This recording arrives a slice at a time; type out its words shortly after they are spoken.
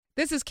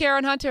This is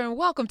Karen Hunter, and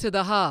welcome to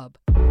The Hub.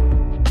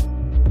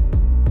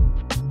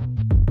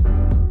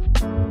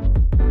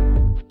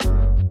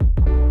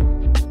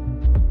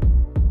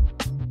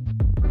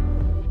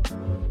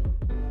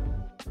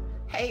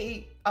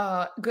 Hey,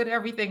 good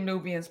everything,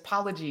 Nubians.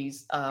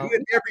 Apologies.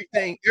 Good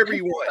everything,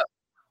 everyone.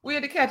 We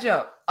had to catch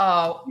up.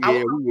 I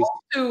was supposed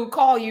to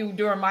call you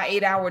during my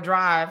 8-hour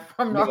drive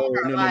from North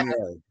Carolina.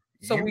 No.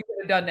 So we could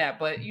have done that,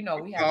 but we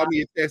had called me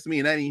and texted me,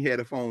 and I didn't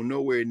have a phone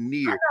nowhere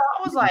near.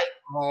 I was like,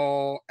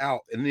 all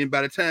out, and then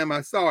by the time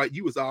I saw it,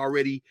 you was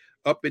already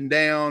up and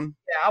down.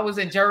 Yeah, I was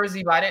in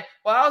Jersey by then.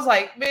 Well, I was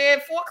like, man,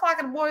 4:00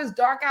 in the morning, it's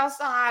dark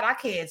outside. I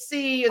can't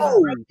see.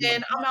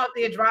 I'm out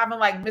there driving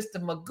like Mr.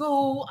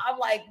 Magoo. I'm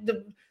like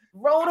the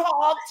road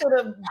hog to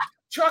the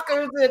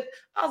truckers, and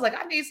I was like,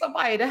 I need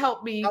somebody to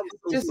help me. I was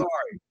so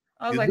sorry.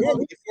 I was like,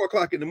 normally at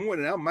 4:00 in the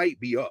morning, I might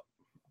be up.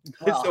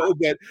 Well,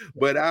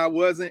 but I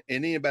wasn't,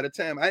 and then by the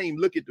time I didn't even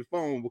look at the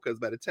phone, because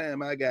by the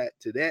time I got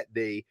to that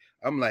day,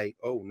 I'm like,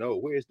 oh no,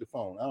 where's the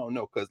phone? I don't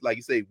know, because like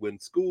you say, when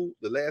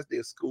the last day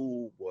of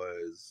school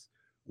was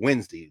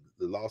Wednesday,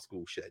 the law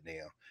school shut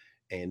down,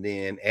 and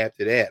then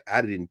after that,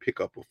 I didn't pick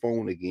up a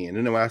phone again.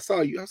 And then when I saw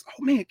you, I was,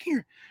 oh man,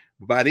 Karen.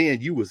 By then,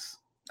 you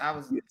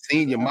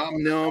seeing your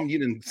mom, you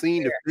didn't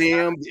seen the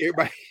fam,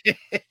 everybody,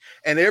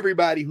 and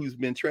everybody who's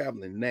been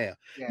traveling now.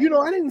 Yeah.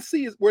 I didn't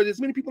see were there as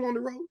many people on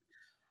the road.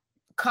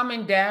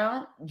 Coming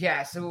down,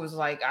 yes, it was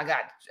like I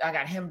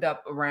got hemmed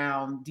up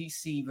around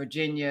DC,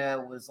 Virginia.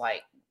 It was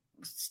like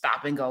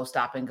stop and go.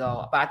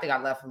 But I think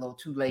I left a little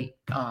too late.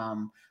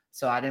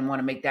 So I didn't want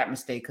to make that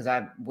mistake because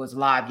I was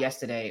live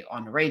yesterday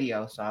on the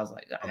radio. So I was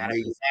like, I gotta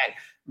be back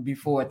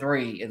before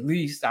 3 at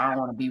least. I don't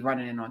want to be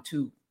running in on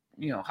 2,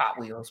 Hot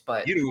Wheels.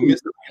 But you didn't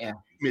miss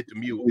the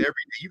mule every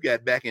day. You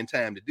got back in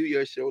time to do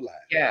your show live.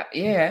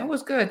 Yeah, it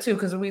was good too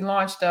because we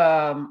launched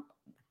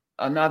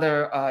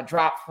another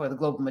drop for the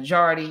Global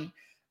Majority.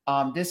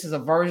 This is a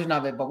version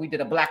of it, but we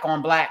did a black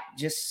on black,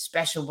 just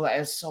special black.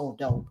 It's so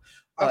dope.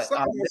 But, I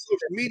saw on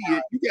social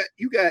media,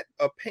 you got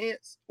a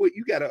pants. What,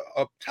 you got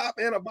a top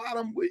and a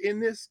bottom in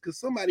this? Because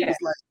somebody was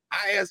like,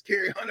 I asked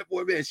Carrie Hunter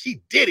for it, man.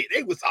 She did it.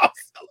 They was all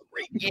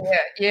celebrating.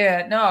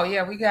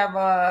 Yeah. We have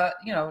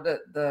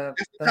the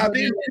top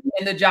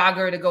and the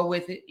jogger to go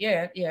with it.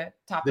 Yeah.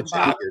 Top and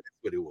bottom. That's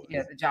what it was.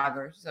 Yeah, the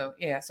jogger. So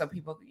so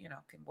people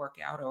can work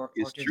out or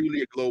it's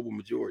truly a global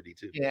majority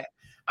too. Yeah.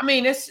 I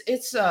mean, it's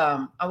we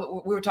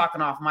were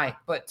talking off mic,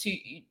 but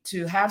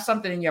to have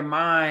something in your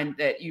mind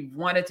that you've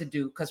wanted to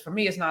do, because for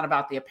me, it's not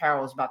about the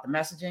apparel, it's about the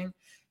messaging.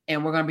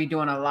 And we're going to be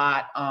doing a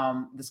lot.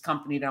 This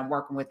company that I'm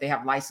working with, they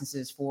have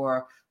licenses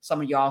for some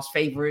of y'all's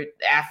favorite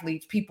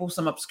athletes,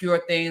 some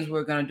obscure things.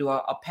 We're going to do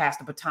a Pass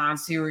the Baton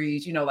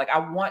series. I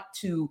want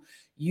to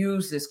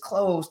use this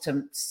clothes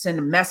to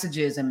send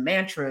messages and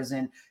mantras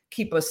and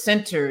keep us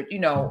centered.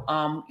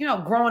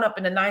 Growing up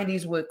in the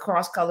 90s with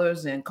Cross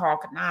Colors and Karl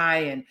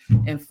Kani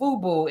and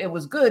FUBU, it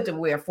was good to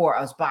wear for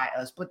us, by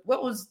us. But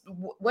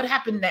what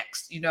happened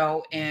next,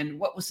 and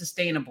what was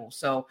sustainable?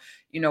 So,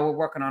 we're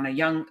working on a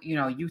young,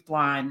 youth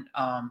line.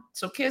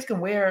 So kids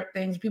can wear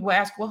things. People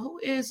ask, well, who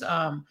is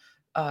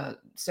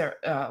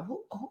Sarah,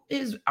 who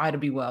is Ida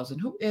B. Wells, and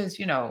who is,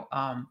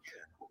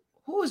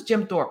 who is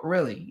Jim Thorpe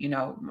really?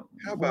 How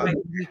about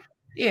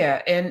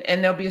yeah, and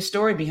there'll be a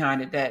story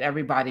behind it that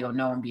everybody will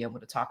know and be able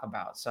to talk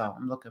about. So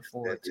I'm looking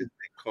forward to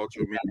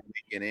cultural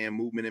memory and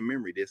movement and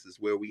memory. This is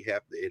where we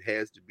have to. It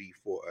has to be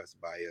for us,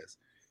 by us.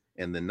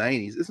 And the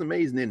 90s, it's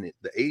amazing, isn't it?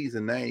 The 80s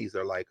and 90s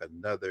are like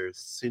another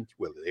century.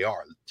 Well, they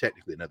are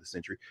technically another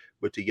century,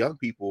 but to young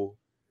people,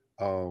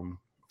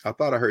 I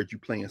thought I heard you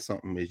playing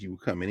something as you were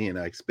coming in.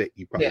 I expect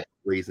you probably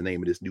raise the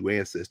name of this new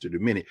ancestor in a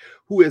minute,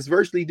 who has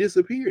virtually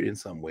disappeared in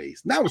some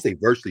ways. Not I would say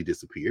virtually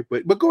disappeared,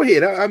 but go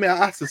ahead.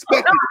 I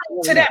suspect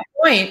to that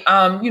point.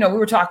 We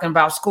were talking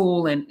about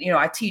school, and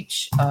I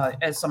teach,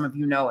 as some of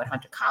you know, at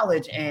Hunter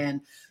College,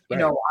 and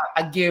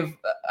I give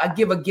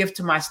a gift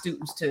to my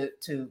students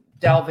to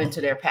delve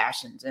into their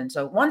passions. And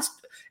so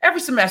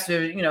every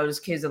semester, there's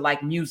kids that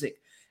like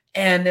music,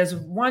 and there's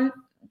one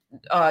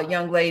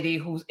young lady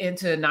who's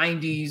into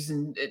 90s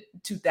and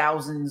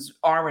 2000s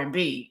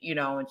R&B,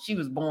 and she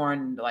was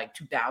born like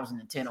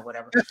 2010 or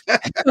whatever. I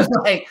was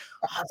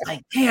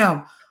like,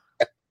 damn.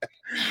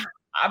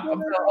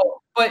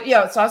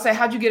 So I say,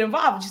 how'd you get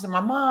involved? And she said, my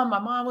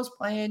mom was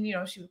playing,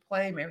 she would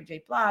play Mary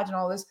J. Blige and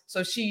all this.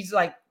 So she's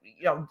like,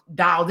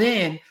 dialed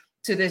in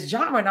to this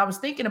genre. And I was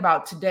thinking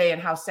about today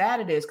and how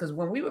sad it is, because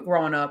when we were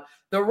growing up,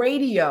 the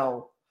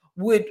radio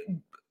would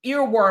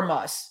earworm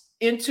us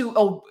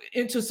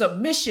into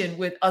submission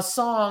with a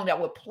song that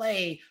would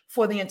play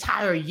for the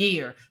entire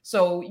year.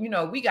 So,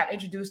 we got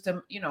introduced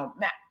to,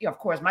 of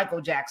course, Michael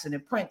Jackson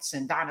and Prince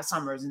and Donna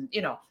Summers and,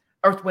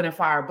 Earth, Wind and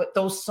Fire. But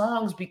those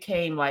songs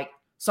became like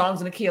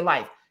songs in the key of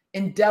life,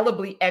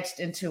 indelibly etched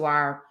into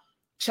our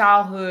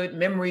childhood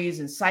memories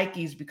and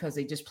psyches because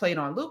they just played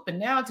on loop. And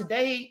now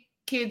today,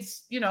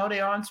 kids,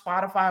 they're on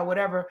Spotify or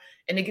whatever,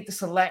 and they get to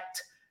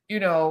select,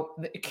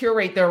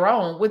 curate their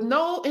own with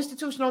no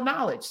institutional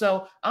knowledge.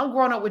 So I'm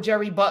growing up with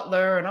Jerry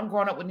Butler, and I'm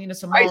growing up with Nina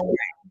Simone.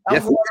 I'm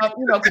growing up,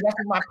 because that's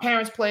what my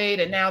parents played,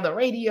 and now the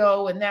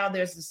radio, and now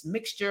there's this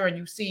mixture, and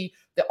you see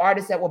the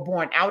artists that were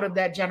born out of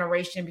that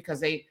generation because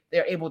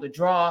they're able to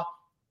draw.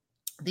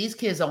 These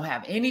kids don't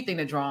have anything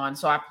to draw on,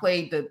 so I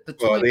played the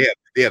well,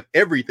 they have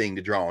everything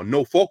to draw on,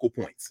 no focal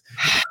points.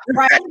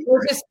 Right,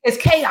 it's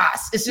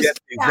chaos. It's just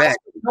chaos.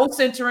 Exactly. No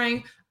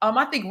centering.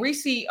 I think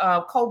Reese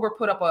Colbert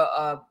put up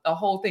a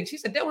whole thing. She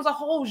said there was a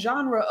whole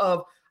genre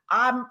of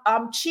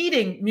I'm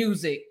cheating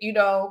music,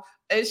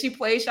 and she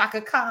played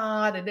Shaka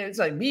Khan, and it's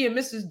like me and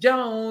Mrs.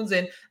 Jones,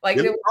 and like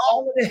there was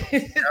all of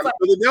it. Like,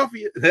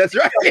 Philadelphia, that's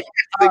right.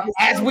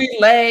 As we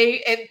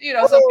lay, and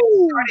so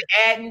people started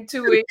adding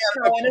to it,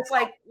 and it's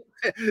like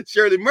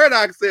Shirley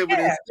Murdoch said, but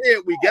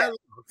instead we got.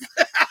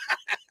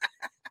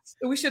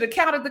 We should have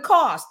counted the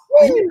cost.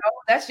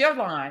 That's your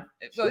line.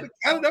 So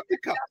counted up the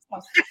cost.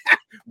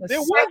 There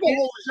was a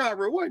whole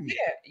genre, wasn't it?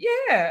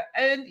 Yeah.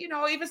 And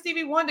even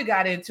Stevie Wonder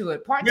got into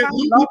it. Part-time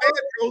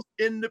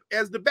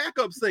as the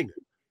backup singer.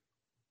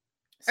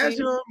 As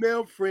your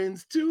male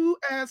friends to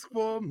ask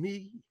for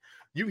me.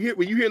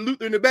 When you hear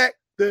Luther in the back.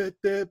 That's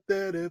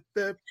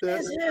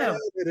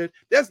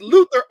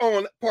Luther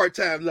on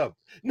part-time level.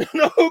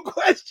 No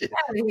question.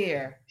 Out of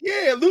here.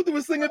 Yeah, Luther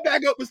was singing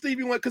back up with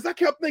Stevie Wonder because I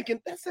kept thinking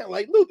that sounded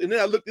like Luther. And then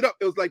I looked it up.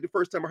 It was like the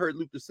first time I heard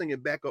Luther singing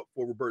back up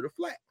for Roberta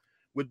Flack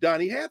with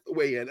Donny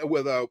Hathaway and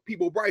with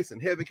Peabo Bryson,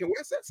 Heaven Can Wait.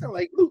 That sounded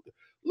like Luther.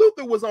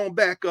 Luther was on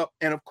backup,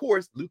 and of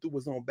course, Luther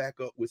was on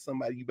backup with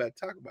somebody you better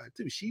talk about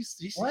too. She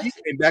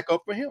came back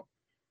up for him.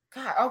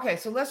 God, okay,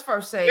 so let's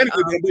first say, but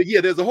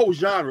there's a whole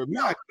genre.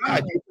 My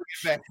God, you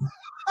bring it back.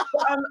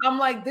 I'm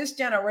like this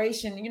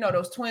generation,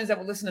 those twins that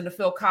were listening to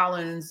Phil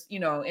Collins,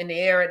 in the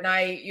air at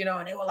night,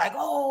 and they were like,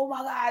 oh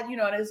my God,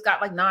 and it's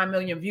got like 9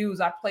 million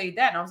views. I played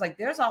that, and I was like,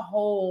 there's a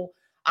whole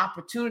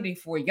opportunity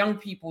for young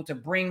people to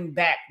bring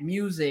back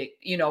music,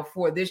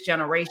 for this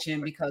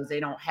generation because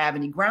they don't have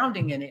any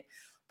grounding in it.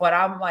 But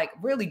I'm like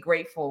really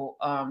grateful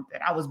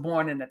that I was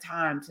born in a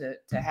time to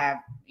have,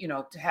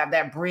 to have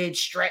that bridge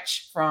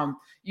stretch from,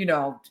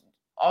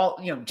 all,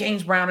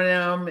 James Brown and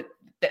them.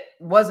 That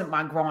wasn't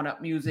my growing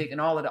up music, and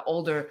all of the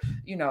older,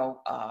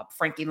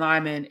 Frankie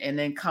Lyman, and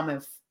then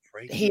coming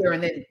here,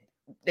 and then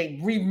they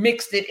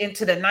remixed it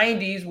into the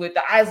 90s with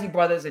the Isley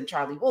Brothers and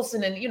Charlie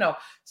Wilson, and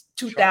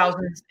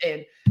 2000s,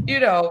 and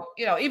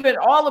even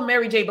all of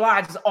Mary J.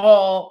 Blige is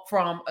all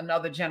from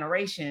another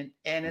generation,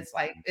 and it's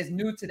like it's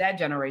new to that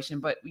generation,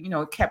 but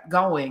it kept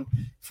going.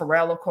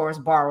 Pharrell, of course,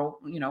 borrowed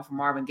from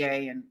Marvin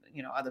Gaye and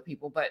other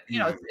people, but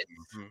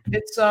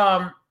it's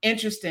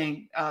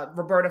interesting.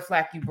 Roberta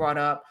Flack, you brought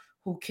up,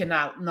 who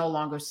cannot no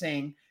longer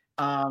sing.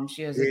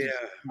 She has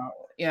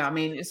I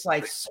mean, it's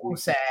like so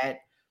sad,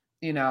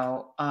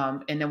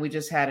 and then we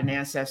just had an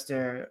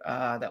ancestor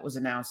that was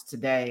announced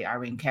today,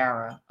 Irene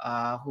Cara,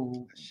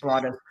 who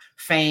brought us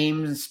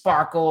fame and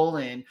sparkle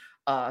and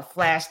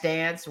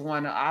Flashdance,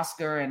 won an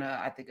Oscar and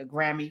I think a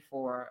Grammy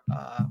for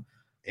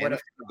and a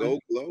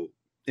Gold Globe.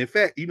 In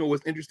fact,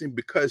 what's interesting,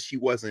 because she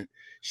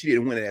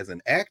didn't win it as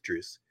an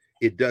actress,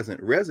 it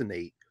doesn't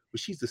resonate, but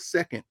she's the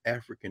second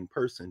African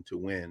person to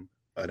win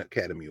an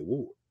Academy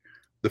Award.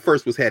 The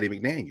first was Hattie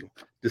McDaniel.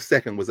 The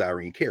second was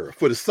Irene Cara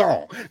for the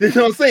song. You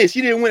know what I'm saying?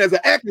 She didn't win as an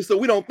actress, so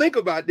we don't think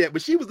about that.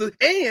 But she was the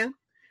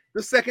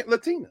second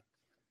Latina.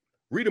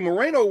 Rita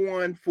Moreno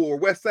won for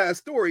West Side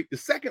Story. The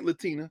second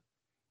Latina,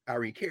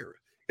 Irene Cara.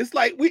 It's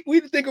like we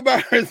think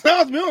about her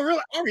songs. We don't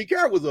realize Irene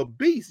Cara was a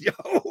beast, yo.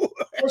 Well,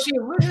 she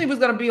originally was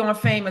going to be on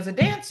Fame as a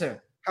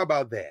dancer. How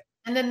about that?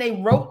 And then they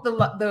wrote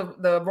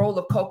the role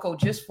of Coco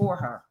just for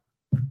her.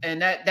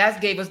 And that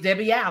gave us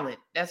Debbie Allen.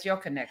 That's your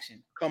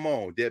connection. Come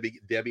on,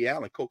 Debbie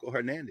Allen, Coco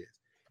Hernandez.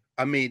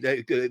 I mean,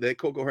 that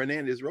Coco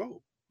Hernandez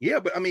role. Yeah,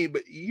 but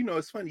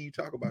it's funny you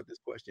talk about this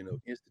question of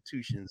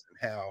institutions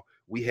and how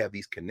we have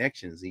these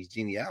connections, these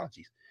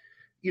genealogies.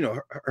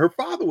 Her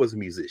father was a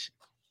musician.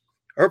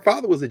 Her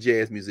father was a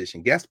jazz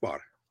musician,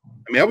 Gaspar.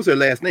 That was her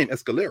last name,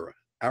 Escalera,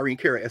 Irene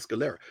Cara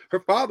Escalera.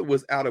 Her father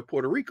was out of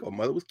Puerto Rico.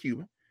 Mother was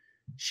Cuban.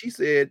 She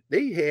said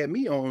they had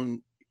me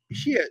on.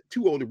 She had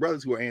two older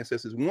brothers who were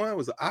ancestors. One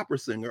was an opera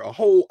singer, a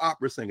whole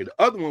opera singer. The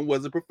other one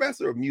was a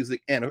professor of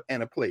music and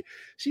a play.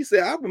 She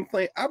said, I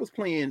was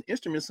playing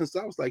instruments since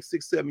I was like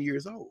 6, 7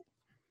 years old.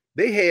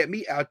 They had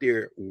me out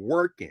there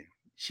working.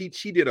 She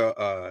did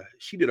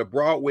a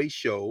Broadway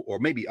show, or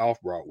maybe off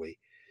Broadway,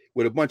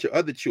 with a bunch of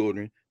other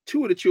children.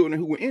 Two of the children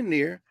who were in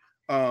there,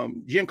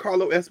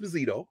 Giancarlo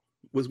Esposito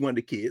was one of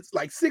the kids,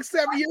 like 6,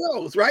 7 year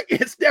olds, right?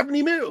 And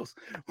Stephanie Mills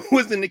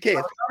was in the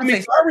cast.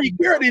 Irene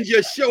Cara didn't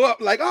just show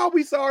up like, oh,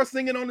 we saw her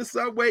singing on the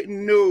subway.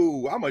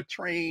 No, I'm a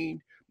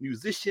trained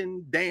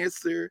musician,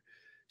 dancer.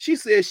 She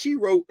said she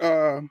wrote,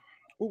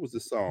 what was the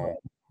song?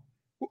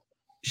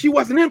 She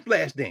wasn't in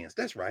Flashdance.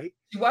 That's right.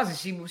 She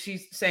wasn't. She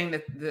sang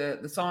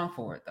the song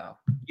for it though.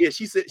 Yeah,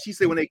 she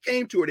said when they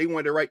came to her, they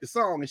wanted to write the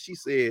song, and she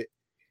said,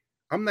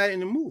 I'm not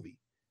in the movie.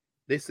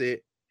 They said,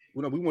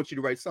 well, no, we want you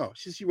to write a song.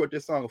 She wrote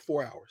that song in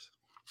 4 hours.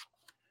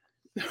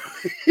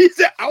 He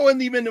said, I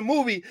wasn't even in the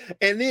movie,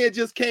 and then it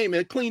just came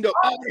and cleaned up.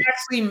 I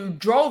actually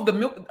drove the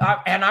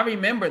and I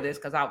remember this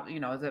because that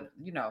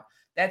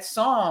that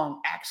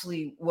song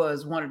actually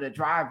was one of the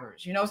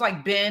drivers. You know, it's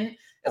like Ben,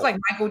 it's like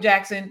Michael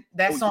Jackson.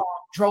 That song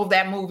drove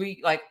that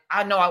movie. Like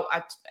I know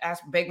I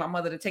begged my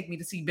mother to take me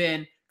to see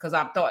Ben because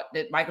I thought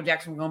that Michael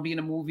Jackson was gonna be in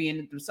a movie and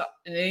it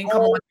didn't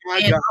come on.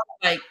 And I was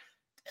like,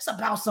 it's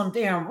about some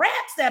damn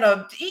rats that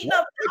are eating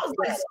up. I was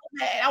like so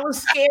mad. I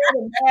was scared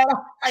and mad.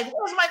 Like,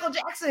 where's Michael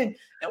Jackson?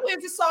 And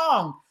where's the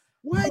song?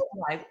 What?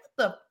 Like, what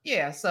the?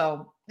 Yeah.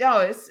 So no,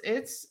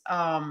 it's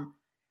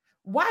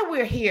why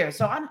we're here.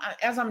 So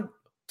as I'm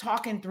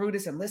talking through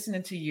this and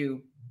listening to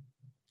you,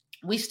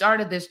 we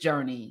started this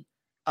journey.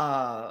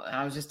 And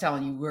I was just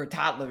telling you, we're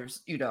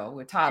toddlers,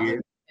 we're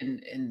toddlers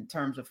in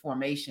terms of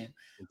formation.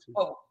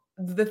 Well,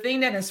 the thing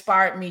that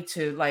inspired me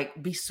to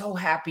like be so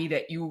happy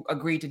that you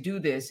agreed to do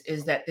this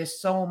is that there's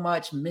so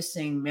much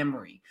missing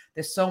memory.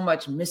 There's so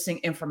much missing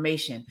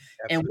information.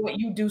 Absolutely. And what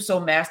you do so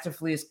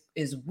masterfully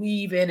is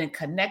weave in and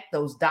connect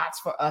those dots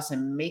for us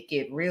and make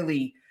it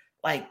really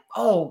like,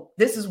 oh,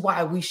 this is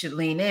why we should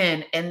lean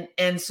in.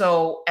 And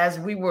so as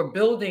we were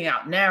building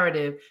out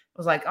narrative, it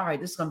was like, all right,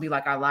 this is going to be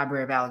like our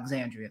Library of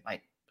Alexandria.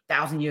 Like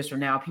 1,000 years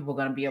from now, people are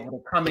going to be able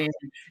to come in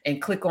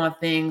and click on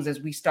things as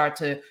we start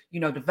to,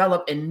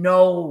 develop and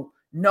know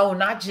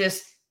not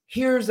just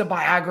here's a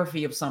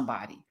biography of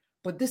somebody,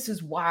 but this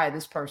is why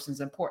this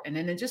person's important.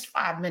 And in just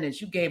 5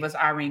 minutes, you gave us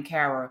Irene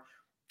Cara,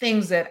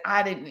 things that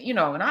I didn't,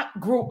 and I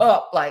grew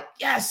up like,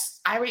 yes,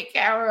 Irene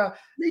Cara.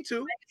 Me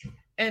too.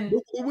 And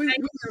we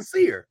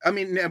sincere. I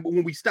mean, now, but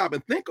when we stop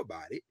and think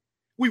about it,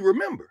 we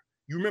remember.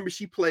 You remember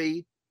she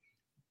played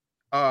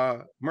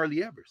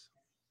Myrlie Evers.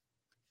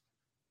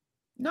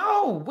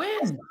 No,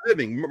 when?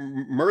 Living.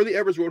 Myrlie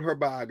Evers wrote her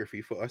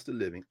biography for Us to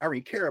Living.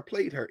 Irene Cara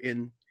played her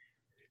in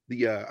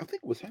the, I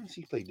think it was how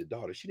she played the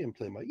daughter. She didn't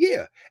play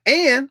yeah.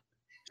 And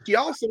she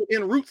also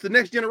in Roots, the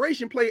Next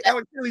Generation, played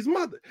Alex Haley's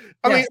mother.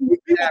 I mean, people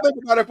think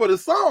about it for the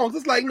songs.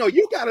 It's like, no,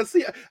 you got to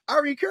see it.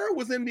 Irene Cara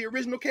was in the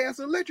original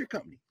cast of Electric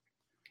Company.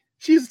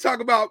 She used to talk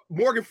about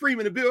Morgan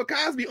Freeman and Bill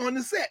Cosby on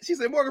the set. She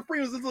said Morgan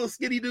Freeman was this little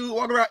skinny dude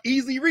walking around,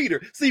 easy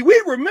reader. See,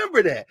 we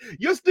remember that.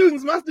 My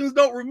students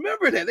don't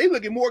remember that. They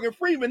look at Morgan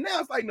Freeman now.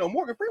 It's like, no,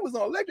 Morgan Freeman was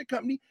on Electric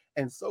Company,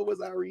 and so was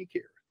Irene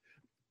Cara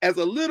as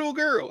a little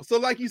girl. So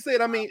like you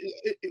said, I mean,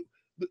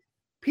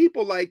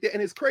 people like that,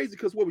 and it's crazy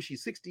because what was she,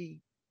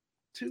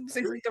 62?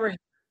 63,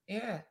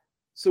 yeah.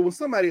 So when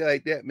somebody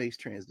like that makes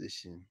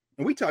transition,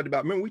 and we talked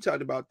about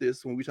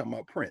this when we talked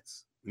about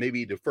Prince,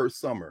 maybe the first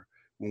summer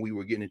when we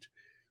were getting into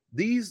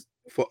these,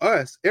 for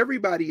us,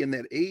 everybody in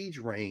that age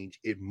range,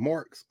 it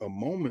marks a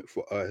moment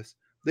for us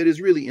that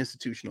is really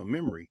institutional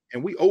memory.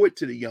 And we owe it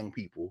to the young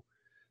people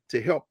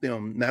to help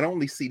them not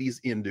only see these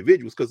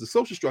individuals, because the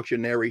social structure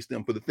narrates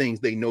them for the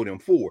things they know them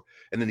for.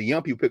 And then the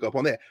young people pick up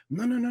on that.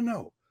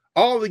 No.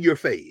 All of your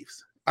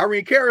faves.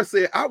 Irene Cara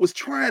said, I was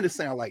trying to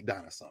sound like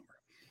Donna Summer.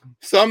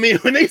 So, I mean,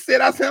 when they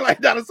said I sound like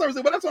Donna Summer, I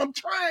said, well, that's what I'm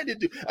trying to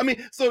do. I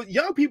mean, so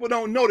young people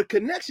don't know the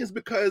connections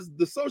because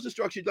the social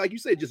structure, like you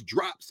said, just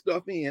drops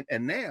stuff in.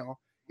 And now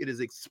it has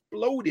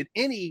exploded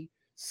any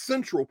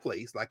central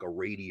place like a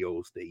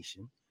radio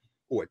station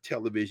or a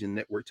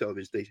network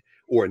television station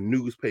or a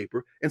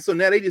newspaper. And so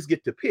now they just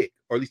get to pick,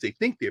 or at least they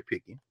think they're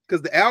picking,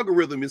 because the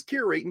algorithm is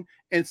curating.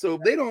 And so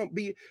they don't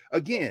be,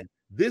 again,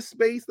 this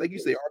space, like you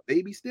say, our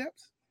baby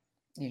steps.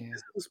 Yeah. This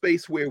is a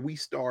space where we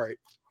start.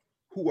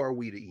 Who are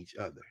we to each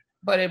other?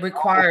 But it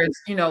requires,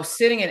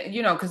 sitting in,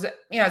 because,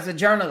 as a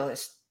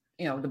journalist,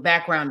 the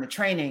background, the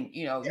training,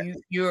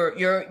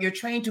 you're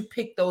trained to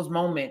pick those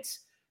moments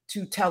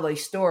to tell a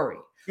story.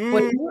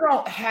 But if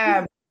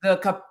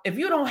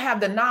you don't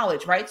have the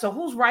knowledge, right? So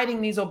who's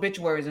writing these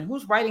obituaries and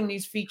who's writing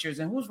these features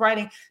and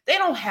they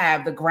don't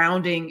have the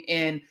grounding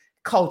in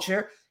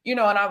culture,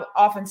 and I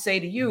often say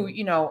to you,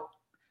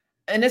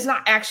 and it's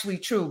not actually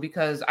true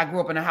because I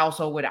grew up in a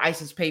household where the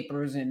ISIS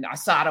papers and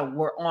Asada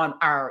were on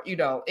our, in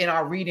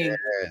our reading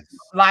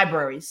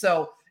library.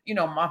 So,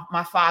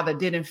 my father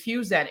did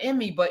infuse that in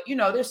me, but,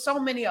 there's so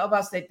many of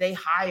us that they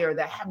hire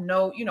that have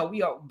no,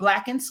 we are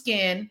black in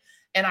skin,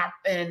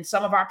 and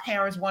some of our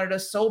parents wanted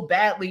us so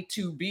badly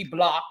to be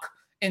Block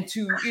and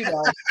to,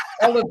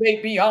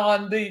 elevate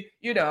beyond the,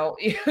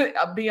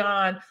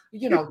 beyond,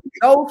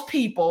 those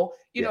people.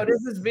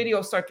 There's this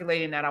video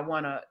circulating that I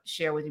want to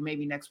share with you.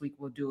 Maybe next week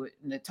we'll do it.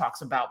 And it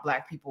talks about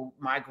Black people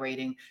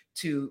migrating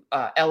to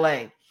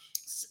LA.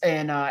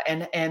 And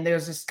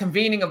there's this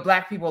convening of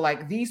Black people,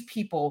 like these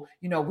people,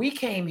 we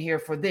came here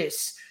for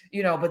this,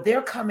 but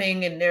they're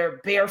coming in their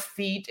bare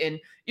feet. And,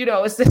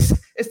 it's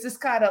this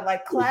kind of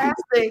like class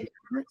thing.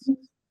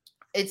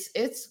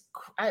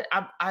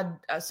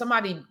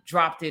 Somebody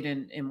dropped it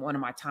in one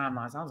of my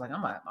timelines. I was like,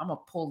 I'm gonna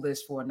pull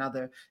this for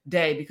another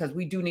day because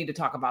we do need to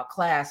talk about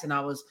class. And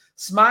I was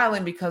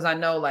smiling because I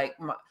know like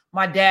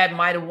my dad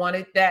might have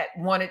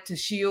wanted to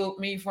shield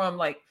me from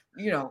like,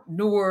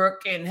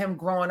 Newark and him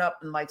growing up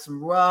in like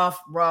some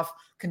rough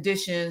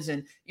conditions.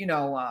 And,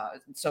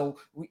 so,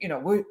 you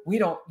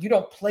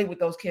don't play with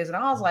those kids. And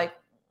I was like,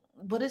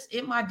 but it's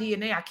in my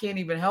DNA. I can't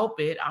even help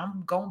it.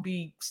 I'm going to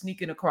be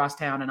sneaking across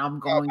town and I'm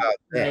going to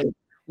play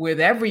with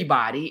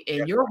everybody,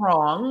 and you're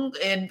wrong.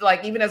 And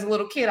like, even as a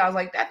little kid, I was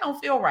like, that don't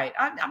feel right.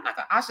 I'm not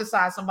gonna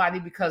ostracize somebody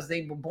because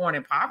they were born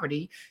in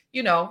poverty.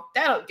 You know,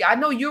 that I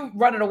know you're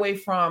running away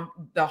from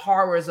the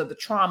horrors of the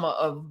trauma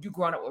of you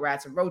growing up with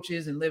rats and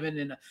roaches and living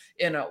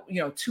in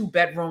a 2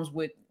 bedrooms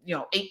with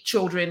 8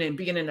 children and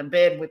being in a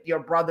bed with your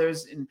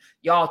brothers and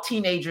y'all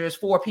teenagers,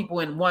 4 people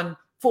in one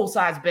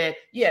full-size bed.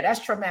 Yeah, that's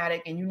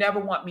traumatic, and you never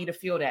want me to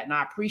feel that, and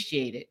I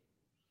appreciate it.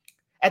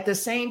 At the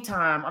same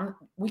time,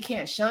 we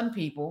can't shun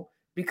people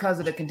because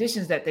of the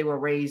conditions that they were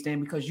raised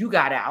in, because you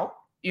got out,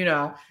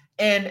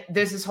 and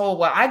there's this whole,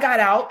 well, I got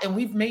out and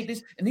we've made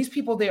this, and these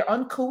people, they're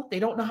uncouth, they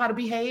don't know how to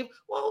behave.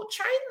 Well,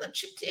 train them.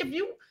 If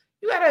you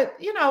gotta,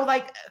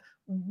 like,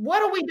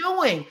 what are we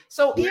doing?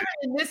 So even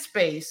in this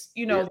space,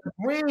 the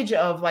bridge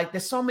of, like,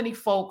 there's so many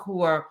folk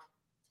who are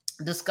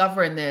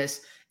discovering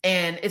this,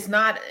 and it's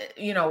not,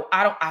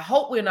 I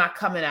hope we're not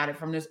coming at it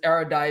from this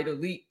erudite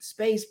elite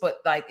space, but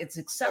like, it's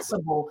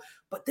accessible.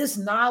 But this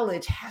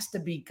knowledge has to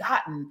be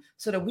gotten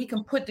so that we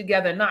can put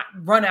together, not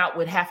run out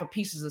with half a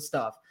pieces of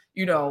stuff,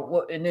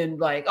 and then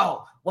like,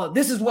 oh, well,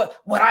 this is what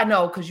I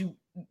know, because you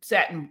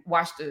sat and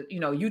watched the,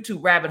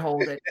 YouTube rabbit hole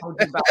that told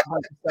you about a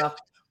bunch of stuff,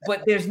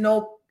 but there's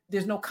no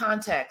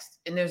context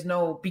and there's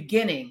no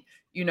beginning,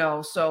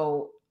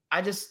 so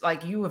I just,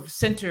 like, you have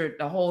centered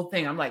the whole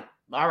thing. I'm like,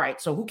 all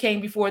right, so who came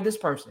before this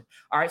person?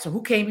 All right, so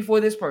who came before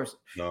this person?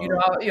 No.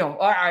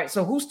 All right,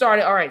 so who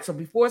started? All right, so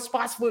before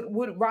Spotswood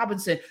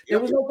Robinson, there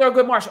was no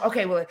Thurgood Marshall.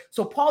 Okay, well,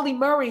 so Paulie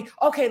Murray.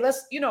 Okay,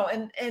 let's,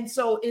 and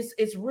so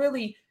it's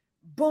really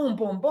boom,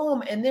 boom,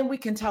 boom, and then we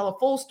can tell a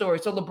full story.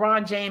 So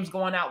LeBron James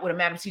going out with a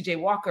Madam C.J.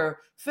 Walker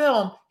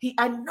film,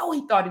 I know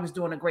he thought he was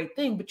doing a great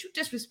thing, but you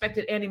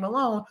disrespected Annie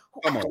Malone,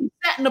 who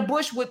sat in the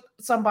bush with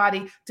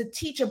somebody to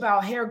teach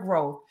about hair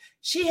growth.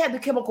 She had the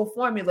chemical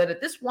formula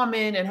that this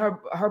woman and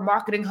her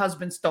marketing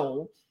husband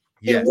stole,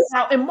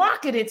 and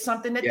marketed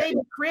something that they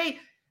didn't create.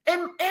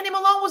 And Annie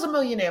Malone was a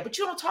millionaire, but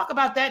you don't talk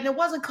about that, and it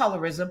wasn't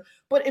colorism.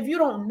 But if you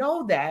don't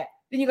know that,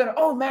 then you're going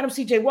to, oh, Madam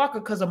C.J. Walker,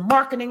 because of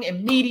marketing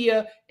and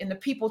media and the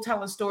people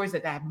telling stories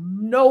that have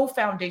no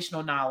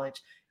foundational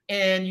knowledge,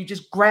 and you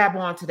just grab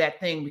onto that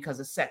thing because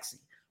it's sexy.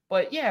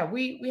 But yeah,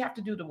 we have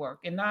to do the work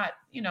and not,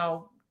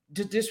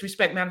 to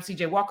disrespect Madam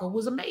C.J. Walker, who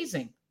was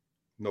amazing.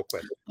 No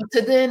question. But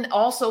to then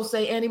also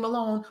say Annie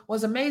Malone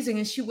was amazing,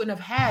 and she wouldn't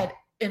have had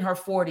in her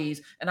 40s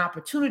an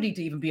opportunity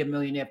to even be a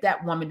millionaire if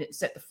that woman didn't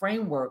set the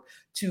framework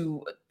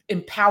to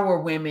empower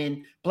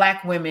women,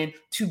 Black women,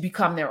 to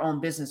become their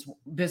own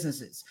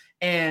businesses.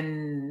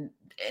 And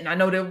I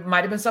know there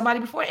might have been somebody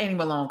before Annie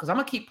Malone, because I'm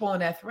gonna keep pulling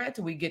that thread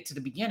till we get to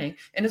the beginning,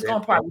 and it's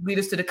gonna probably lead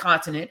us to the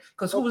continent,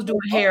 because who was doing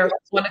hair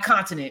on the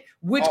continent?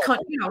 Which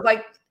country?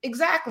 Like,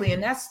 exactly.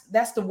 And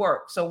that's the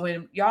work. So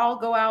when y'all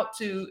go out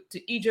to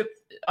Egypt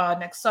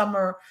next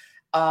summer,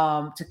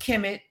 to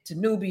Kemet, to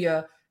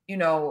Nubia,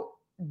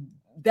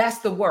 that's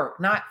the work,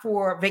 not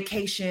for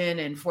vacation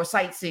and for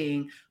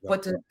sightseeing,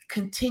 but to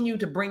continue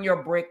to bring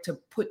your brick to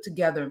put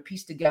together and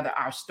piece together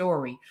our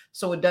story.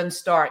 So it doesn't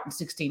start in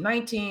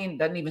 1619,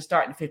 doesn't even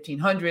start in the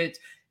 1500s.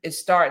 It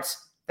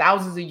starts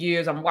thousands of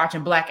years. I'm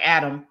watching Black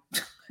Adam.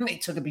 They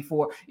took it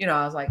before,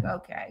 I was like,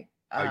 okay.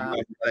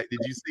 Did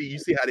you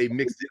see how they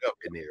mixed it up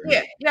in there?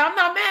 Right? Yeah. I'm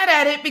not mad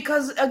at it,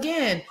 because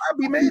again, I'd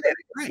be mad at it.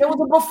 Right. There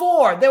was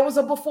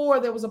a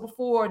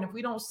before. And if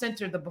we don't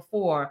center the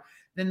before,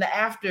 then the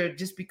after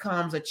just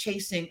becomes a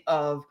chasing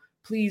of,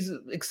 please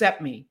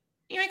accept me.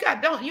 You ain't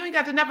got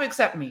to never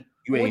accept me.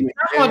 You ain't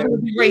going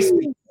to erase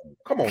me.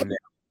 Come on now.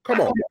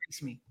 Come on.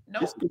 Erase me. No.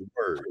 This is a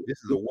word.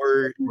 This is a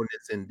word on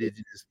this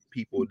Indigenous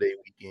People Day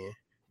weekend.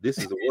 This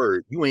is a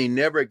word. You ain't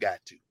never got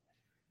to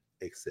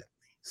accept me.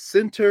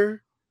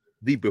 Center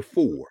the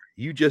before.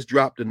 You just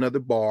dropped another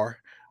bar.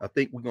 I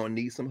think we're gonna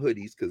need some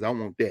hoodies, because I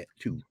want that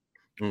too.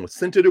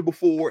 Center the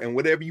before, and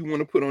whatever you want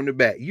to put on the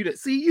back.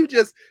 This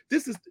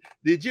is,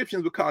 the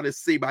Egyptians would call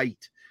this sebait,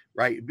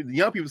 right? The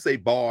young people say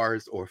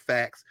bars or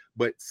facts,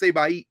 but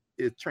sebait,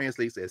 it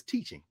translates as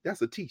teaching.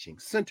 That's a teaching.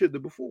 Center the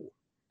before,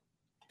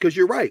 because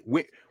you're right.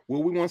 We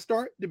want to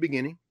start the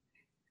beginning.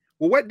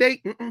 Well, what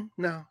date?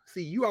 No,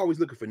 see, you always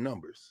looking for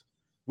numbers.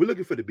 We're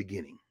looking for the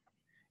beginning.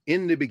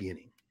 In the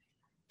beginning.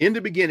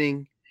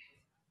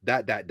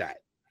 Dot.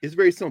 It's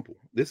very simple.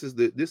 This was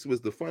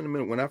the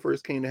fundamental. When I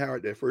first came to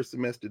Howard that first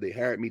semester, they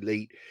hired me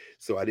late,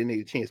 so I didn't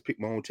get a chance to pick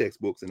my own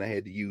textbooks, and I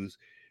had to use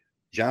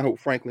John Hope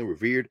Franklin,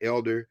 Revered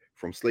Elder,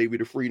 From Slavery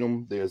to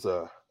Freedom. There's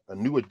a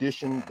new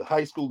edition. The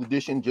high school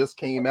edition just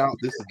came out.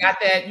 You just got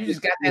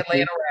that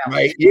laying around.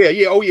 Right?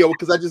 Yeah. Oh yeah,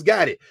 because I just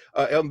got it.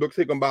 Eldenbrook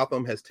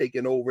Higginbotham has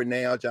taken over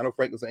now. John Hope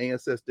Franklin's an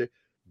ancestor.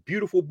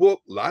 Beautiful book,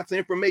 lots of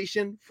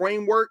information,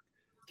 framework.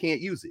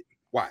 Can't use it.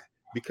 Why?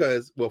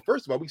 Because, well,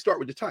 first of all, we start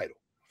with the title.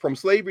 From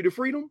Slavery to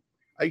Freedom.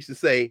 I used to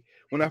say,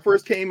 when I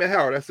first came at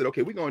Howard, I said,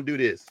 okay, we're going to do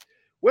this.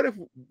 What if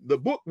the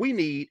book we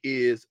need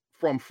is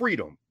From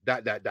Freedom, ...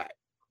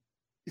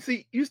 You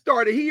see, you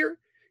started here,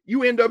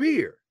 you end up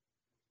here.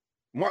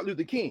 Martin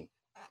Luther King,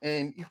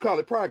 and you call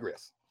it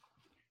progress.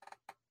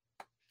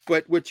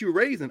 But what you're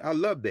raising, I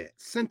love that.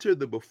 Center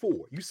the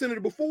before. You center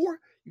the before,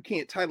 you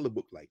can't title a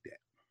book like that.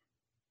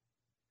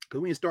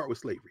 Because we didn't start with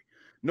slavery.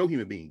 No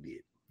human being did.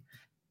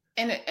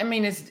 And I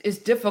mean, it's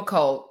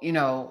difficult, you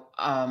know,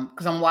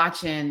 because I'm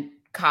watching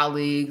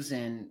colleagues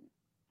and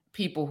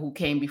people who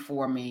came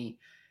before me,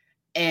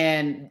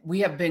 and we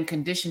have been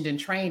conditioned and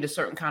trained a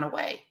certain kind of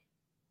way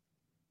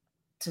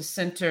to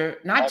center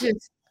not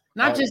just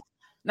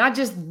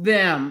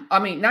them. I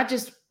mean, not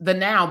just the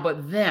now,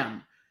 but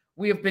them.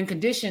 We have been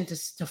conditioned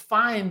to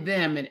find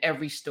them in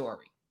every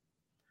story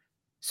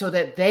so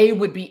that they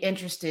would be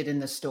interested in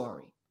the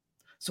story.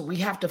 So we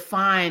have to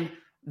find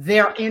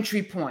their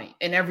entry point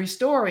in every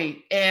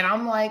story. And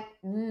I'm like,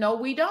 no,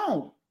 we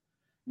don't.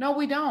 No,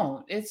 we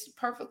don't. It's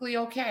perfectly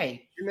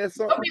okay. They'll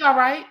be all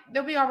right.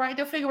 They'll be all right.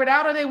 They'll figure it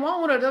out, or they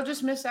won't, or they'll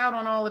just miss out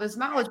on all of this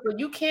knowledge. But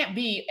you can't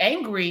be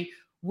angry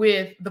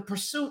with the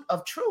pursuit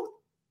of truth.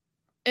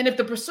 And if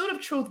the pursuit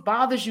of truth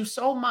bothers you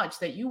so much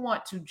that you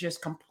want to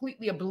just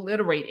completely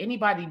obliterate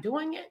anybody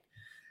doing it,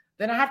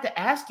 then I have to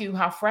ask you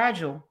how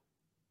fragile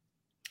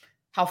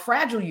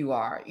you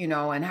are, you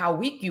know, and how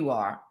weak you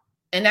are.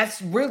 And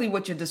that's really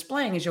what you're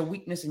displaying, is your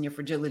weakness and your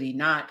fragility,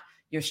 not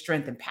your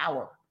strength and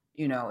power.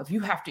 You know, if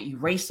you have to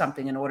erase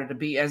something in order to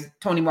be, as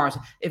Toni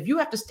Morrison, if you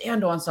have to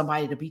stand on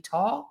somebody to be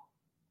tall,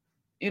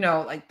 you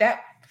know, like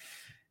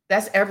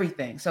that's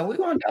everything. So we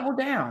want to double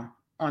down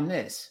on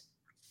this.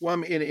 Well, I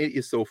mean,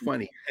 it's so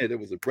funny. There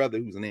was a brother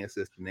who's an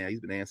ancestor now. He's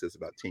been an ancestor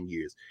about 10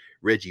 years,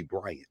 Reggie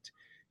Bryant.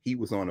 He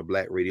was on a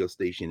black radio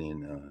station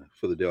in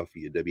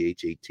Philadelphia,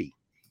 WHAT.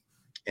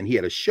 And he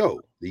had a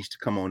show that used to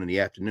come on in the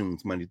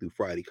afternoons, Monday through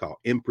Friday, called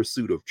In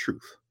Pursuit of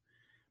Truth.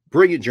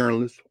 Brilliant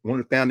journalist, one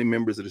of the founding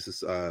members of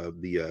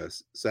the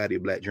Society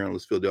of Black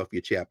Journalists Philadelphia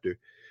chapter.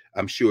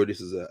 I'm sure this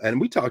is and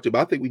we talked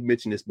about, I think we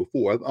mentioned this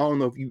before. I don't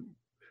know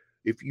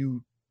if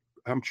you,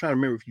 I'm trying to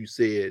remember if you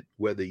said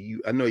whether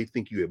you, I know you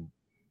think you had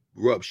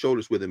rubbed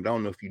shoulders with him, but I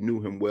don't know if you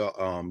knew him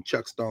well.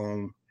 Chuck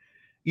Stone.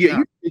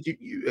 Yeah,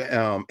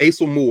 no.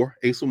 Asa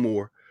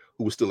Moore,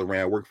 who was still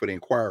around, worked for the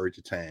Inquirer at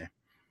the time.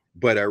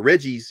 But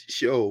Reggie's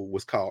show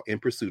was called In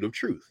Pursuit of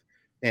Truth.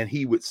 And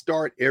he would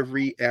start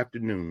every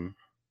afternoon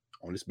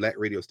on this black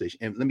radio station.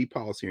 And let me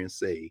pause here and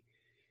say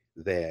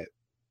that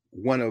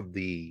one of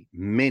the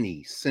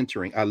many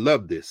centering, I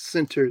love this,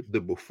 center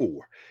the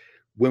before.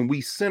 When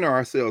we center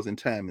ourselves in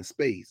time and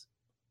space,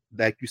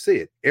 like you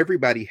said,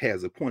 everybody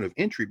has a point of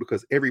entry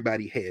because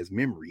everybody has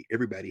memory.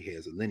 Everybody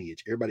has a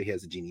lineage. Everybody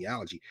has a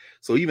genealogy.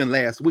 So even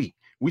last week,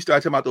 we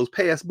started talking about those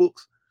past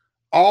books.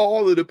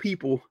 All of the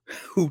people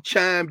who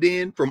chimed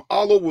in from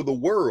all over the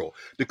world,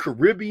 the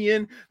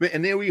Caribbean,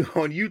 and then we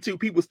on YouTube,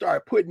 people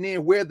started putting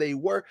in where they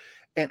were.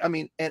 And I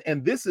mean,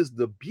 and this is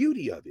the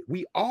beauty of it.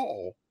 We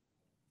all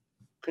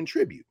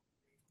contribute.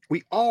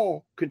 We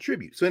all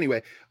contribute. So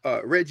anyway,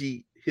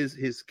 Reggie,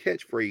 his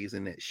catchphrase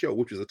in that show,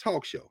 which was a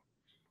talk show,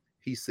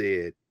 he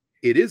said,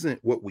 "It isn't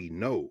what we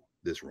know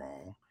that's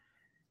wrong.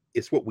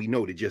 It's what we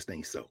know that just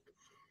ain't so."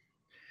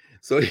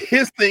 So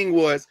his thing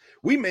was,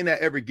 we may not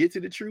ever get to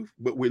the truth,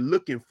 but we're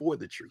looking for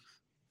the truth.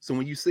 So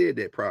when you said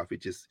that, Prof,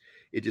 it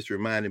just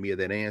reminded me of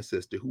that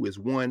ancestor who is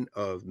one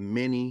of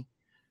many,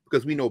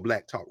 because we know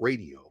Black Talk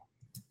Radio,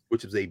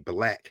 which is a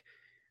black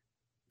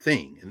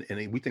thing.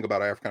 And we think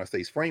about our Africana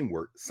Studies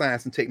framework,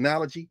 science and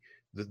technology,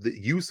 the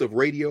use of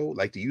radio,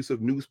 like the use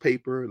of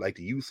newspaper, like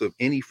the use of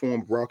any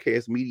form of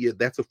broadcast media,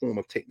 that's a form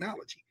of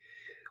technology.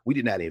 We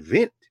did not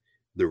invent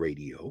the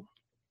radio.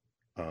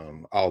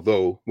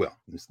 Although, well,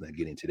 let's not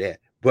get into that.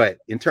 But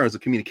in terms of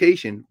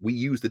communication, we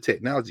use the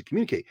technology to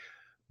communicate.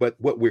 But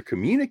what we're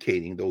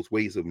communicating, those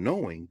ways of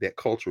knowing, that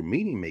cultural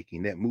meaning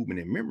making, that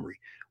movement and memory,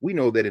 we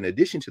know that in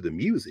addition to the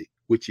music,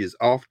 which is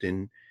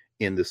often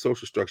in the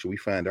social structure we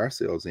find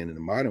ourselves in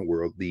the modern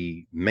world,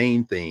 the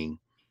main thing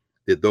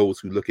that those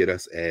who look at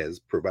us as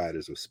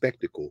providers of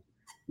spectacle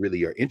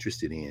really are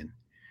interested in,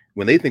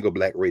 when they think of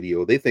black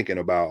radio, they're thinking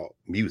about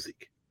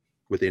music.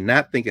 What they're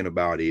not thinking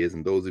about is,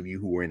 and those of you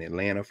who are in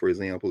Atlanta, for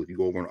example, if you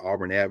go over on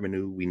Auburn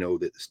Avenue, we know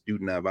that the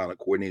Student Nonviolent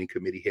Coordinating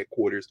Committee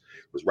headquarters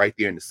was right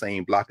there in the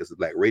same block as the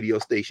black radio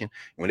station.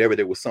 Whenever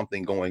there was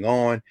something going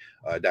on,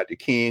 Dr.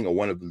 King or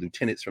one of the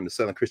lieutenants from the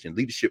Southern Christian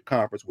Leadership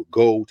Conference would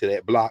go to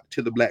that block,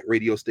 to the black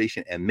radio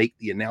station, and make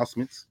the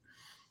announcements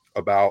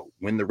about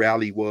when the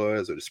rally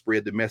was, or to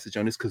spread the message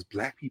on this, because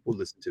black people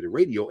listen to the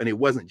radio, and it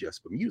wasn't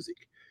just for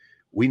music.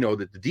 We know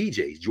that the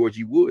DJs,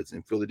 Georgie Woods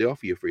in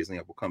Philadelphia, for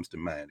example, comes to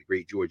mind, the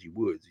great Georgie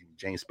Woods.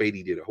 James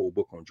Spady did a whole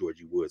book on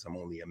Georgie Woods, I'm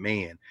Only a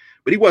Man,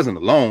 but he wasn't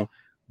alone.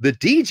 The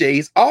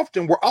DJs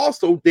often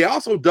they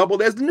also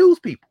doubled as the news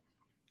people.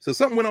 So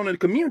something went on in the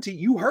community,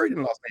 you heard it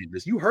in Los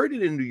Angeles, you heard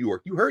it in New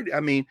York, you heard it, I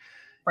mean.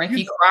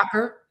 Frankie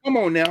Crocker. Come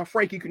on now,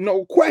 Frankie,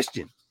 no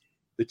question.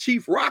 The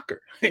Chief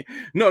Rocker.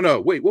 No,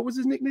 wait, what was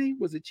his nickname?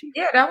 Was it Chief?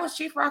 Yeah, that was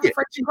Chief Rocker. Yeah,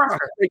 Frankie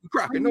Crocker. Frankie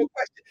Crocker, no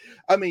question.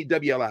 I mean,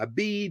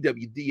 WLIB,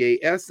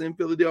 WDAS in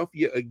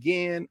Philadelphia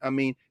again. I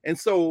mean, and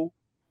so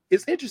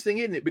it's interesting,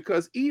 isn't it?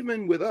 Because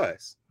even with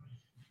us,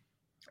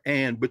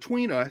 and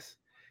between us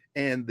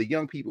and the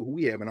young people who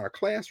we have in our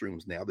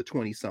classrooms now, the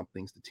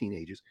 20-somethings, the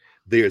teenagers,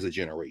 there's a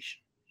generation.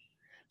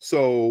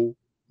 So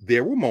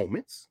there were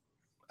moments,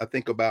 I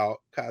think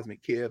about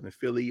Cosmic Kev in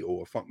Philly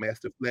or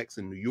Funkmaster Flex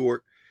in New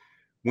York,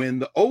 when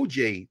the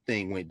OJ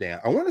thing went down.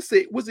 I want to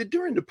say, was it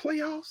during the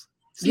playoffs?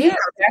 See, yeah,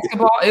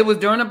 basketball. It was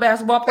during the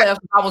basketball playoffs.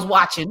 I was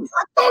watching.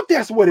 I thought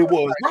that's what it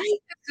was, right?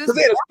 Because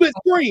they had a split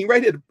screen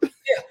right here.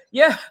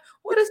 Yeah.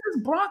 What is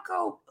this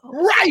Bronco?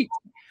 Right.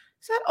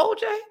 Is that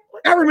OJ?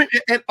 I remember,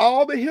 and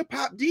all the hip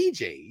hop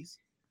DJs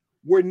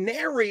were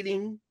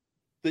narrating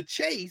the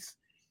chase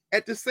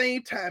at the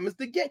same time as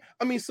the game.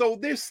 I mean, so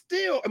there's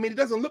still, I mean, it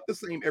doesn't look the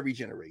same every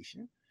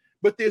generation,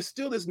 but there's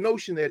still this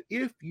notion that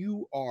if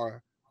you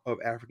are of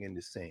African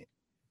descent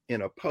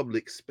in a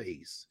public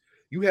space,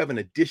 you have an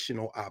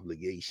additional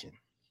obligation.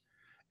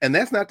 And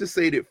that's not to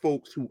say that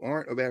folks who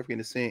aren't of African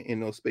descent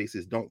in those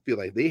spaces don't feel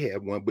like they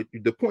have one, but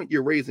the point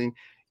you're raising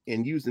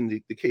and using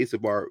the case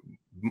of our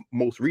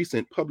most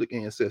recent public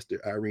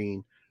ancestor,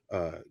 Irene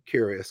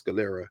Cara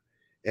Escalera,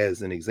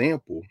 as an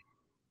example,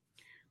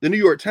 the New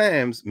York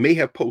Times may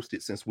have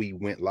posted, since we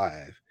went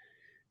live,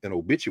 an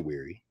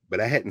obituary, but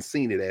I hadn't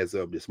seen it as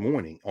of this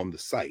morning on the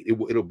site.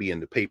 It'll be in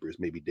the papers,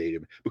 maybe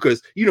dated,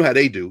 because you know how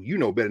they do. You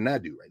know better than I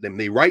do, right? Then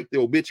they write the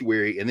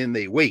obituary and then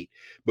they wait.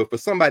 But for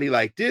somebody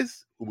like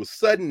this, who was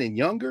sudden and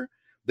younger,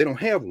 they don't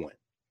have one.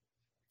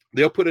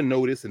 They'll put a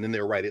notice and then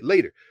they'll write it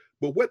later.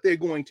 But what they're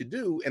going to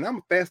do, and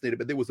I'm fascinated,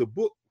 but there was there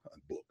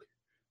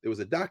was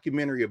a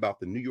documentary about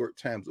the New York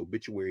Times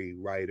obituary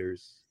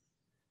writers.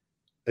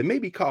 It may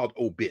be called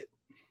Obit,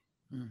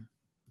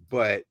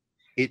 but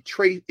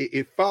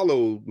it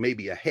followed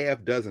maybe a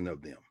half dozen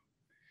of them.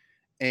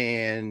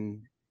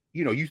 And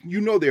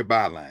you know their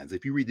bylines.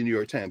 If you read the New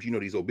York Times, you know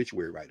these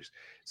obituary writers.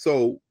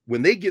 So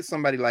when they get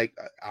somebody like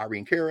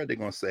Irene Cara, they're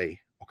gonna say,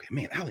 okay,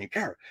 man, Irene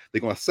Cara.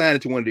 They're gonna assign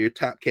it to one of their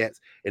top cats,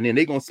 and then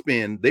they're gonna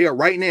spend there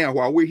right now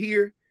while we're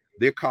here.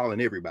 They're calling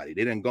everybody.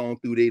 They done gone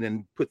through. They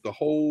done put the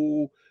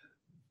whole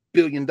 $1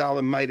 billion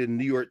might of the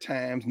New York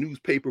Times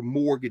newspaper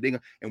mortgage.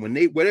 And when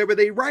whatever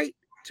they write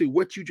to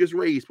what you just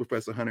raised,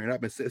 Professor Hunter,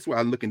 and that's why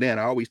I'm looking down.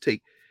 I always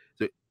take.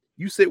 So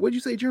you said, what'd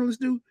you say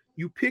journalists do?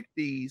 You pick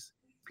these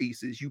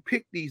pieces, you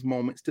pick these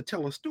moments to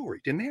tell a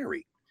story, to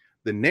narrate.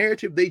 The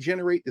narrative they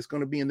generate is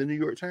going to be in the New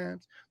York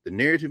Times, the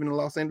narrative in the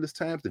Los Angeles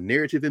Times, the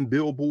narrative in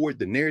Billboard,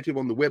 the narrative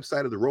on the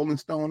website of the Rolling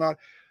Stone.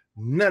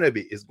 None of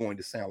it is going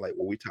to sound like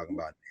what we're talking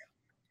about now.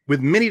 With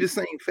many of the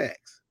same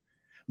facts,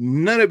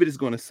 none of it is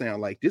going to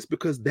sound like this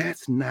because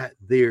that's not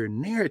their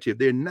narrative.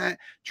 They're not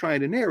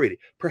trying to narrate it.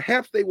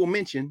 Perhaps they will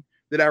mention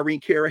that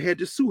Irene Cara had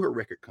to sue her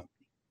record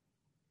company,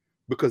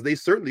 because they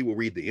certainly will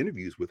read the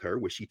interviews with her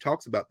where she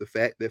talks about the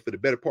fact that for the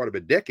better part of a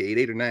decade,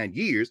 8 or 9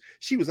 years,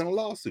 she was in a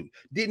lawsuit,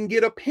 didn't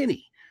get a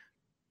penny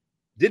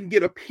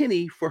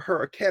for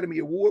her Academy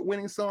Award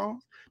winning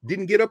songs,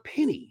 didn't get a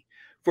penny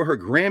for her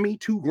 2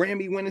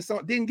 Grammy winning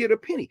songs, didn't get a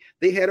penny.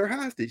 They had her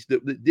hostage.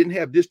 Didn't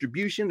have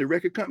distribution. The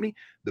record company,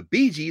 the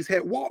Bee Gees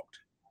had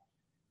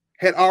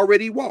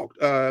already walked.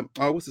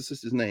 What's the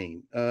sister's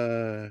name?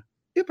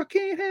 If I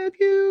can't have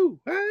you,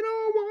 I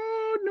don't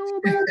want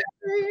nobody,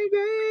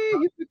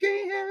 baby. If I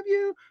can't have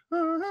you,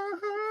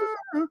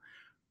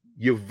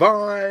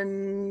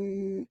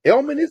 Yvonne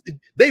Elliman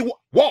they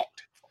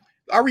walked.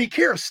 Irene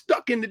Cara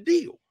stuck in the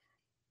deal,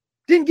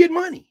 didn't get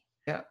money.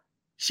 Yeah,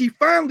 she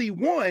finally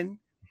won,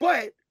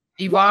 but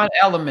Yvonne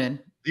Elliman.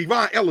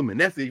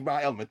 That's the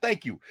Yvonne Elliman.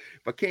 Thank you.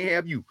 If I can't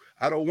have you,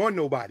 I don't want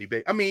nobody,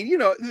 baby. I mean,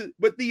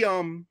 but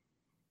the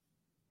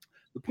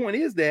point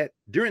is that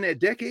during that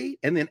decade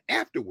and then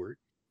afterward,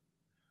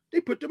 they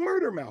put the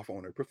murder mouth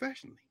on her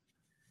professionally.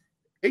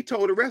 They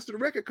told the rest of the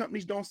record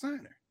companies don't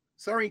sign her.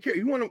 So Irene Cara,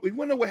 you want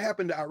to know what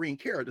happened to Irene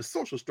Cara? The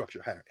social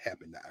structure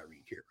happened to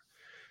Irene Cara.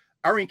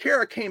 Irene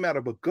Cara came out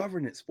of a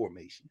governance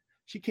formation.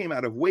 She came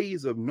out of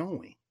ways of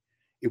knowing.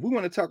 If we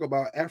want to talk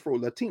about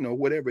Afro-Latino,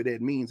 whatever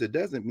that means or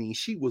doesn't mean,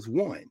 she was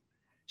one.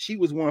 She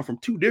was one from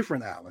 2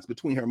 different islands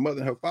between her mother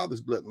and her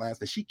father's bloodlines,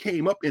 and she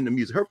came up in the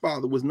music. Her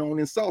father was known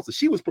in salsa.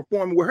 She was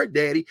performing with her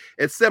daddy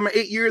at 7 or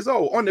 8 years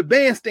old on the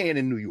bandstand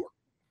in New York.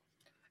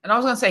 And I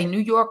was going to say, New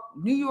York,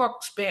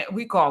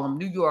 we call them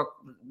New York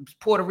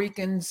Puerto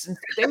Ricans.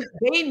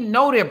 They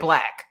know they're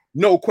black.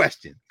 No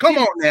question. Come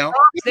on now.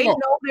 They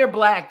know they're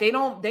black. They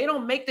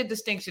don't make the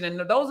distinction. And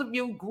those of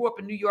you who grew up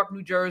in New York,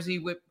 New Jersey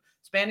with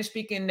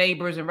Spanish-speaking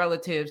neighbors and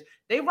relatives,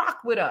 they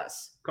rock with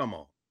us. Come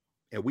on.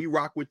 And we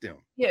rock with them.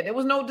 Yeah, there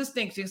was no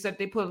distinction except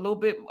they put a little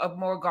bit of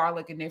more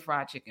garlic in their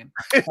fried chicken.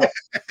 It's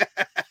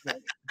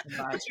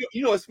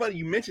funny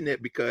you mentioned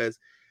that because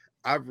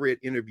I've read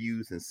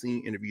interviews and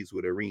seen interviews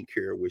with Irene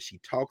Cara where she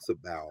talks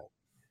about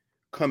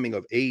coming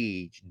of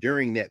age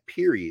during that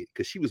period,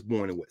 because she was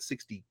born in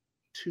 62?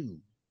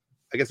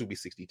 I guess it would be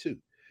 62.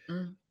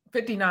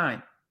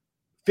 59.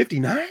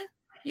 59?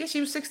 Yeah,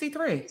 she was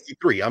 63.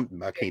 63.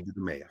 I can't do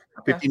the math.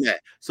 Okay. 59.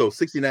 So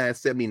 69,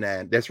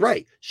 79. That's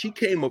right. She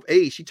came of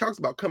age. She talks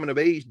about coming of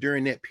age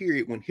during that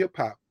period when hip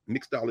hop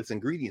mixed all its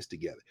ingredients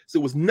together. So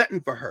it was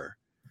nothing for her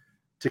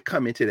to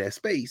come into that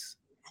space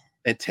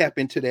and tap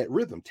into that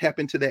rhythm, tap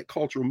into that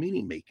cultural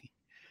meaning making.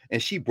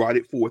 And she brought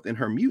it forth in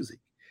her music.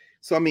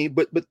 So, I mean,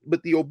 but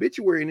the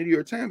obituary in the New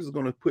York Times is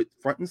going to put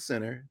front and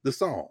center the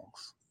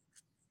songs.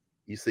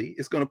 You see,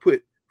 it's going to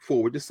put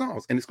forward the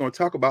songs, and it's going to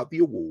talk about the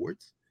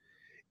awards.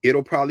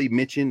 It'll probably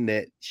mention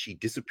that she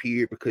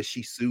disappeared because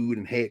she sued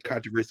and had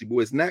controversy. But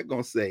what it's not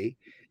going to say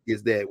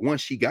is that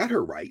once she got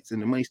her rights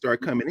and the money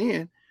started coming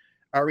in,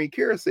 Irene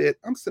Cara said,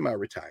 I'm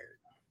semi-retired.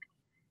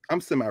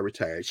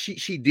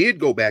 She did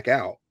go back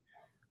out.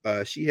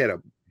 She had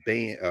a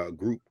band,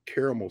 group,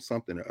 Caramel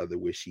something or other,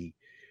 where she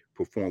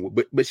performed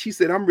with. But she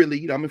said, I'm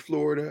really, I'm in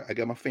Florida. I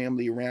got my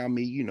family around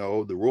me.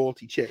 The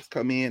royalty checks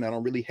come in. I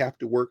don't really have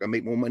to work. I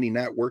make more money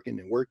not working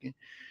than working.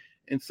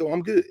 And so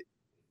I'm good.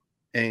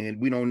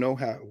 And we don't know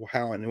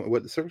how and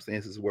what the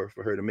circumstances were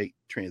for her to make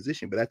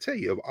transition. But I tell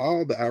you, of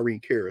all the Irene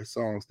Cara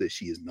songs that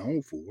she is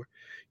known for,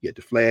 you got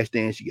the Flash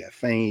Dance, you got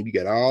Fame, you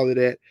got all of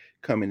that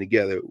coming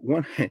together.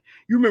 One, you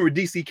remember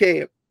DC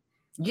Cab?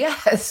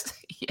 Yes,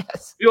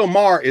 yes. Bill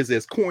Maher is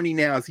as corny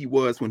now as he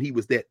was when he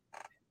was that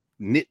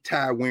knit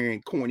tie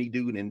wearing corny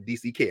dude in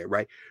DC Cab,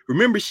 right?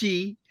 Remember,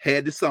 she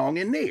had the song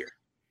in there,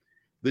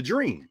 The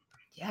Dream.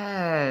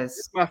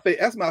 Yes,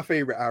 that's my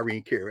favorite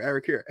Irene Cara.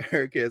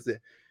 Irene Cara said,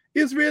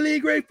 it's really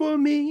great for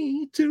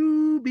me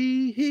to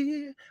be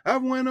here.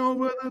 I've went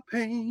over the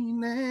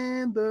pain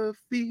and the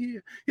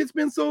fear. It's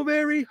been so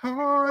very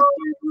hard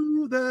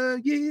through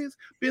the years.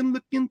 Been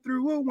looking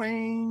through a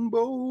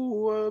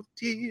rainbow of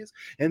tears.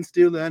 And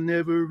still I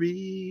never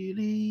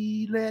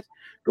really let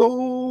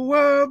go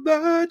of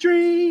the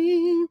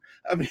dream.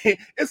 I mean,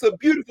 it's a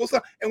beautiful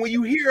song. And when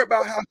you hear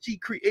about how she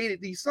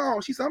created these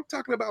songs, she said, I'm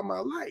talking about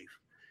my life.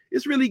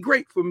 It's really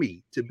great for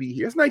me to be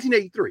here. It's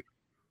 1983.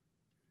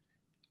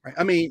 Right.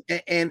 I mean,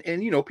 and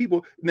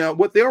people now,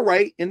 what they'll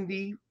write in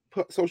the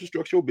social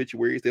structure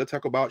obituaries, they'll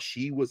talk about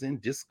she was in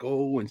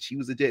disco and she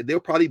was they'll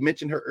probably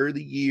mention her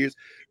early years,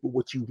 but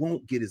what you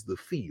won't get is the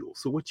feel.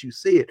 So what you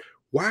said,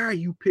 why are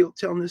you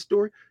telling this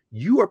story?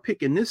 You are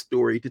picking this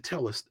story to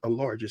tell us a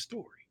larger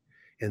story.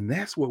 And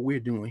that's what we're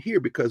doing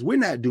here, because we're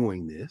not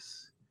doing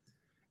this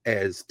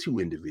as two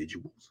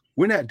individuals.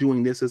 We're not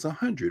doing this as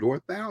 100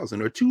 or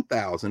 1,000 or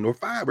 2,000 or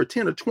 5 or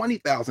 10 or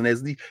 20,000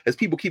 as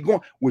people keep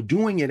going. We're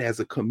doing it as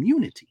a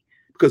community,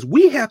 because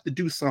we have to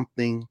do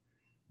something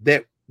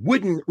that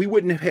we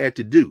wouldn't have had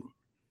to do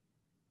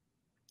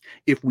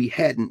if we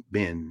hadn't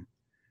been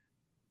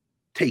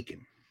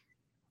taken.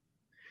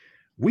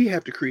 We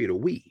have to create a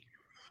we.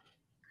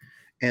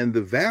 And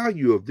the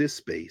value of this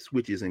space,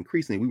 which is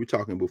increasing, we were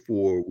talking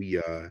before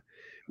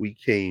we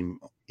came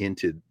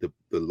into the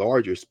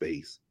larger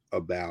space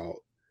about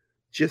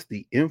just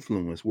the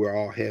influence we're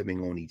all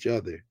having on each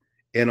other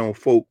and on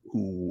folk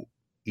who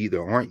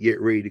either aren't yet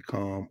ready to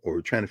come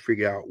or trying to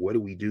figure out, what do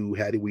we do?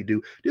 How do we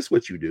do? This is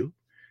what you do.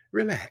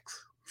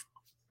 Relax.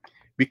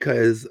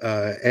 Because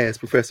as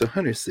Professor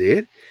Hunter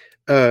said,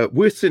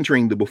 we're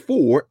centering the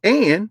before,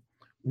 and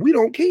we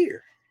don't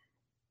care.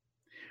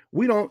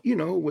 We don't,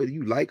 whether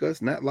you like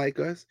us, not like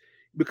us,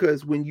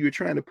 because when you're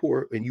trying to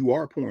pour, and you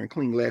are pouring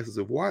clean glasses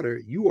of water,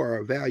 you are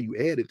a value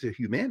added to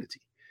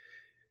humanity.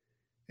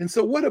 And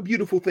so what a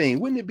beautiful thing.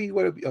 Wouldn't it be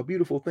a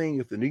beautiful thing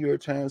if the New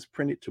York Times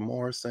printed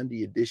tomorrow's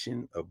Sunday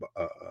edition of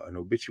an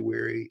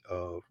obituary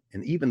of,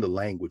 and even the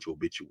language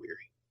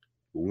obituary,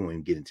 but we won't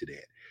even get into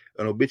that,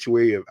 an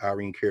obituary of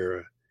Irene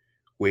Cara,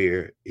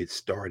 where it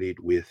started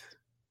with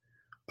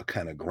a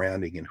kind of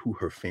grounding in who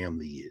her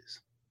family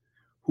is,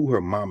 who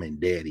her mom and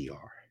daddy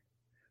are,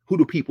 who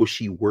the people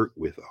she worked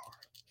with are.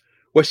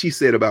 What she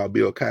said about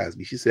Bill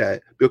Cosby. She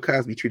said Bill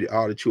Cosby treated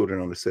all the children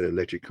on the set of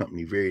Electric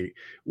Company very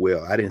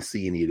well. I didn't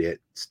see any of that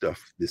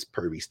stuff, this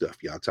pervy stuff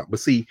y'all talk. But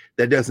see,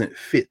 that doesn't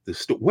fit the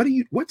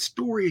story. What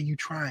story are you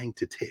trying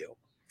to tell?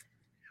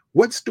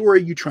 What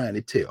story are you trying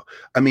to tell?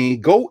 I mean,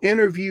 go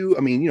interview.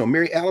 I mean,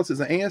 Mary Alice is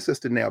an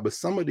ancestor now, but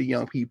some of the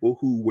young people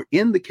who were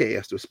in the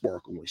cast of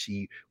Sparkle when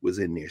she was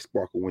in there,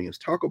 Sparkle Williams,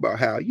 talk about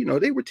how,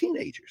 they were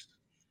teenagers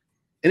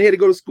and they had to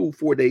go to school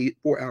 4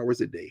 hours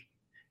a day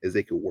as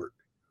they could work.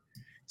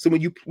 So when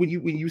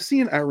you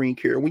see an Irene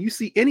Cara, when you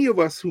see any of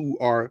us who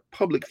are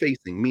public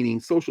facing,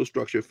 meaning social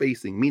structure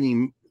facing,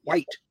 meaning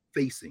white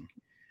facing,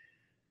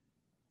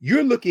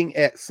 you're looking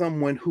at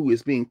someone who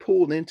is being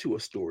pulled into a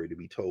story to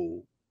be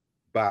told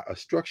by a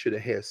structure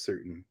that has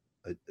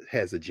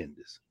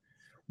agendas.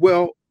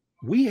 Well,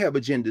 we have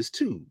agendas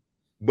too,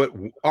 but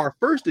our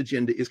first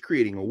agenda is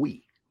creating a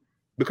we,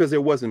 because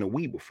there wasn't a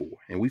we before,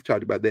 and we've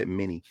talked about that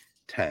many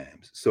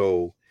times.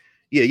 So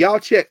yeah, y'all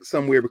check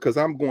somewhere, because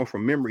I'm going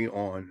from memory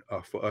on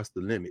For Us the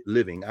Limit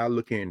Living. I'll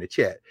look here in the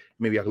chat.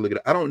 Maybe I can look at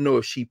it. I don't know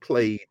if she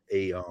played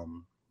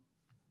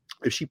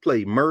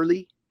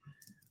Merle,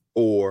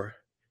 or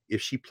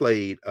if she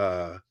played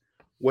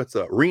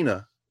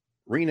Rena.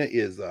 Rena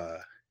is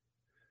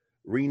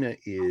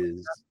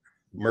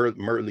Merle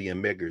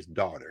and Medgar's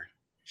daughter.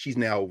 She's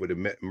now over the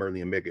Merle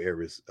and Medgar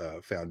Evers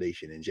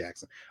Foundation in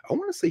Jackson. I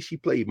want to say she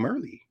played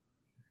Merle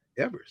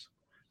Evers,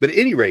 but at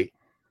any rate.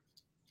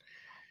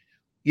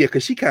 Yeah,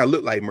 because she kind of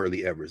looked like Merle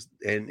Evers,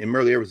 and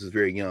Merle Evers was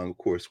very young, of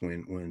course,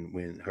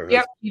 when her.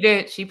 Yep, she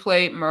did. She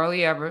played Merle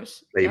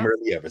Evers. Merle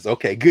Evers.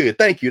 Okay, good.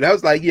 Thank you. That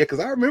was like, yeah, because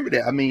I remember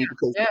that. I mean,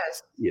 because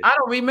yes, Yeah. I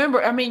don't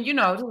remember. I mean, it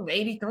was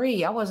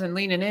 83. I wasn't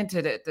leaning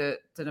into the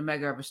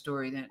Medgar Evers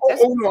story then.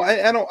 Oh no,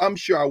 I don't. I'm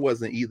sure I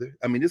wasn't either.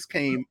 I mean, this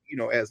came,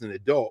 as an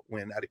adult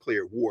when I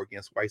declared war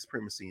against white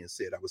supremacy and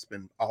said I would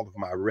spend all of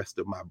my rest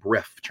of my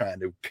breath trying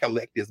to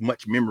collect as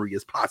much memory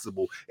as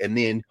possible, and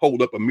then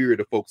hold up a mirror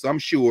to folks. So I'm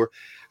sure,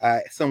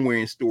 somewhere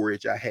in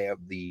storage, I have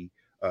the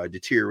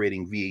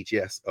deteriorating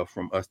VHS of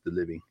From Us to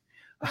Living.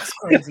 That's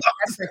crazy.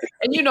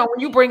 And when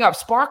you bring up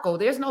Sparkle,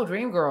 there's no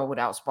Dream Girl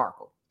without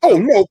Sparkle. Oh,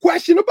 no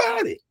question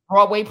about it.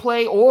 Broadway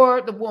play,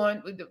 or the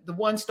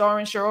one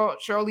starring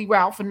Shirley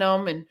Ralph and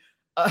them, and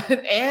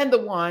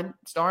the one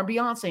starring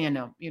Beyonce and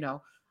them.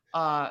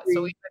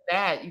 So even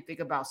that, you think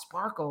about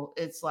Sparkle,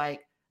 it's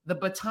like the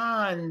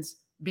batons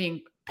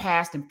being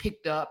passed and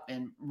picked up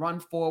and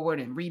run forward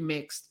and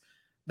remixed.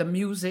 The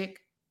music,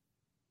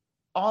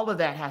 all of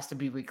that has to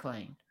be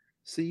reclaimed.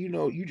 See,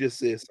 you just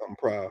said something,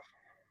 Prof.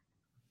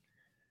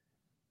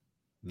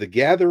 The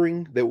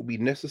gathering that will be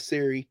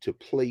necessary to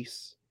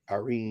place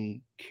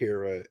Irene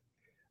Cara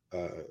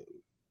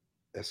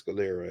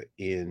Escalera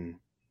in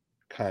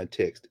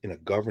context, in a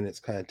governance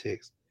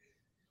context,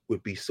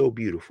 would be so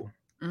beautiful.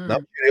 Now,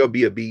 there'll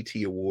be a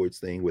BT Awards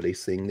thing where they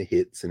sing the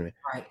hits,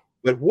 right.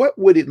 But what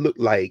would it look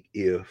like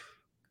if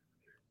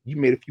you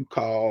made a few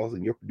calls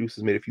and your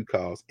producers made a few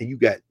calls and you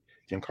got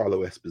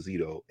Giancarlo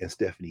Esposito and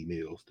Stephanie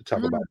Mills to talk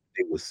about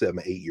they were 7,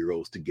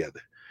 8-year-olds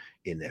together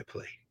in that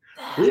play?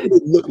 What would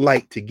it look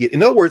like to get?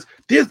 In other words,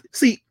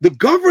 the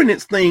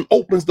governance thing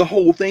opens the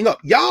whole thing up.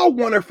 Y'all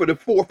want her for the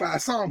 4 or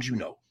 5 songs,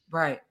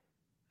 right?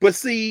 But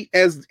see,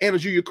 as Anna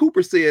Julia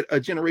Cooper said, a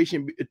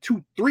generation,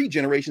 2, 3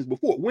 generations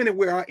before, when and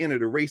where I enter,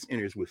 the race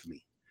enters with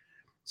me.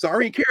 So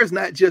Irene Cara is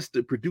not just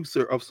the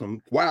producer of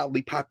some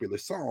wildly popular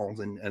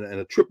songs and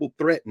a triple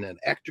threat and an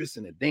actress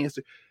and a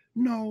dancer.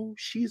 No,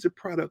 she's a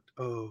product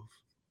of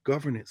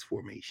governance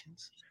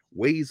formations,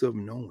 ways of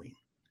knowing,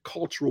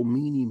 cultural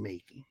meaning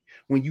making.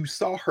 When you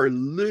saw her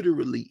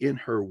literally in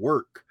her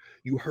work,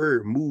 you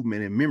heard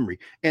movement and memory.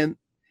 And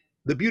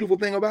the beautiful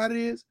thing about it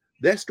is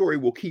that story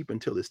will keep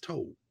until it's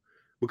told.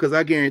 Because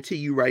I guarantee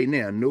you right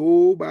now,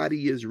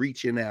 nobody is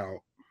reaching out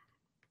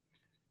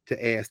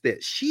to ask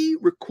that. She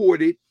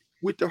recorded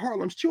with the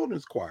Harlem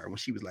Children's Choir when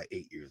she was like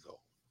 8 years old.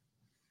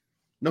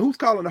 Now, who's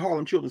calling the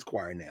Harlem Children's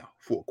Choir now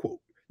for a quote?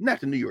 Not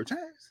the New York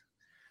Times.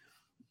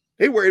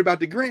 They worried about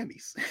the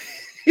Grammys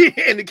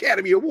and the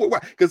Academy Award. Why?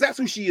 Because that's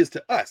who she is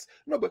to us.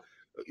 No, but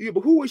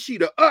who is she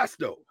to us,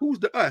 though? Who's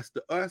the us?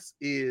 The us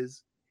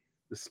is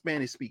the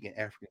Spanish-speaking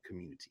African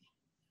community.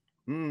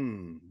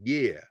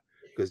 Yeah.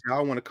 Because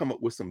y'all want to come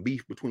up with some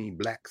beef between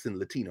blacks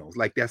and Latinos.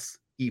 Like that's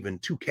even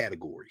 2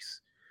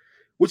 categories.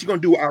 What you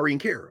gonna do with Irene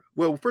Cara?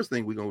 Well, first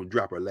thing we're gonna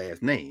drop her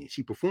last name.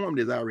 She performed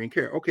as Irene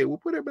Cara. Okay, we'll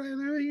put her back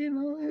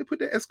there, put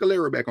the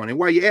Escalera back on. And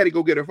while you at it,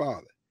 go get her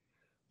father,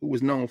 who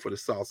was known for the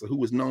salsa, who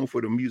was known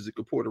for the music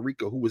of Puerto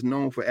Rico, who was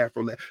known for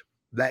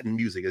Afro-Latin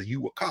music, as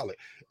you would call it.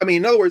 I mean,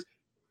 in other words,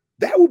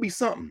 that would be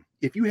something.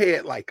 If you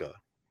had like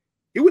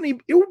it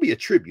would be a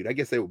tribute. I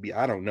guess that would be,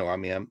 I don't know. I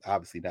mean, I'm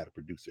obviously not a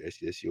producer.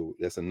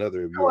 That's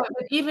another of your.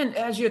 But even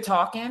as you're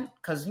talking,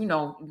 because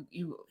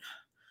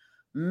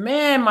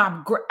man,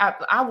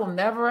 I will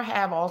never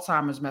have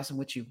Alzheimer's messing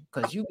with you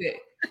because you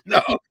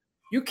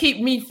keep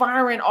me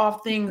firing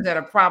off things that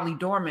are probably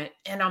dormant.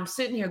 And I'm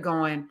sitting here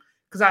going,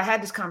 because I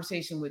had this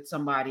conversation with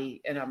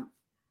somebody and I'm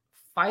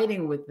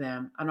fighting with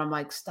them. And I'm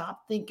like,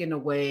 stop thinking the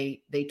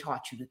way they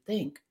taught you to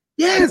think.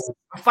 Yes.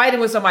 I'm fighting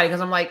with somebody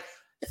because I'm like,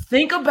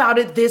 think about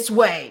it this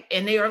way.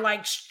 And they are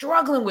like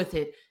struggling with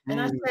it. And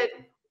I said,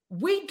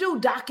 we do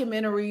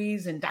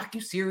documentaries and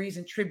docuseries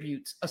and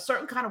tributes a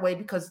certain kind of way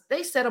because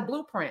they set a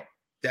blueprint.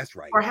 That's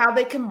right. For how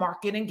they can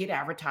market and get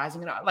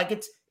advertising. And like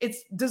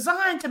it's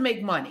designed to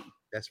make money.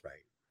 That's right.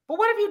 But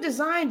what if you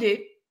designed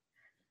it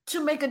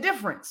to make a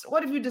difference?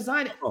 What if you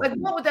designed it? Like,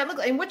 what would that look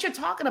like? And what you're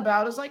talking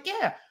about is like,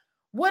 yeah,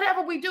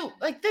 whatever we do,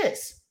 like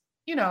this,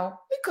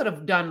 we could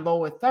have done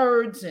lower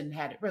thirds and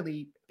had it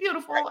really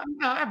beautiful. Right.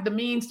 I have the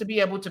means to be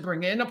able to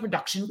bring in a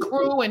production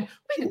crew and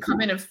we can come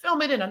in and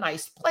film it in a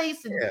nice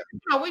place. And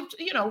we're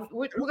gonna go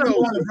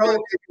on the road.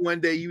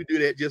 One day you do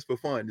that just for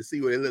fun to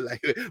see what it look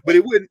like, but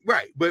it wouldn't.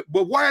 Right? But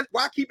why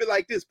keep it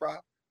like this, bro?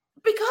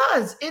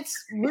 Because it's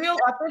real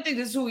authentic.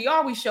 This is who we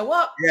are. We show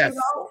up. Yes.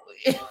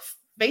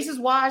 Faces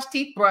washed,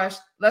 teeth brushed.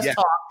 Let's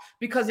talk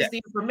because it's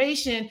the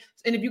information.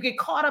 And if you get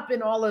caught up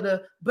in all of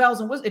the bells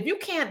and whistles, if you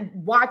can't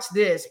watch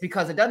this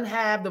because it doesn't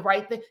have the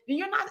right thing, then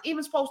you're not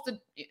even supposed to.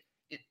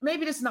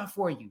 Maybe this is not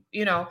for you,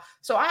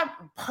 So I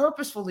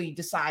purposefully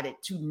decided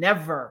to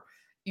never,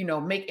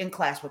 make In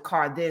Class with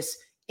Car this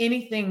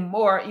anything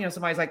more.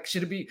 Somebody's like,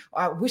 should it be?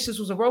 I wish this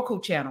was a Roku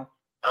channel.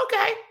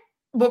 Okay,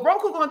 but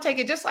Roku gonna take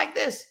it just like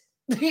this.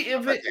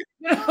 If it,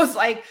 it's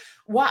like,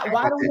 why do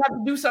we have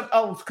to do something?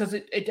 Oh, because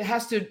it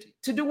has to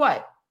do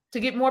what?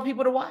 To get more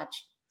people to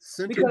watch.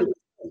 Because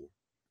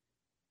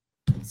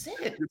that's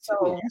it.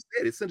 So you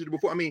said it centered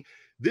before. I mean,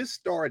 this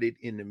started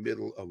in the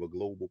middle of a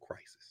global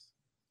crisis.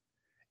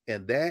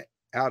 And that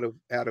out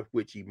of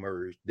which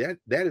emerged, that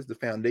is the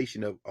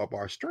foundation of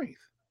our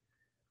strength.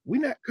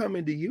 We're not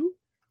coming to you.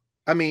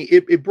 I mean,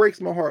 it breaks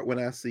my heart when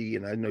I see,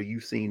 and I know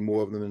you've seen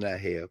more of them than I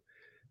have,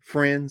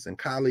 friends and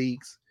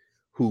colleagues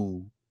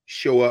who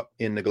show up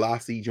in the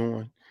glossy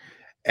joint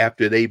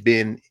after they've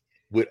been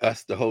with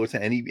us the whole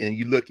time, and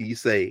you look and you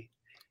say,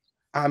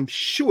 "I'm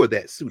sure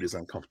that suit is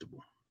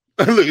uncomfortable."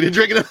 Look, they're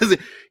drinking.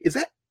 Is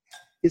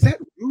that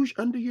rouge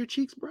under your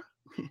cheeks, bro?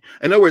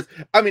 In other words,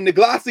 I mean the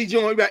glossy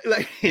joint.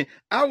 Like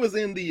I was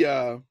in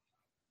the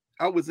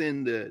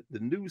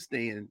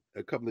newsstand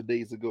a couple of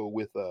days ago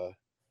with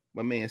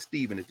my man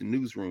Steven at the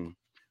newsroom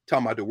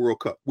talking about the World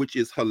Cup, which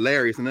is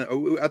hilarious. And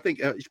I think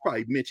you should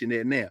probably mention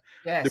that now.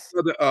 Yes.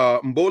 The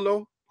brother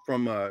Mbolo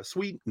from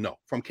Sweden, no,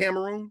 from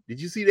Cameroon. Did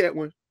you see that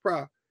one?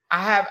 Pro.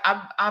 I have.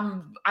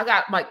 I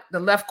got like the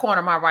left corner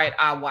of my right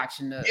eye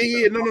watching the.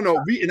 Yeah, no.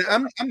 And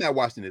I'm not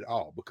watching it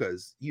all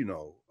because you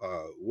know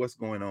what's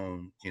going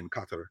on in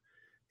Qatar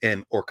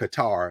or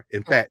Qatar.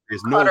 In fact,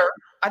 there's Qatar. no.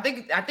 I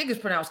think it's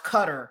pronounced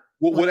Qatar.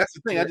 Well, that's the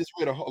thing. I just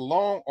read a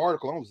long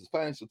article on the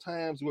Financial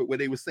Times where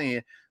they were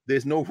saying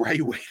there's no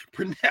right way to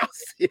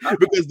pronounce it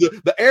because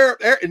the Arab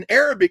in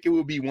Arabic it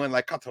would be one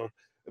like Qatar,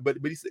 but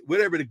he said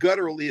whatever the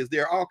guttural is,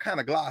 there are all kind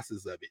of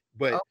glosses of it.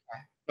 But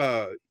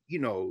you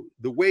know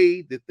the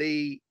way that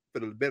they for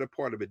the better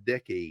part of a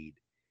decade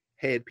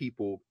had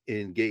people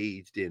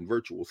engaged in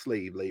virtual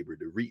slave labor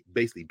to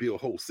basically build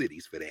whole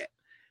cities for that.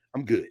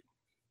 I'm good.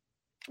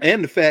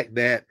 And the fact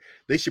that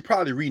they should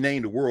probably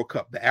rename the World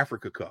Cup the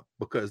Africa Cup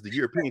because the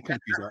European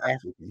countries are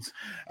Africans.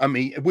 I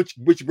mean, which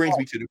brings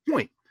me to the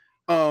point.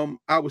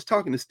 I was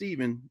talking to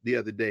Stephen the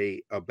other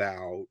day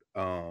about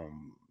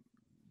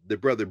the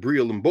brother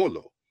Breel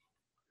Mbolo.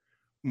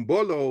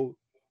 Mbolo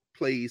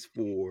plays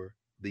for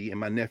and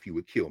my nephew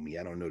would kill me.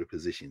 I don't know the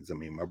positions. I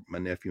mean, my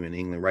nephew in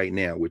England right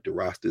now with the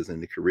rosters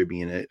in the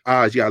Caribbean.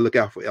 Oz, yeah, look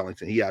out for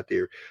Ellington. He out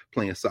there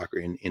playing soccer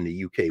in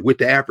the UK with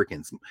the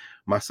Africans.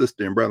 My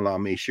sister and brother-in-law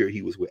made sure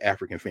he was with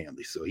African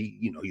families. So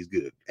he's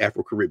good.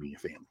 Afro-Caribbean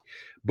family.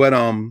 But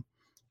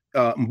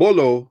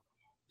Mbolo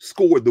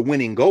scored the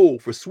winning goal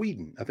for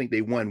Sweden. I think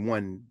they won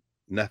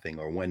 1-0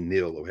 or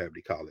 1-0 or whatever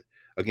they call it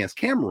against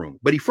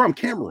Cameroon. But he's from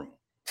Cameroon.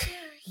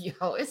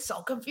 Yo, it's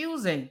so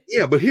confusing.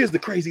 Yeah, but here's the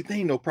crazy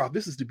thing, though, Prof.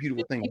 This is the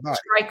beautiful thing about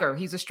it.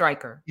 He's a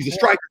striker. He's a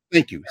striker.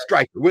 Thank you,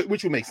 striker,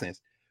 which will make sense.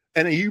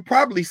 And then you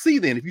probably see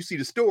then, if you see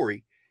the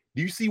story,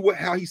 do you see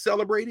how he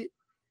celebrated?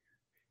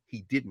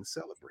 He didn't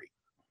celebrate.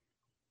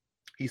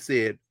 He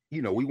said,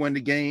 we won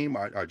the game.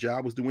 Our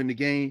job was to win the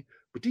game,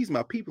 but these are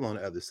my people on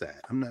the other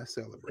side. I'm not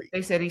celebrating.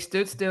 They said he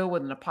stood still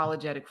with an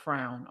apologetic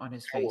frown on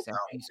his face after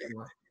he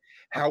scored.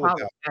 How about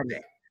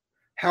that?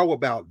 How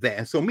about that?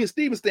 And so me and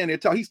Steven standing there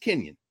talking. He's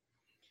Kenyan.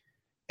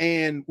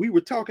 And we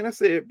were talking. I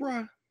said,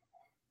 bruh,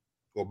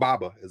 or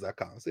Baba, as I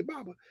call him. I said,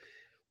 Baba,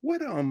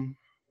 would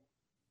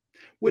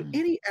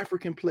any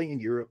African play in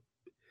Europe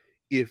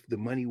if the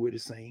money were the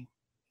same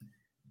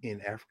in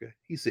Africa?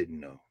 He said,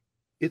 no.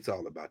 It's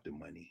all about the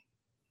money.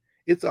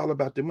 It's all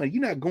about the money.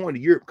 You're not going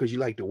to Europe because you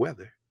like the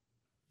weather.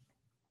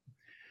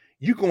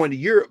 You're going to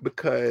Europe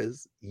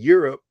because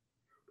Europe,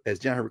 as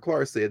John Henrik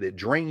Clarke said, that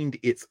drained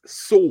its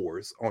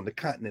sores on the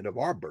continent of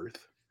our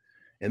birth.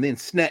 And then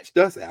snatched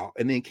us out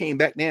and then came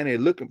back down there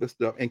looking for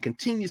stuff and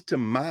continues to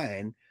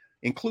mine,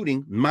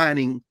 including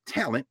mining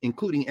talent,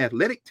 including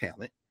athletic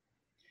talent,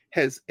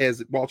 as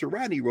Walter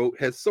Rodney wrote,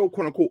 has so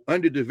quote unquote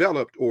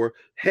underdeveloped or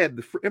had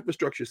the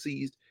infrastructure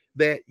seized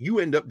that you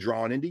end up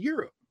drawn into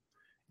Europe.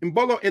 And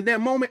Bolo, in that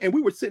moment, and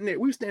we were standing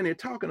there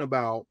talking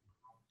about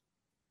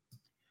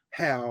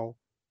how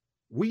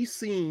we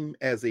seem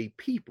as a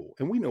people,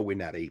 and we know we're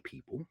not a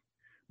people,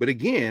 but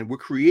again, we're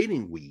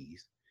creating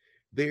we's.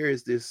 There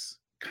is this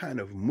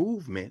kind of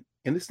movement,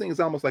 and this thing is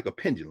almost like a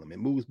pendulum. It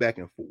moves back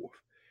and forth.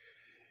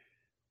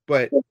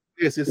 But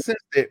there's this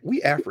sense that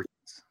we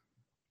Africans.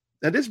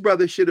 Now, this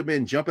brother should have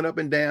been jumping up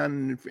and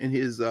down in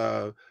his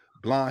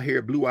blonde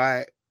hair,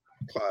 blue-eyed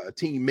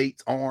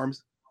teammates'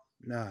 arms.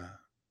 Nah,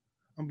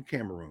 I'm from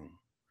Cameroon.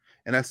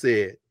 And I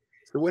said,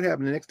 so what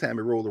happened the next time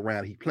it rolled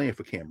around? He playing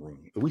for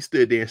Cameroon. And we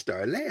stood there and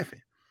started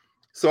laughing.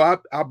 So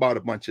I bought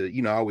a bunch of,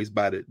 I always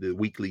buy the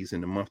weeklies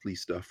and the monthly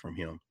stuff from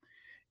him.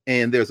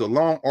 And there's a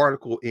long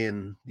article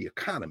in The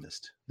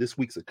Economist, this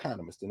week's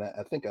Economist, and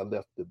I think I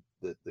left the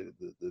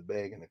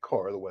bag in the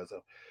car, otherwise.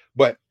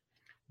 But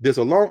there's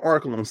a long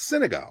article on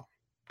Senegal,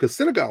 because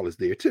Senegal is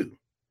there too,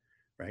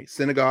 right?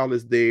 Senegal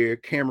is there,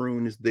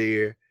 Cameroon is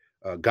there,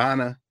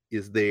 Ghana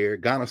is there.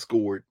 Ghana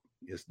scored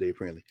yesterday,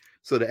 apparently.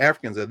 So the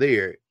Africans are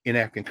there in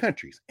African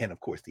countries, and of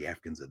course the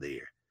Africans are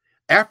there.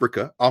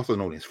 Africa, also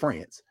known as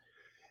France,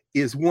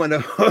 is one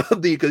of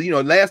because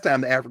last time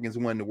the Africans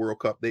won the World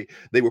Cup,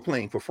 they were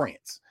playing for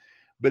France.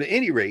 But at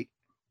any rate,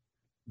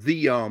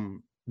 the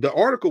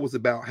article was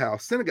about how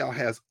Senegal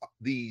has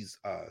these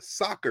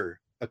soccer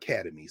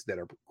academies that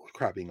are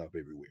cropping up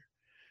everywhere.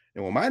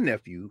 And when my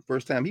nephew,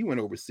 first time he went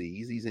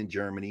overseas, he's in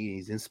Germany,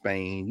 he's in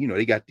Spain,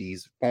 they got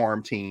these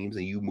farm teams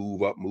and you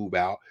move up, move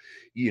out,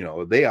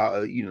 they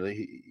all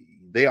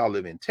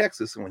live in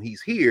Texas. And when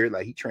he's here,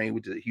 like he trained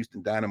with the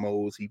Houston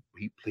Dynamos, he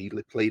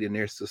played in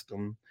their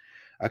system.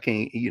 I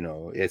can't,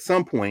 at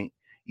some point,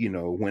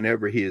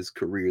 whenever his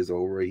career is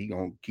over, he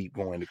gonna keep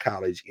going to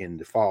college in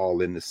the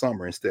fall and the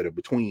summer instead of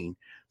between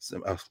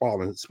some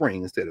fall and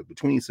spring instead of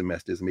between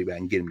semesters. Maybe I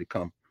can get him to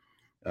come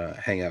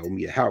hang out with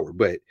me at Howard,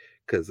 but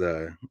because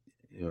I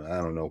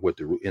don't know what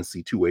the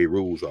NC2A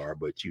rules are,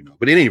 but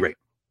But at any rate,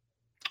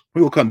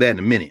 we will come to that in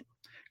a minute,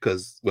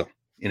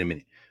 in a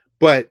minute.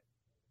 But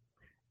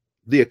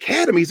the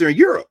academies are in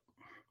Europe,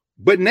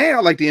 but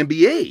now, like the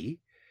NBA,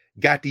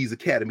 got these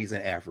academies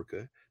in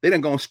Africa. They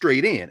done gone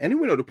straight in. And then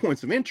we know the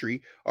points of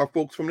entry are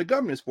folks from the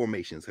governance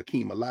formations.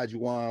 Hakeem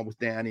Olajuwon was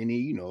down in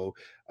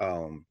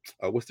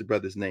what's the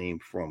brother's name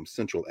from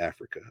Central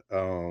Africa?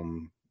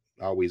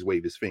 I always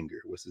wave his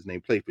finger. What's his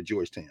name? Played for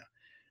Georgetown.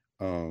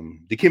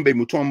 Dikembe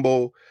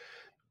Mutombo.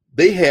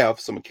 They have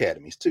some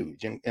academies too.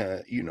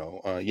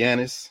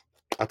 Giannis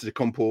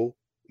Antetokounmpo,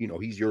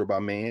 he's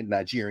Yoruba man,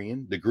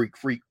 Nigerian, the Greek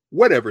freak,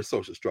 whatever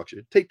social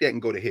structure. Take that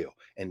and go to hell,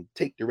 and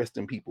take the rest of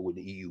them people with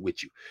the EU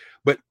with you.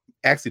 But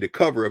actually, the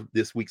cover of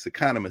this week's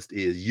Economist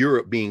is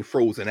Europe being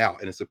frozen out,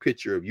 and it's a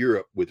picture of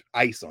Europe with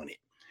ice on it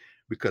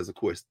because, of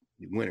course,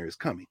 the winter is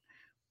coming.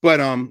 But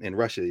and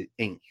Russia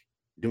ain't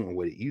doing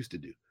what it used to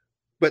do.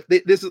 But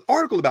there's an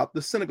article about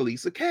the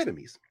Senegalese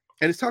academies,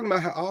 and it's talking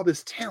about how all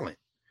this talent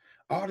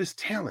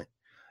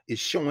is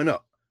showing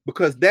up,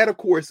 because that, of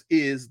course,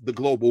 is the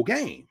global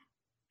game,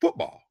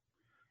 football.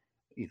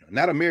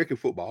 Not American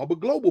football, but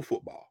global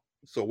football.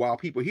 So while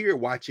people here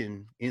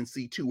watching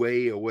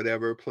NC2A or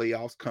whatever,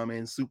 playoffs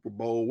coming, Super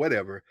Bowl,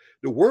 whatever,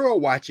 the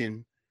world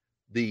watching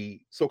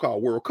the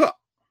so-called World Cup.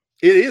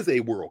 It is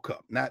a World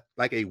Cup, not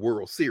like a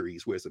World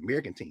Series where it's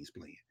American teams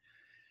playing.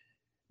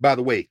 By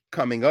the way,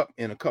 coming up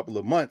in a couple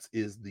of months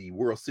is the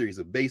World Series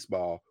of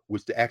Baseball,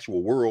 which the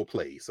actual world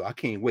plays. So I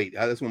can't wait.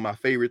 That's one of my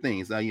favorite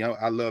things. Now,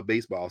 I love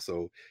baseball.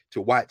 So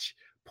to watch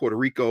Puerto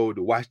Rico,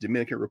 to watch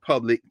Dominican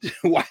Republic, to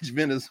watch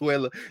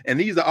Venezuela, and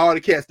these are all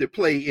the cats that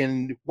play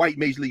in white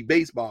Major League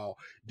Baseball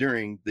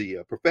during the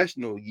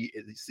professional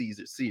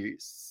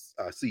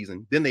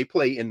season. Then they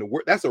play in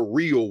the that's a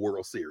real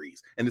World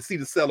Series, and to see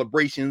the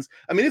celebrations.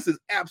 I mean, this is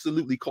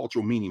absolutely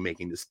cultural meaning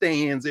making. The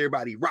stands,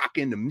 everybody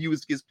rocking, the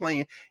music is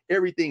playing,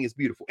 everything is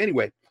beautiful.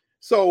 Anyway,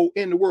 so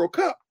in the World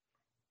Cup,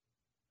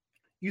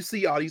 you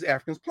see all these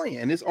Africans playing.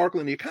 And this article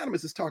in The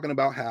Economist is talking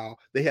about how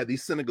they have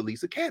these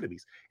Senegalese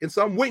academies. And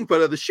so I'm waiting for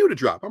the other shoe to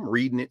drop. I'm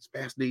reading it. It's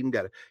fascinating.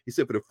 He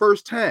said for the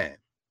first time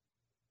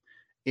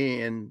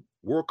in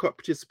World Cup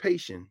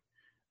participation,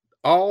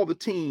 all the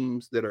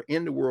teams that are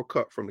in the World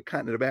Cup from the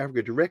continent of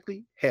Africa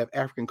directly have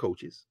African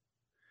coaches.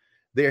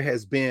 There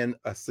has been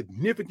a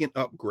significant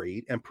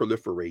upgrade and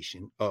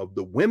proliferation of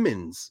the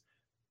women's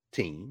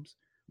teams.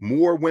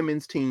 More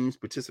women's teams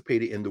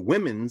participated in the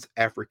Women's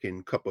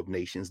African Cup of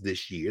Nations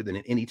this year than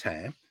at any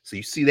time. So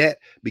you see that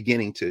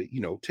beginning to,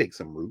 take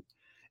some root.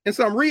 And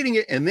so I'm reading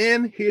it, and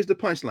then here's the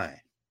punchline.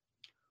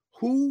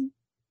 Who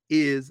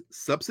is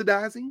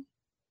subsidizing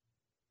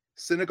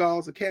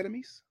Senegal's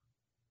academies?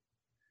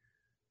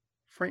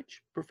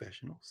 French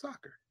professional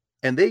soccer.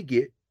 And they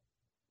get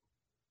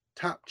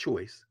top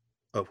choice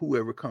of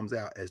whoever comes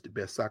out as the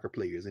best soccer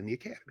players in the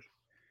academy.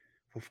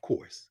 Of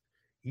course,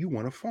 you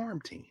want a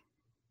farm team.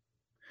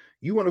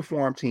 You want a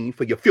farm team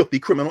for your filthy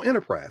criminal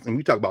enterprise. And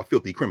we talk about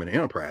filthy criminal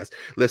enterprise.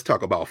 Let's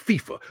talk about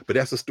FIFA, but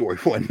that's a story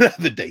for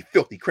another day.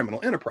 Filthy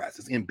criminal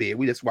enterprises in bed.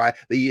 That's why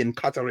they in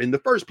Qatar in the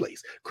first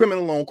place.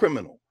 Criminal on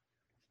criminal.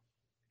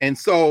 And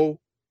so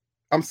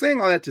I'm saying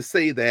all that to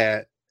say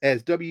that,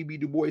 as W.B.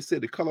 Du Bois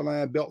said, the color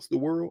line belts the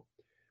world.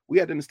 We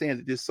have to understand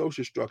that this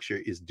social structure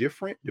is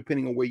different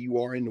depending on where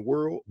you are in the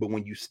world. But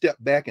when you step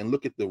back and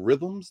look at the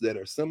rhythms that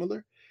are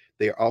similar,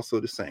 they are also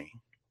the same.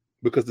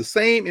 Because the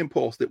same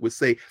impulse that would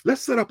say,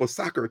 let's set up a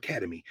soccer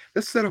academy,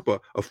 let's set up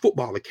a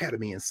football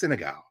academy in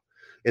Senegal,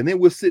 and then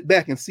we'll sit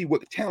back and see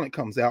what talent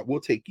comes out. We'll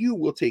take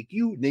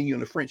you, then you're on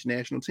the French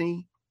national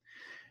team.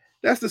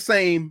 That's the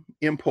same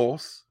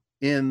impulse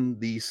in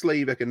the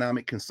slave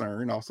economic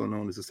concern, also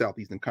known as the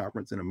Southeastern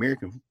Conference in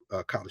American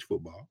college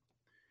football,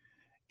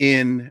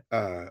 in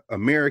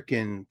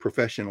American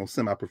professional,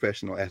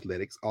 semi-professional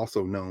athletics,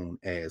 also known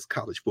as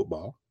college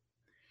football,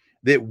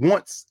 that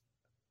wants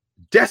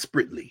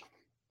desperately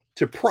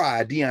to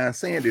pry Deion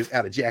Sanders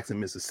out of Jackson,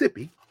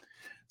 Mississippi,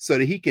 so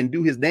that he can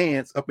do his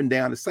dance up and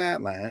down the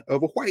sideline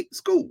of a white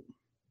school.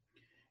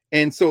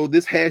 And so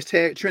this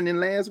hashtag trending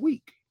last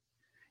week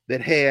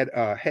that had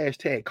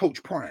hashtag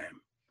Coach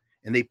Prime,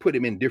 and they put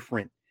him in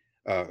different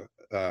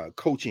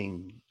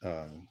coaching,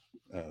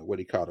 what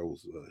do you call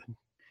those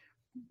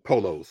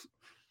polos?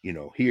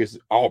 Here's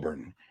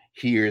Auburn,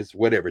 here's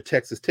whatever,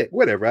 Texas Tech,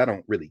 whatever. I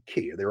don't really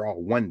care. They're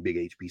all one big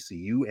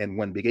HBCU and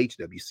one big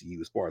HWCU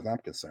as far as I'm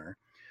concerned.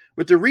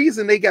 But the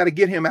reason they got to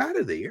get him out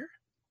of there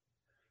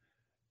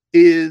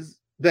is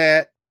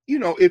that,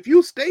 if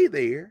you stay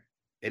there,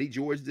 Eddie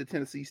George at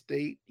Tennessee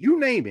State, you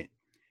name it,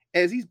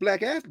 as these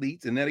black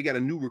athletes, and now they got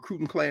a new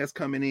recruiting class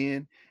coming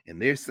in,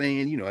 and they're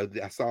saying,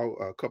 I saw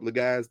a couple of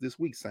guys this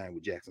week sign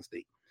with Jackson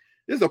State.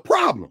 There's a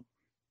problem.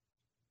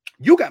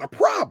 You got a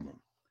problem.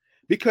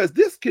 because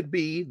this could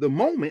be the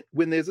moment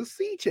when there's a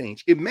sea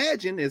change.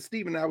 Imagine, as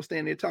Stephen and I was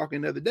standing there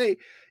talking the other day,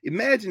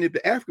 imagine if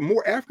the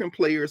more African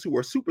players who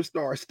are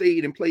superstars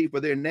stayed and played for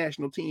their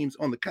national teams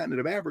on the continent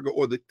of Africa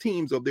or the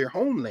teams of their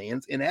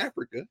homelands in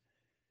Africa.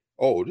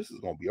 Oh, this is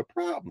going to be a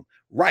problem.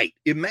 Right.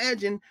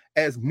 Imagine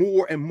as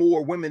more and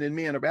more women and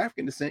men of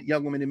African descent,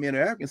 young women and men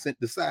of African descent,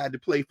 decide to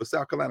play for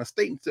South Carolina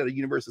State instead of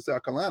University of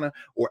South Carolina,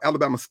 or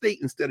Alabama State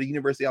instead of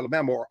University of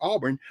Alabama, or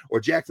Auburn, or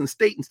Jackson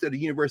State instead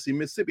of University of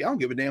Mississippi. I don't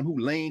give a damn who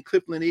Lane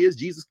Clifton is,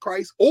 Jesus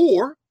Christ,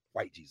 or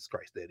white Jesus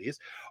Christ, that is,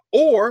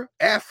 or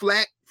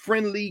Aflac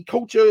friendly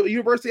coach of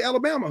University of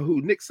Alabama, who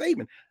Nick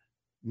Saban.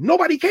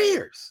 Nobody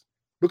cares.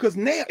 Because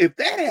now, if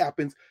that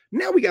happens,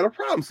 now we got a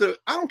problem. So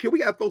I don't care. We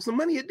got to throw some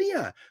money at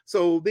Deion.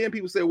 So then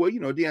people say, well,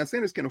 Deion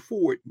Sanders can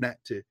afford not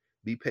to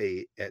be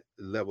paid at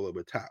the level of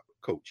a top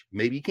coach.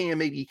 Maybe he can,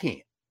 maybe he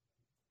can't.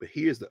 But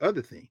here's the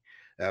other thing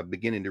I'm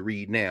beginning to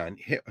read now, and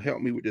help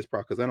me with this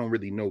part, because I don't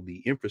really know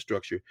the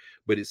infrastructure.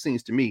 But it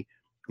seems to me,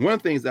 one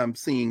of the things I'm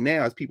seeing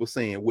now is people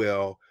saying,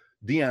 well,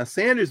 Deion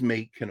Sanders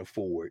can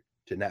afford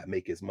to not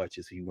make as much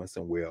as he went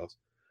somewhere else.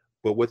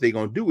 But what they're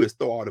going to do is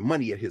throw all the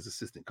money at his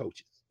assistant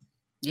coaches.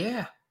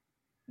 Yeah,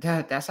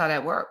 that's how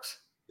that works.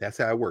 That's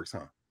how it works,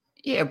 huh?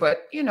 Yeah,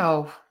 but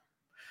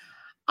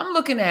I'm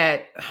looking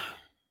at.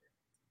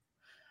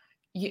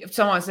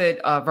 Someone said,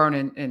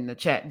 Vernon in the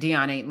chat,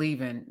 Deion ain't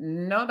leaving.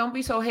 No, don't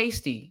be so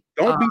hasty.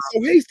 Don't be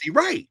so hasty,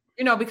 right?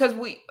 Because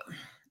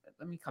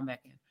let me come back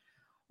in.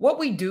 What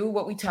we do,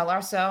 what we tell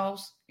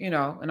ourselves, and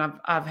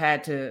I've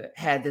had to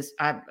have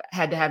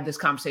this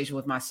conversation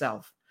with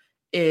myself,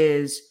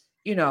 is,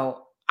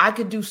 I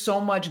could do so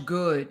much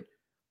good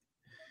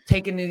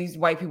taking these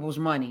white people's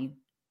money.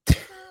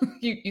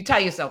 you tell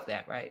yourself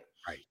that, right?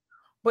 Right.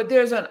 But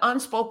there's an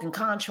unspoken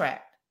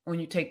contract when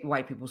you take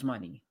white people's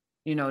money.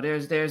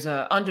 There's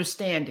a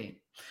understanding.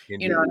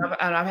 Indeed.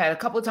 And I've had a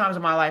couple of times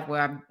in my life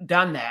where I've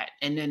done that,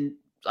 and then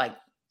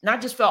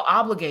not just felt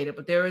obligated,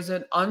 but there is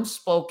an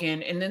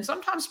unspoken and then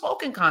sometimes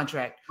spoken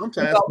contract.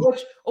 Sometimes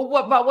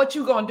about what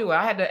you gonna do.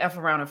 I had to F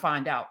around and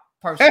find out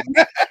personally.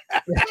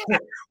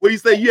 Well, you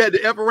say you had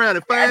to F around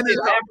and find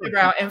it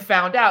out and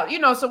found out.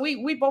 So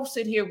we both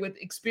sit here with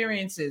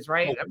experiences,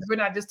 right? Okay. We're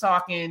not just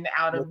talking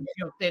out of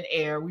thin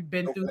air. We've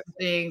been through some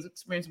things,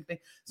 experienced some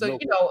things. So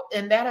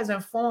and that has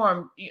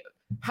informed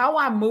how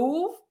I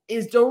move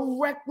is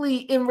directly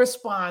in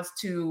response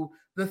to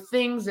the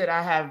things that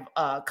I have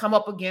come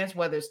up against,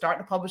 whether it's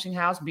starting a publishing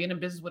house, being in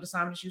business with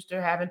Simon &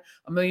 Schuster, having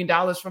 $1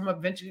 million from a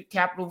venture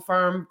capital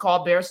firm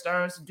called Bear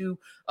Stearns to do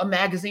a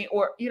magazine,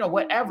 or,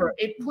 whatever.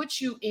 It puts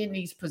you in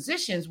these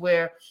positions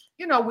where,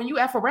 when you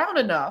F around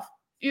enough,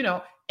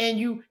 and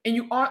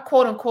you aren't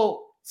quote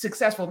unquote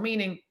successful,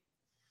 meaning,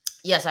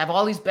 yes, I have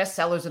all these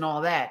bestsellers and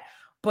all that,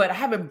 but I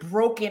haven't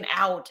broken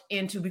out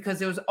into, because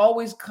there was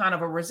always kind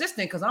of a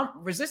resistance,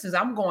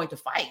 I'm going to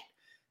fight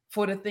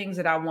for the things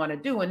that I want to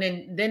do. And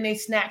then they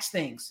snatch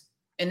things,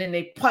 and then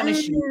they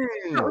punish you.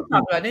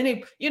 And then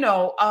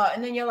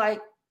and then you're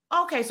like,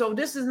 okay, so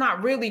this is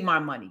not really my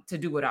money to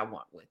do what I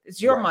want with. It's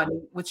your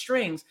money with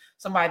strings.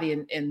 Somebody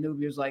in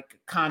Nubia's like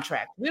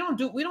contract. We don't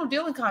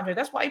deal in contract.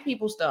 That's white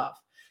people stuff,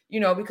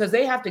 because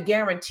they have to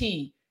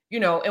guarantee,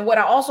 and what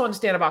I also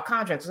understand about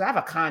contracts is I have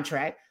a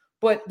contract,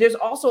 but there's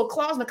also a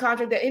clause in the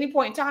contract that at any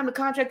point in time, the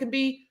contract can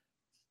be,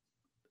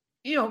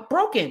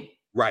 broken.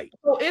 Right.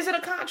 So is it a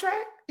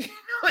contract?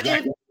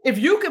 If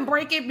you can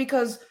break it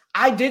because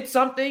I did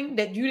something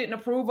that you didn't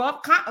approve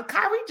of,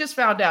 Kyrie just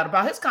found out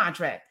about his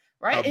contract,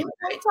 right? Any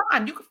point in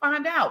time, you can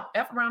find out,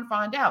 F around,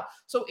 find out.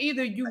 So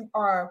either you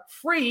are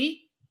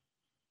free,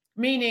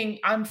 meaning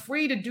I'm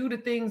free to do the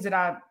things that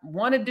I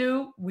want to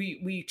do.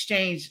 We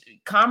exchange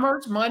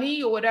commerce,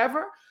 money, or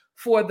whatever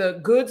for the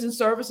goods and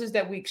services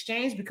that we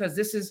exchange, because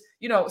this is,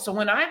 so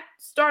when I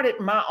started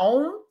my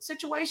own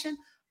situation,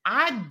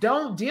 I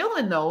don't deal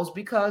in those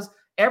because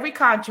every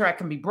contract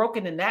can be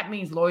broken, and that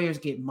means lawyers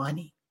get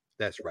money.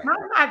 That's right.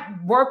 I'm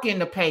not working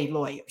to pay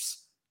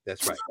lawyers.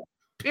 That's right.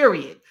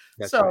 Period.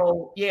 That's so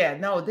right. Yeah,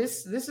 no,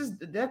 this is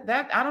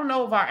that I don't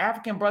know if our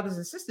African brothers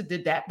and sisters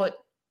did that, but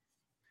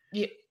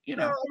I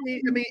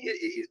mean,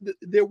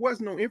 there was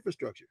no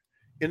infrastructure.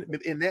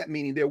 In that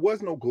meaning, there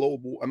was no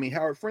global. I mean,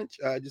 Howard French,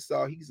 I just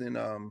saw he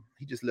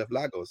just left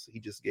Lagos. He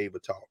just gave a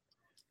talk.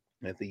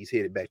 And I think he's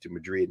headed back to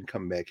Madrid and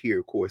coming back here,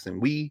 of course.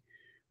 And we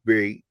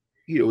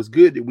it was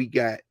good that we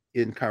got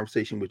in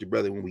conversation with your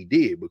brother when we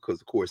did, because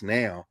of course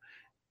now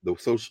the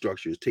social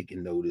structure is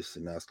taking notice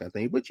and that kind of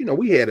thing. But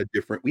we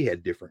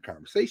had different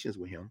conversations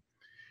with him.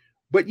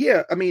 But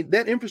yeah, I mean,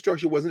 that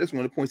infrastructure wasn't. That's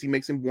one of the points he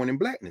makes in Born in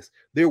Blackness.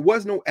 There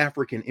was no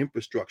African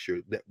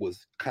infrastructure that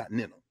was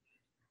continental.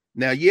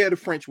 Now, yeah, the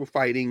French were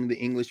fighting, the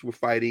English were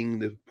fighting,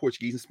 the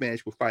Portuguese and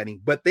Spanish were fighting,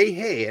 but they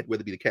had,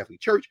 whether it be the Catholic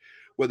Church,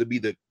 whether it be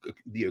the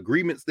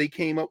agreements they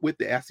came up with,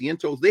 the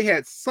Asientos, they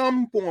had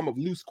some form of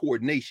loose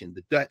coordination.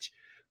 The Dutch,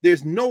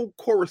 there's no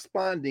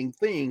corresponding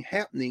thing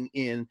happening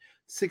in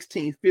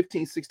 16th,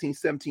 15th,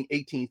 16th, 17th,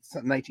 18th,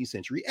 19th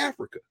century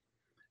Africa.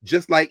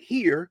 Just like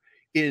here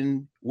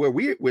in where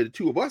the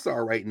two of us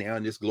are right now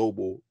in this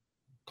global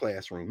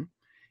classroom,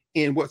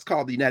 in what's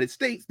called the United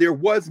States, there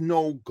was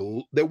no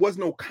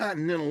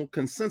continental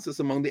consensus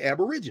among the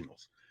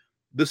Aboriginals.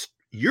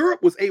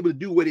 Europe was able to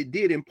do what it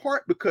did in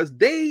part because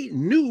they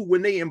knew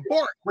when they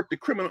embarked what the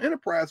criminal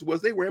enterprise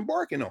was they were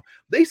embarking on.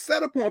 They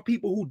set upon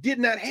people who did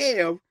not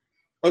have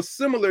a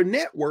similar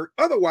network.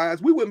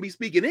 Otherwise, we wouldn't be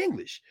speaking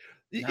English.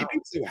 No.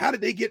 So how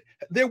did they get?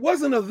 There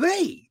wasn't a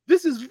they.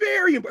 This is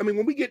very important. I mean,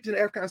 when we get to the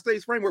African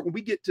States framework, when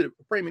we get to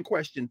framing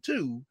question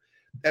 2,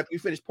 after we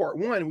finish part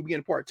 1 and we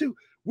begin part 2,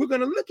 we're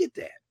going to look at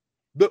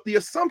that. The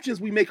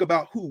assumptions we make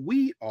about who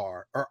we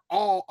are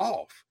all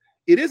off.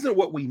 It isn't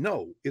what we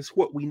know; it's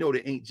what we know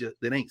that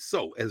ain't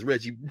so, as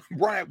Reggie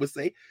Bryant would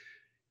say.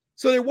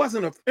 So there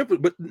wasn't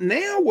but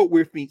now what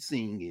we're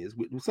seeing is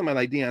with somebody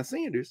like Deion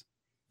Sanders,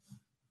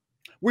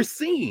 we're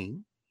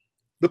seeing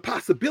the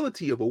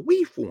possibility of a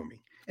we forming,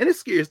 and it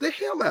scares the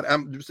hell out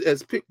of.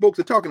 As folks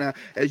are talking,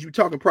 as you're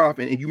talking, Prof,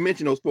 and you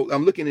mentioned those folks,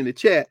 I'm looking in the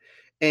chat,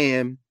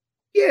 and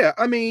yeah,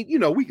 I mean,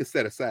 we can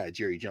set aside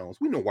Jerry Jones.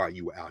 We know why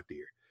you were out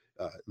there.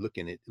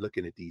 Looking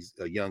at these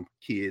young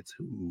kids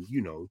who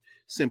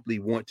simply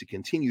want to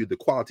continue the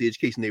quality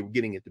education they were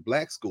getting at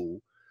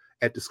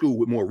the school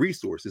with more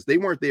resources. They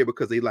weren't there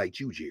because they liked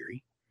you,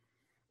 Jerry,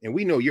 and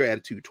we know your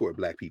attitude toward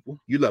Black people.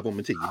 You love them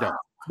until you don't.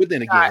 But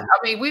then again,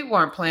 I mean, we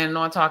weren't planning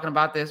on talking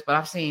about this, but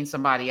I've seen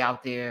somebody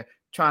out there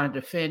trying to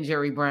defend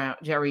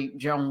Jerry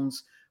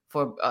Jones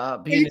for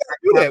being.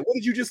 Do that. What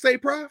did you just say,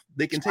 Prof?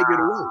 They can take it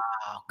away.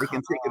 They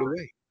can take it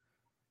away.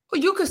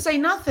 Well, you could say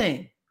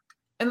nothing.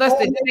 Unless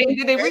did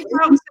they reach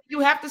out and say you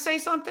have to say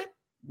something?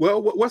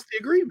 Well, what's the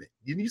agreement?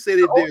 You said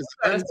that there's.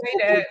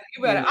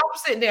 You better. I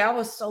was sitting there. I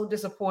was so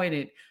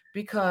disappointed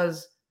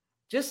because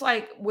just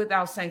like with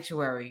our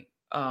sanctuary,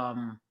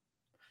 all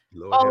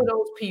of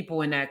those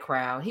people in that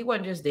crowd, he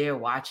wasn't just there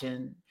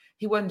watching.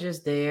 He wasn't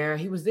just there.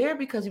 He was there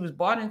because he was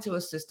bought into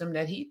a system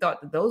that he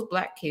thought that those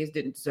Black kids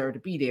didn't deserve to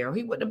be there, or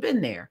he wouldn't have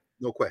been there.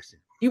 No question.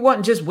 You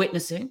wasn't just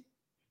witnessing.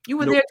 You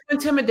were there to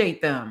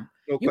intimidate them.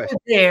 No you question.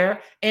 Were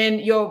there,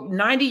 and your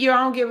 90-year,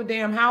 I don't give a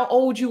damn how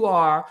old you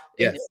are.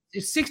 Yes.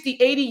 60,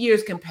 80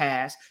 years can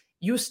pass.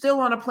 You're still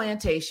on a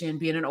plantation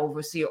being an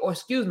overseer, or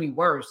excuse me,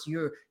 worse,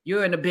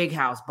 you're in a big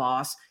house,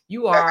 boss.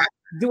 You are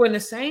doing the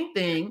same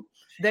thing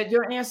that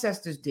your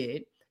ancestors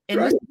did. And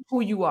this is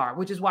who you are,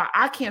 which is why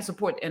I can't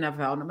support the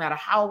NFL, no matter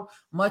how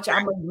much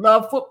I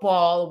love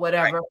football or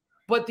whatever. Right.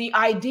 But the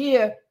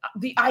idea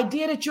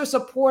that you're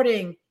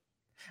supporting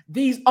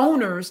these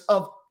owners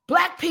of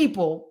Black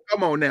people,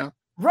 come on now,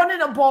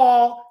 running a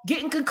ball,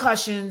 getting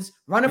concussions,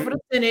 running for the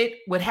Senate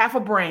with half a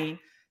brain,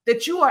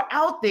 that you are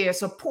out there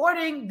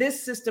supporting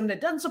this system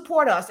that doesn't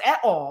support us at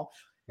all.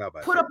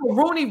 Put up a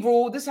Rooney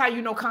rule. This is how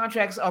you know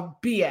contracts are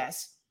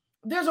BS.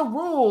 There's a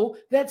rule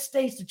that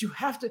states that you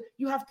have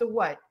to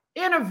what?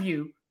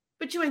 Interview,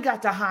 but you ain't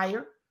got to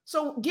hire.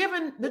 So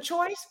given the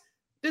choice,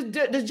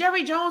 does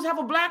Jerry Jones have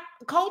a Black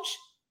coach?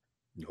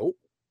 Nope.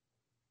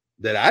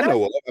 That I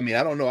know of. I mean,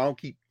 I don't know. I don't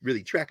keep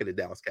really track of the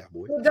Dallas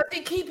Cowboys. Does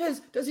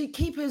he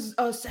keep his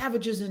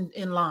savages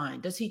in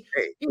line? Does he,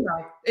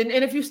 and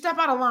if you step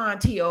out of line,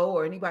 T.O.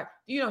 or anybody,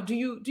 do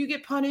you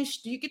get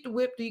punished? Do you get the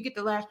whip? Do you get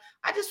the lash?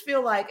 I just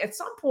feel like at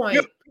some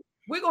point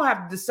we're going to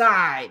have to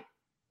decide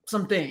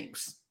some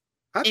things.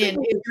 I think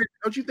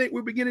don't you think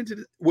we're beginning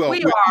to? Well,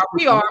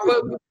 we are,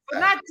 but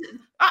not.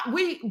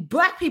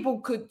 Black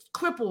people could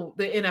cripple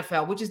the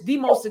NFL, which is the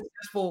most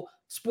successful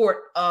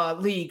sport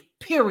league.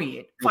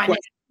 Period.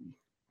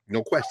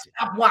 No question.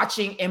 Stop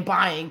watching and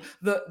buying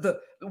the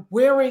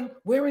wearing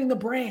the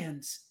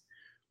brands.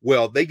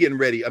 Well, they getting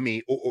ready. I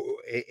mean,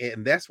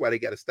 and that's why they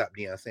got to stop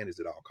Deion Sanders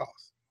at all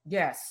costs.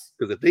 Yes.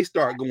 Because if they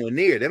start going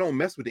there, they don't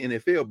mess with the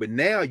NFL. But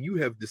now you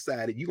have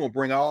decided you're gonna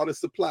bring all the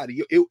supply to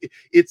you.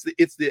 It's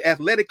the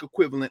athletic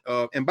equivalent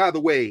of. And by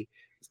the way,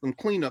 some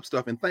cleanup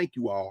stuff. And thank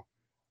you all,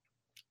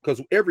 because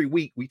every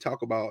week we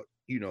talk about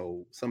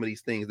some of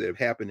these things that have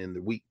happened in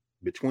the week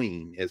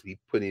between, as we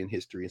put in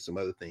history and some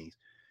other things.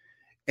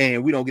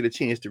 And we don't get a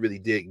chance to really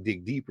dig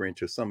deeper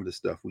into some of the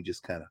stuff we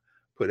just kind of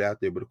put out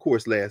there. But of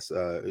course, last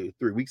 3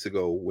 weeks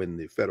ago, when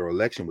the federal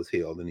election was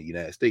held in the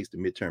United States, the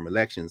midterm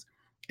elections,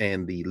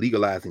 and the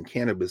legalizing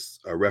cannabis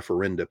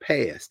referenda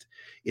passed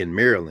in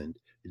Maryland,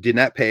 it did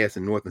not pass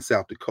in North and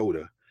South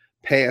Dakota,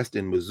 passed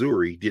in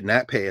Missouri, did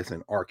not pass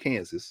in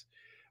Arkansas.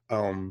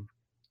 Some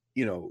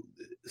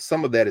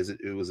of that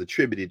it was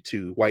attributed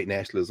to white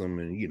nationalism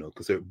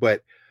and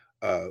but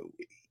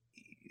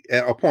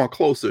upon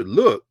closer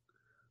look,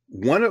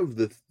 one of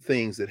the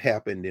things that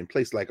happened in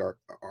places like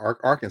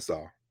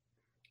Arkansas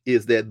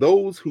is that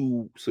those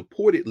who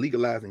supported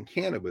legalizing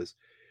cannabis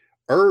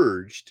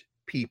urged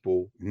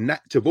people not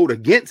to vote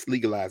against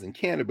legalizing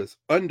cannabis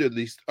under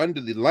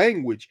the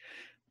language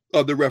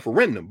of the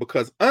referendum,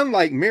 because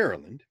unlike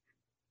Maryland,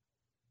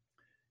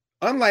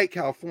 unlike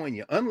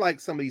California, unlike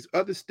some of these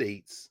other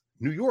states,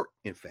 New York,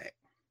 in fact,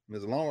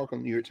 there's a long article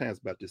in the New York Times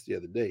about this the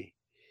other day.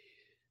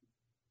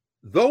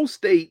 Those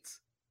states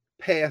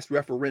passed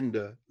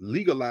referenda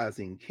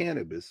legalizing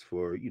cannabis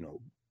for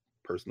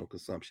personal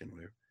consumption,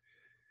 whatever.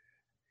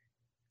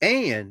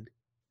 And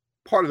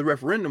part of the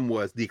referendum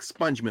was the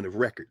expungement of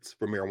records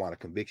for marijuana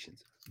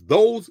convictions.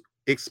 Those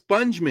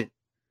expungement,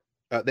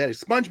 that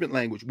expungement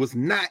language was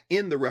not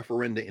in the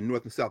referenda in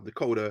North and South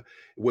Dakota. It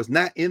was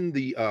not in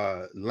the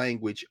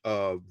language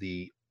of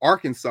the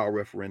Arkansas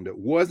referenda,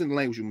 was in the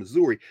language of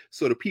Missouri.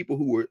 So the people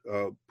who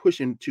were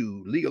pushing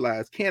to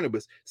legalize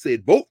cannabis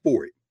said, vote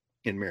for it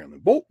in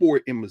Maryland, vote for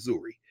it in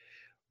Missouri.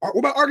 What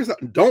about Arkansas?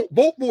 Don't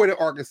vote for it in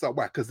Arkansas.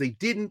 Why? Because they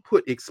didn't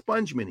put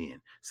expungement in.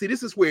 See,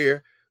 this is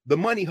where the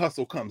money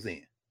hustle comes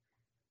in,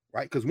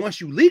 right? Because once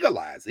you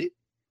legalize it,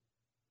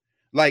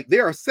 like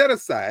there are set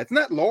asides,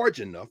 not large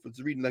enough.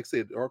 It's reading, like I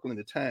said,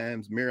 Oakland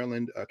Times,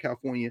 Maryland,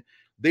 California.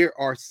 There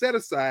are set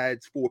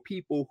asides for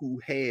people who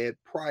had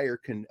prior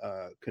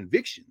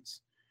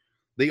convictions.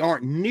 They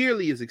aren't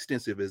nearly as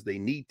extensive as they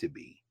need to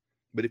be.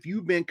 But if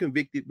you've been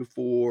convicted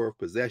before of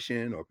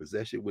possession or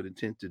possession with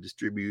intent to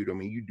distribute, I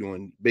mean, you're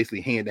doing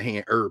basically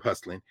hand-to-hand herb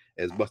hustling,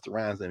 as Busta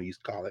Rhymes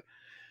used to call it.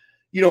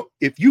 You know,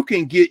 if you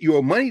can get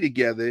your money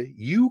together,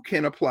 you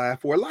can apply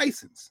for a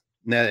license.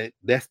 Now,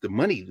 that's the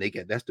money they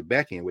get. That's the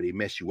back end where they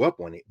mess you up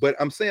on it. But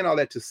I'm saying all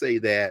that to say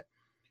that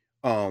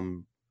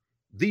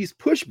these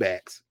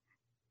pushbacks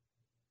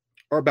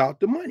are about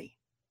the money.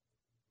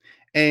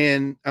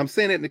 And I'm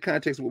saying that in the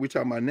context of what we're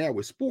talking about now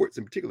with sports,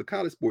 in particular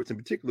college sports, in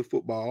particular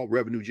football,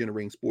 revenue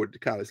generating sport at the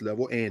college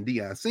level, and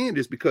Deion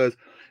Sanders, because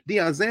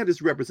Deion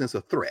Sanders represents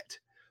a threat.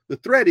 The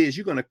threat is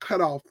you're going to cut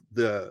off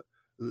the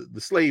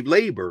slave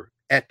labor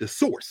at the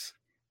source.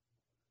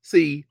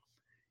 See,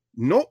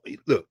 no,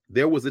 look,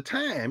 there was a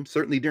time,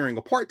 certainly during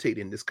apartheid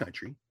in this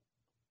country,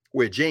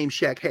 where James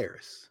Shack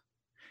Harris,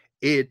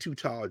 Ed Too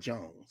Tall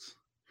Jones,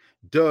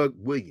 Doug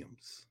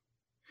Williams,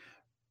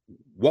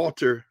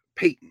 Walter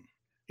Payton,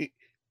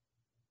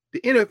 the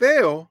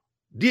NFL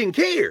didn't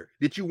care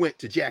that you went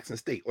to Jackson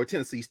State or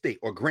Tennessee State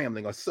or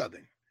Grambling or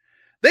Southern.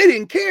 They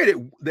didn't care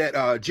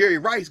that Jerry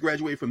Rice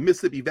graduated from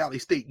Mississippi Valley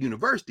State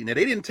University. Now,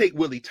 they didn't take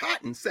Willie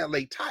Totten,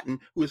 Satellite Totten,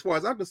 who, as far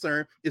as I'm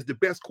concerned, is the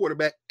best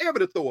quarterback ever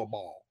to throw a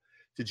ball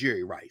to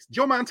Jerry Rice.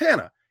 Joe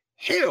Montana,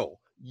 hell,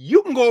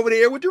 you can go over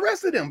there with the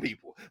rest of them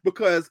people,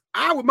 because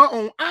I, with my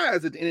own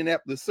eyes at the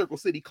Indianapolis Circle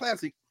City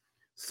Classic,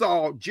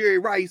 saw Jerry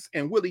Rice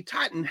and Willie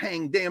Totten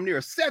hang damn near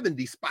a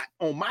 70 spot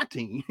on my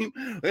team.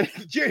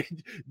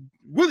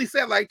 Willie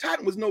Satellite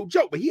Totten was no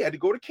joke, but he had to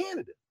go to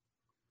Canada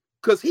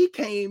because he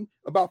came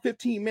about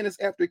 15 minutes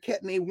after a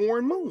cat named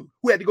Warren Moon,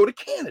 who had to go to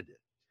Canada.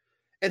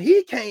 And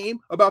he came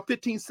about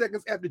 15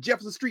 seconds after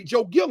Jefferson Street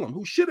Joe Gilliam,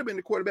 who should have been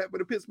the quarterback for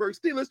the Pittsburgh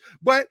Steelers,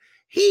 but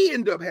he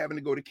ended up having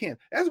to go to Canada.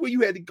 That's where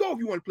you had to go if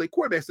you want to play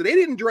quarterback. So they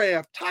didn't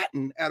draft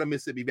Totten out of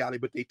Mississippi Valley,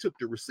 but they took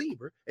the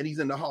receiver, and he's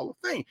in the Hall of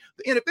Fame.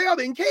 The NFL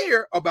didn't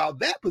care about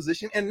that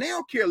position, and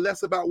now care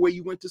less about where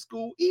you went to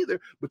school either,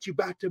 but you're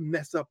about to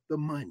mess up the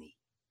money.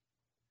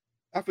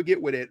 I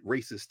forget where that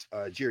racist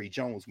Jerry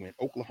Jones went,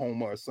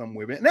 Oklahoma or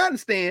somewhere. And I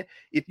understand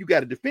if you got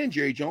to defend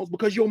Jerry Jones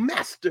because your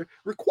master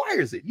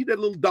requires it. You that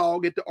little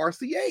dog at the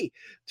RCA,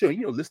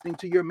 listening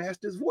to your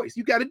master's voice.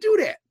 You got to do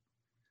that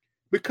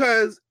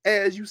because,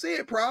 as you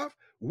said, Prof,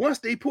 once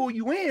they pull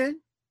you in,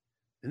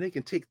 then they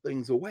can take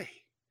things away.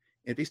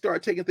 And if they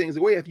start taking things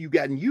away after you've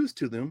gotten used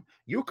to them,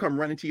 you'll come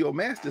running to your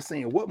master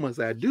saying, "What must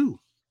I do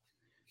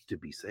to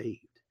be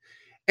saved?"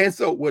 And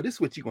so, well, this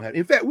is what you're going to have.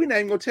 In fact, we're not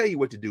even going to tell you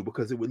what to do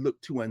because it would look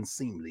too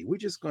unseemly. We're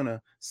just going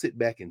to sit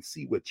back and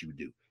see what you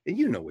do. And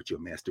you know what your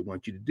master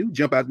wants you to do.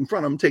 Jump out in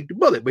front of him and take the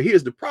bullet. But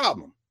here's the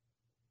problem.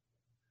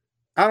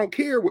 I don't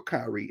care what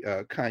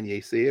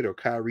Kanye said or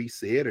Kyrie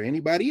said or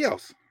anybody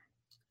else.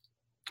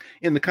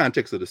 In the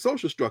context of the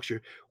social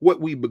structure, what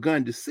we've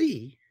begun to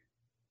see,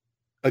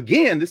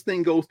 again, this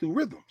thing goes through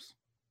rhythms.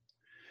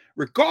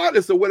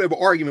 Regardless of whatever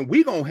argument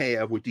we're going to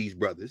have with these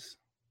brothers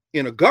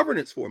in a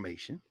governance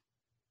formation,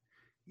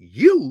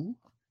 you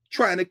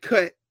trying to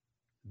cut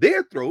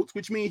their throats,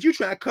 which means you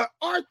trying to cut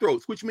our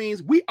throats, which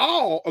means we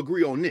all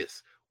agree on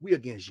this. We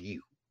against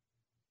you.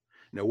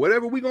 Now,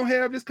 whatever we're going to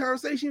have this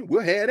conversation,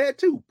 we'll have that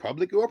too,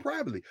 publicly or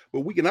privately.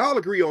 But we can all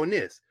agree on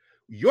this.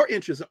 Your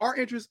interests and our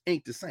interests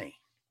ain't the same.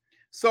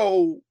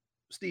 So,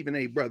 Stephen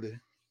A.,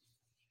 brother,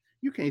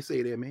 you can't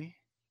say that, man.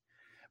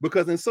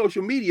 Because in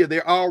social media,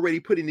 they're already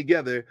putting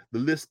together the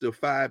list of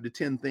 5 to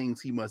 10 things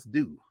he must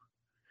do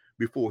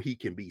before he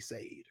can be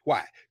saved.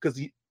 Why?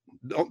 Because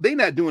they're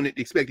not doing it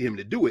expecting him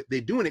to do it. They're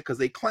doing it because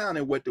they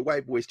clowning what the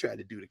white boys tried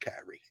to do to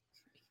Kyrie.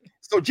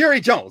 So Jerry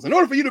Jones, in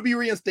order for you to be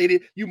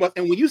reinstated, you must,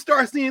 and when you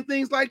start seeing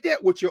things like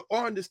that, what your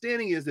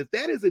understanding is that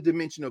is a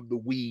dimension of the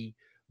we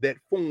that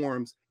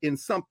forms in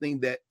something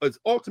that is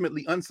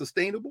ultimately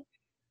unsustainable.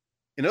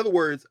 In other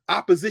words,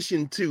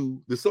 opposition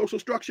to the social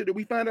structure that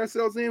we find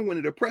ourselves in when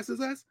it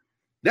oppresses us,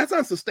 that's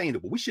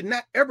unsustainable. We should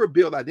not ever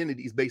build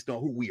identities based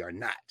on who we are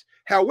not.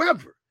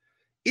 However,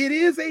 it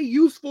is a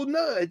useful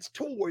nudge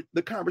toward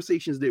the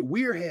conversations that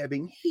we're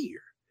having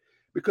here,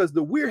 because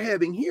the we're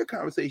having here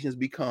conversations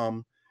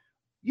become,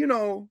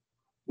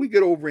 we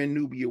get over in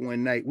Nubia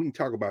one night, we can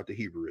talk about the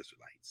Hebrew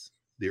Israelites,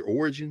 their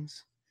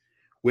origins,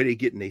 where they're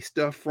getting their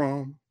stuff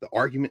from, the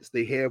arguments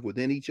they have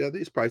within each other.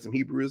 There's probably some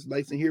Hebrew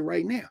Israelites in here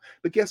right now.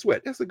 But guess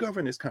what? That's a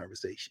governance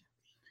conversation.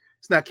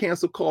 It's not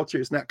cancel culture.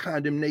 It's not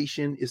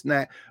condemnation. It's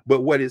not.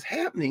 But what is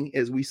happening,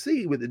 as we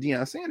see with the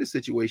Deion Sanders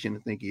situation, I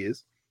think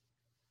is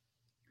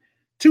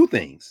two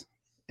things.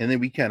 And then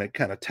we kind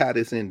of tie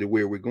this into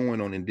where we're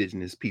going on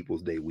Indigenous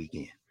Peoples Day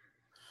weekend.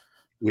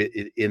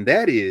 And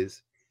that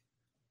is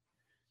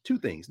two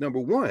things. Number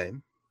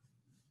one,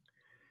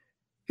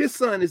 his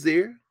son is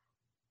there.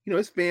 You know,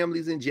 his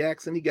family's in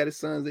Jackson. He got his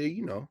sons there,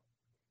 you know.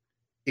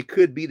 It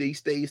could be that he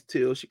stays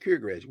till Shakur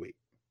graduate.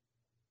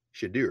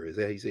 Shadur, is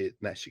that how you say it?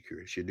 Not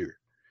Shakur, Shadur.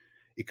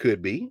 It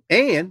could be.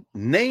 And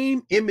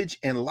name, image,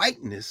 and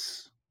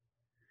likeness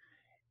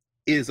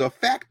is a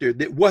factor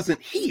that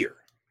wasn't here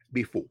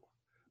before.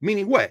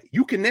 Meaning what?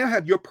 You can now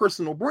have your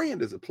personal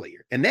brand as a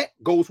player, and that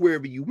goes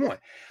wherever you want.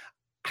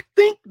 I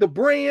think the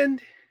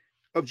brand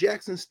of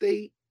Jackson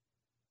State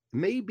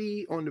may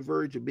be on the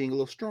verge of being a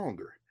little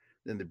stronger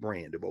than the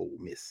brand of Ole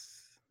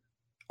Miss.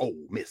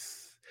 Ole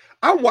Miss.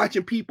 I'm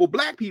watching people,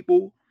 black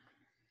people,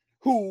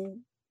 who,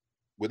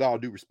 with all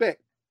due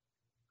respect,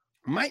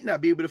 might not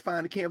be able to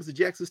find the campus of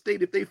Jackson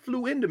State if they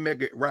flew into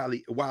Mega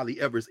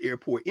Wiley Evers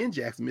Airport in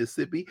Jackson,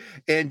 Mississippi.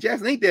 And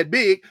Jackson ain't that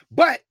big,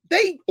 but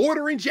they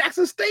ordering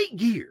Jackson State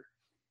gear.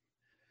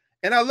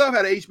 And I love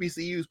how the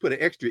HBCUs put an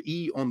extra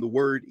E on the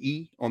word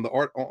E, on the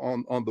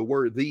on the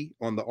word the,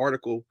 on the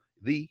article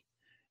the,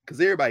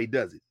 because everybody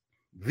does it.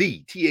 The,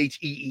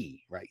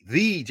 T-H-E-E, right?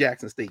 The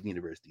Jackson State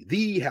University,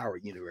 the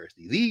Howard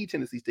University, the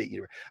Tennessee State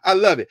University. I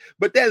love it.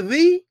 But that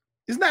the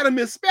is not a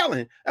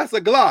misspelling. That's a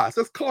gloss.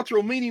 That's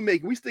cultural meaning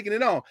making. We sticking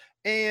it on.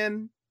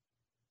 And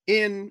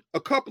in a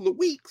couple of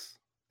weeks,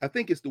 I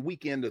think it's the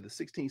weekend of the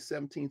 16th,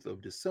 17th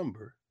of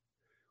December,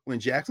 when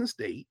Jackson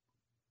State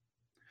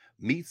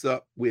meets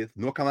up with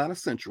North Carolina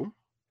Central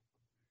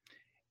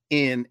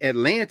in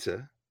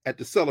Atlanta at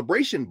the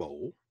Celebration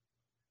Bowl.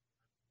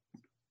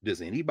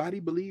 Does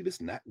anybody believe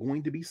it's not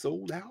going to be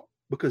sold out?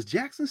 Because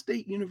Jackson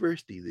State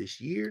University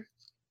this year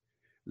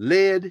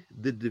led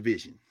the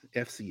division,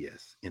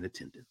 FCS, in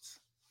attendance.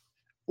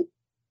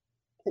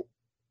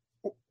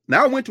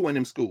 Now, I went to one of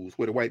them schools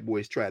where the white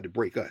boys tried to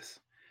break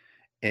us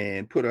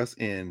and put us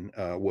in,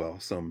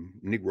 some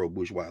Negro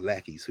bourgeois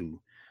lackeys who,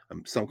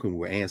 some of whom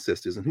were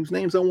ancestors and whose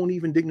names I won't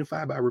even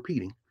dignify by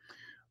repeating,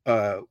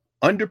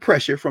 under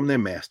pressure from their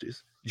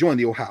masters, joined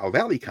the Ohio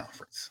Valley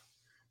Conference.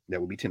 That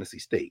would be Tennessee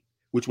State,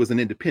 which was an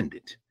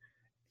independent.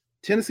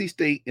 Tennessee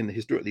State, in the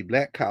historically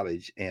black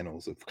college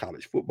annals of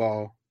college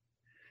football,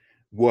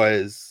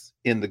 was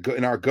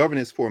in our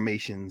governance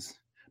formations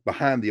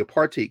behind the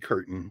apartheid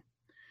curtain,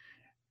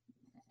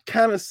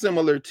 kind of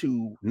similar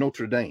to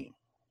Notre Dame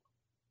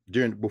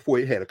before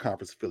it had a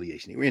conference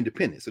affiliation. They were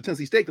independent. So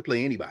Tennessee State could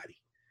play anybody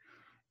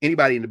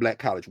in the black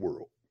college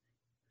world.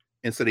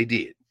 And so they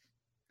did.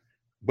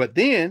 But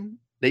then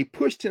they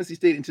pushed Tennessee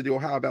State into the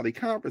Ohio Valley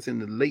Conference in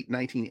the late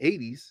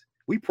 1980s.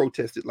 We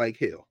protested like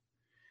hell.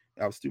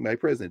 I was student body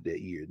president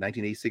that year,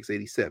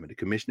 1986-87, the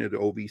commissioner of the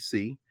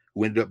OVC,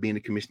 who ended up being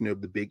the commissioner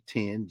of the Big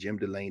Ten, Jim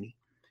Delaney.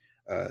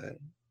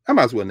 I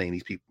might as well name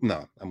these people.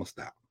 No, I'm going to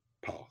stop.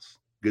 Pause.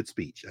 Good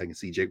speech. I can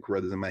see Jacob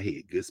Carruthers in my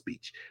head. Good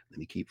speech. Let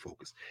me keep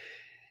focused.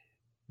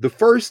 The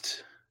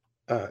first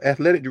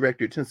athletic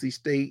director at Tennessee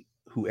State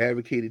who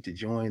advocated to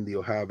join the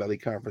Ohio Valley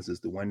Conference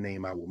is the one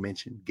name I will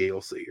mention,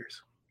 Gale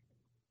Sayers.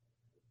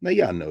 Now,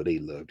 y'all know they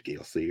loved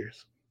Gale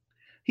Sayers.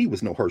 He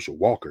was no Herschel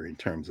Walker in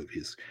terms of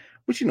his,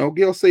 but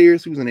Gale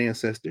Sayers, who's an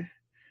ancestor.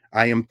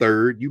 I Am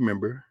Third. You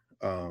remember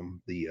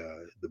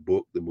the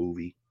book, the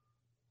movie.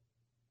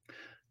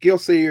 Gale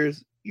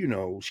Sayers,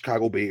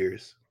 Chicago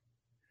Bears.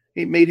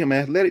 It made him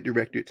athletic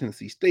director at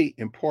Tennessee State,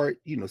 in part,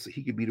 so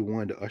he could be the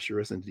one to usher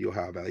us into the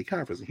Ohio Valley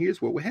Conference. And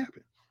here's what would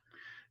happen.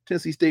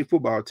 Tennessee State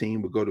football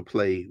team would go to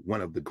play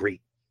one of the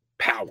great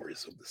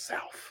powers of the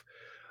South.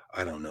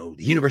 I don't know,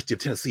 the University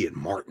of Tennessee at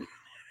Martin,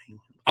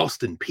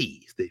 Austin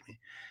Peay.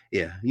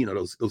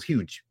 Those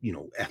huge,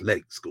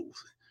 athletic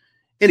schools.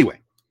 Anyway,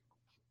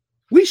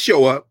 we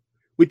show up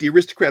with the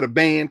Aristocrat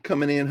band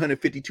coming in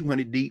 150,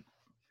 200 deep,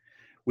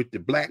 with the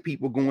black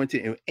people going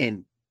to,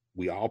 and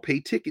we all pay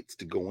tickets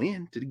to go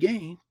in to the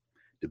game.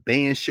 The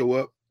band show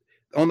up.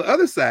 On the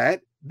other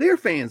side, their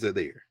fans are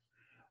there.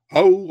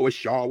 Oh, a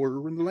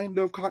shower in the land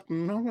of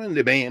cotton, and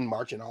the band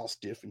marching all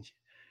stiff. And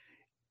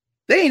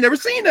they ain't never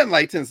seen nothing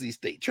like Tennessee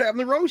State,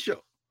 traveling roadshow.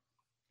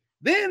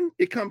 Then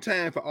it come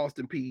time for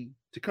Austin Peay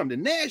to come to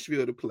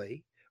Nashville to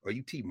play, or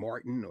UT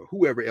Martin, or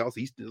whoever else,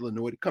 Eastern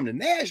Illinois, to come to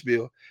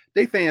Nashville.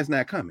 They fans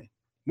not coming.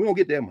 We don't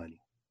get that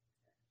money.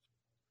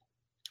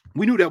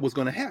 We knew that was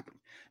going to happen.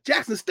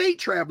 Jackson State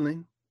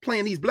traveling,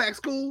 playing these black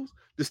schools,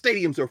 the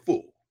stadiums are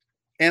full.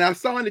 And I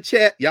saw in the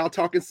chat, y'all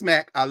talking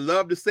smack. I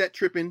love the set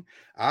tripping.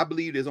 I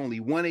believe there's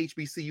only one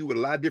HBCU with a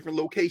lot of different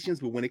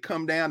locations, but when it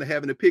come down to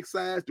having a pick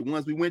size, the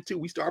ones we went to,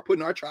 we start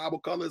putting our tribal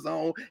colors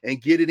on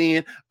and get it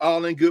in,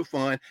 all in good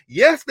fun.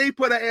 Yes, they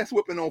put an ass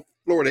whooping on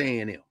Florida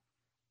A&M.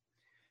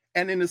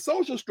 And in the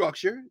social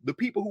structure, the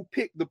people who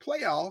picked the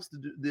playoffs,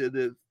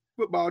 the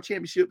football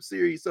championship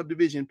series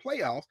subdivision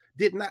playoffs,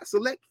 did not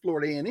select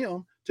Florida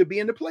A&M to be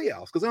in the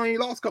playoffs because they only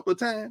lost a couple of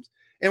times.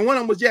 And one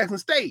of them was Jackson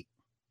State.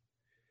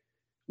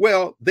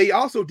 Well, they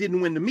also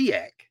didn't win the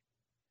MEAC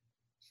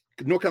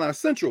North Carolina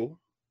Central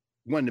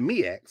won the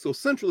MEAC. So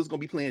Central is going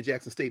to be playing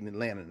Jackson State in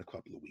Atlanta in a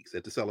couple of weeks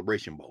at the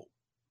Celebration Bowl.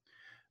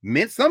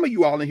 Some of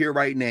you all in here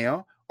right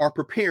now are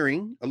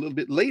preparing a little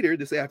bit later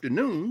this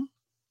afternoon.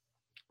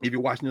 If you're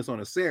watching this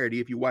on a Saturday,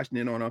 if you're watching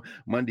it on a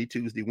Monday,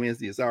 Tuesday,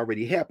 Wednesday, it's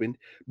already happened.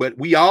 But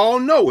we all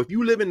know if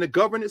you live in the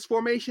governance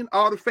formation,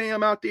 all the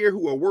fam out there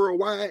who are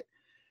worldwide,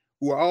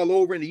 who are all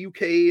over in the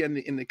UK and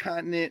in the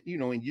continent, you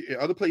know, in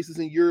other places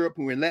in Europe,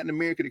 who are in Latin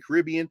America, the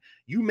Caribbean,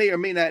 you may or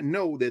may not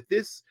know that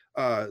this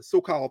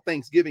so-called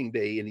Thanksgiving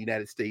Day in the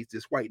United States,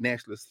 this white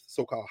nationalist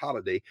so-called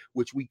holiday,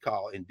 which we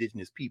call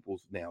Indigenous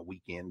Peoples now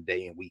weekend,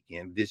 day and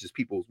weekend. Indigenous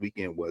Peoples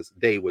weekend was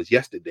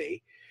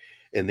yesterday.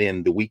 And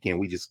then the weekend,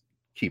 we just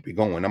keep it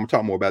going. I'm going to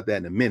talk more about that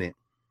in a minute.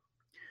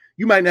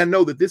 You might not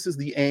know that this is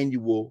the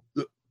annual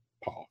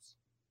pause.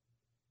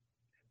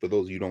 For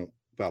those of you who don't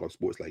follow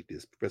sports like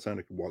this, Professor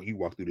Hunter can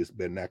walk through this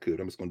better than I could.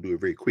 I'm just going to do it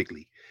very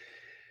quickly.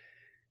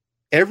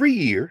 Every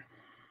year,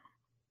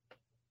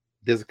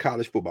 there's a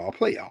college football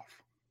playoff.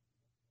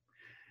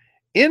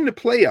 In the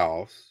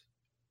playoffs,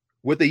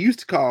 what they used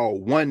to call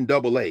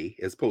 1AA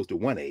as opposed to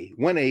 1A.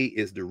 1A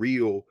is the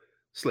real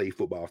slave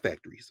football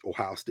factories: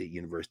 Ohio State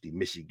University,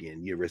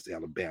 Michigan, University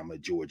of Alabama,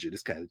 Georgia,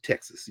 this kind of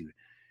Texas.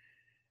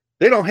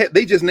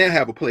 They just now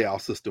have a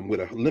playoff system with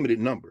a limited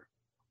number.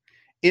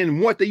 In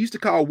what they used to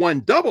call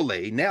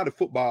 1AA, now the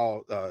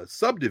football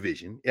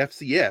subdivision,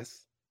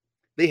 FCS,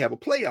 they have a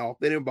playoff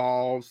that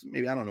involves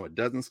maybe, I don't know, a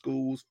dozen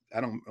schools.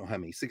 I don't know how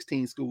many,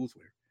 16 schools.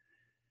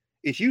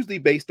 It's usually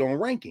based on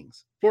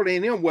rankings. Florida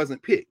A&M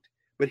wasn't picked.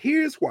 But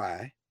here's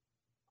why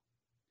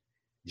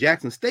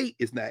Jackson State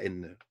is not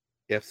in the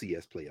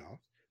FCS playoffs.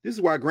 This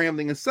is why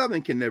Grambling and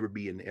Southern can never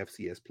be in the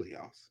FCS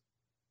playoffs.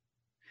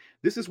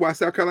 This is why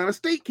South Carolina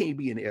State can't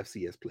be in the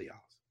FCS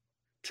playoffs.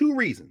 2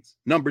 reasons.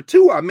 Number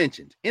 2, I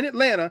mentioned. In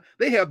Atlanta,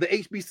 they have the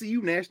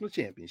HBCU National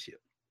Championship.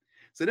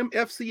 So them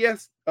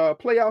FCS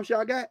playoffs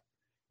y'all got,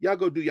 y'all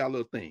go do y'all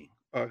little thing.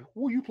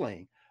 Who are you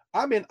playing?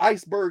 I'm in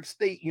Iceberg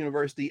State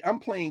University. I'm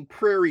playing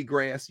Prairie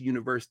Grass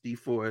University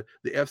for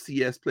the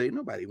FCS play.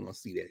 Nobody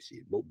wants to see that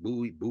shit.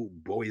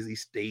 Boise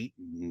State,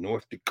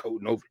 North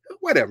Dakota,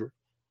 whatever.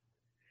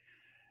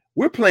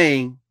 We're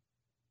playing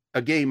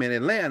a game in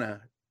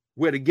Atlanta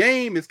where the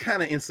game is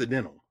kind of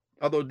incidental.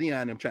 Although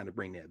Dion, I'm trying to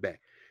bring that back.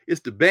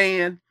 It's the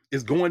band.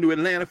 It's going to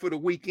Atlanta for the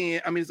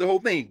weekend. I mean, it's the whole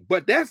thing.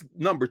 But that's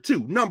number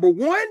 2. Number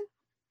 1,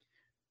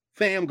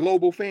 fam,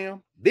 global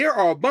fam, there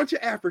are a bunch of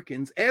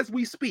Africans as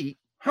we speak,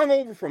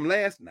 hungover from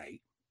last night,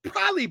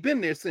 probably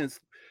been there since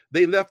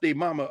they left their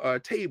mama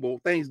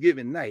table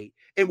Thanksgiving night,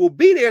 and will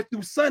be there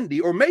through Sunday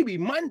or maybe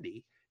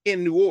Monday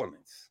in New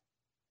Orleans.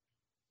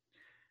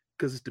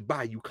 Because it's the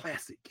Bayou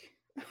Classic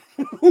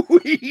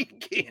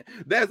weekend.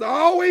 That's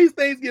always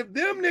Thanksgiving.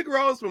 Them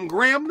Negroes from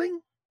Grambling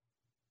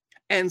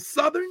and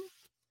Southern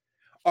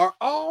are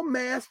all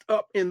masked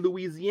up in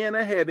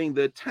Louisiana having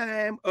the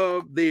time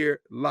of their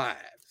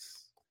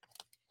lives.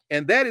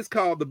 And that is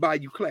called the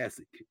Bayou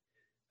Classic.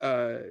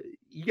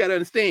 You got to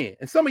understand.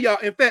 And some of y'all,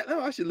 in fact,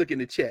 I should look in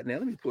the chat now.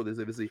 Let me pull this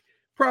up and see.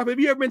 Prof, have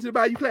you ever been to the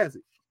Bayou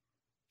Classic?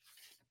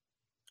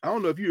 I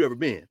don't know if you've ever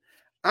been.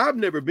 I've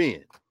never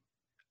been.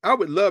 I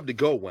would love to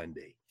go one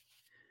day.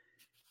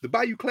 The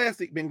Bayou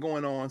Classic been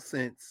going on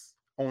since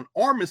on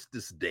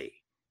Armistice Day,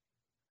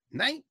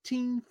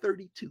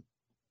 1932.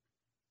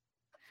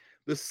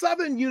 The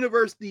Southern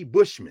University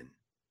Bushmen.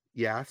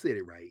 Yeah, I said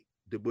it right.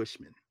 The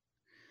Bushmen.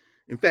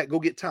 In fact, go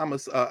get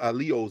Thomas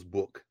Leo's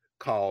book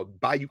called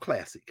Bayou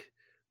Classic,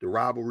 the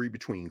rivalry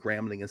between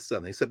Grambling and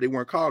Southern, except they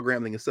weren't called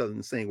Grambling and Southern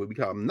the same way we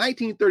call them.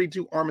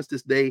 1932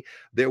 Armistice Day,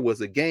 there was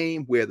a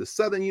game where the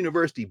Southern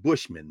University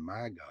Bushmen,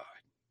 my God,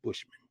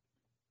 Bushmen,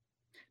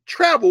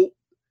 traveled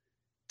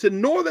to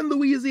northern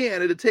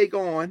Louisiana to take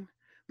on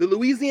the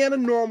Louisiana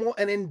Normal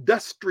and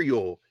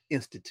Industrial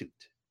Institute,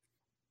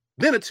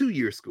 then a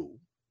 2-year school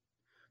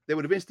that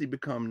would eventually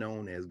become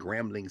known as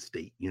Grambling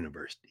State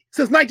University.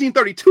 Since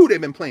 1932, they've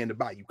been playing the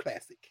Bayou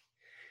Classic.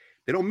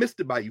 They don't miss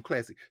the Bayou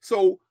Classic.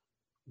 So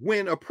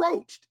when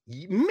approached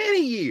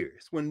many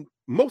years, when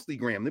mostly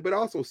Grambling, but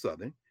also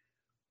Southern,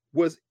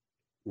 was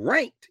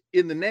ranked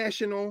in the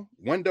national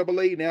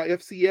 1AA, now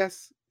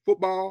FCS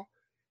football,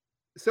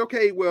 it's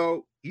okay,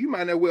 well, you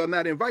might as well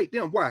not invite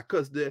them. Why?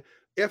 Because the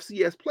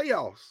FCS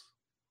playoffs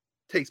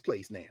takes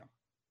place now.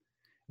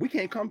 We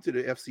can't come to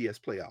the FCS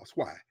playoffs.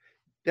 Why?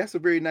 That's a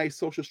very nice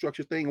social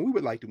structure thing. And we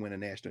would like to win a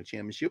national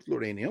championship.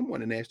 Florida A&M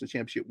won a national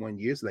championship one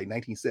year. So like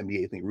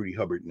 1978, I think Rudy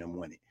Hubbard and them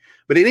won it.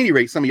 But at any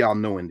rate, some of y'all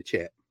know in the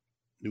chat,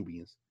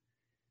 Nubians.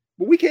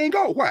 But we can't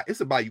go. Why?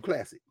 It's a Bayou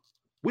Classic.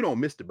 We don't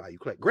miss the Bayou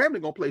Classic.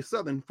 Grambling going to play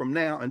Southern from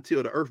now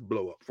until the earth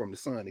blow up from the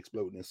sun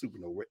exploding in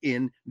supernova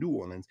in New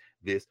Orleans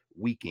this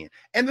weekend.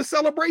 And the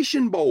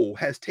Celebration Bowl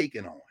has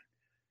taken on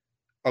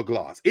a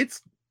gloss.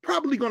 It's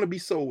probably going to be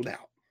sold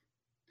out.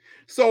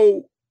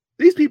 So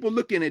these people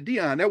looking at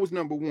Dion, that was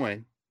number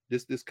 1.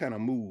 This kind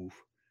of move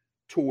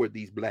toward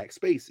these black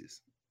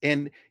spaces.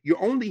 And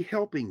you're only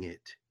helping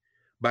it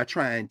by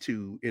trying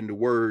to, in the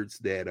words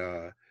that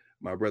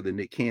my brother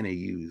Nick Cannon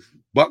used,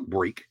 buck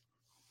break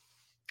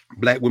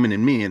black women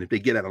and men, if they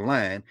get out of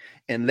line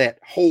and let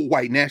whole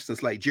white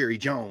nationalists like Jerry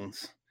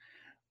Jones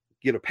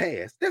get a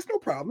pass, that's no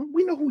problem.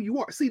 We know who you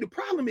are. See, the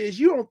problem is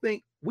you don't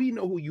think we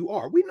know who you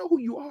are. We know who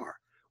you are.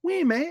 We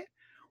ain't mad.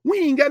 We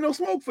ain't got no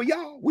smoke for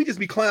y'all. We just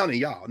be clowning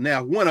y'all.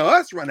 Now, one of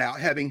us run out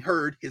having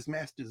heard his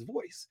master's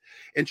voice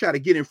and try to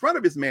get in front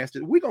of his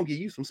master. We're going to give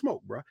you some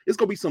smoke, bro. It's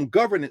going to be some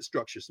governance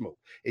structure smoke.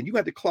 And you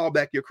have to claw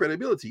back your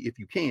credibility if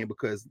you can,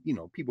 because, you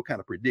know, people kind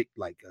of predict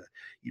like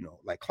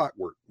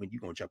clockwork when you're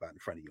going to jump out in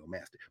front of your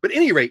master. But at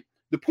any rate,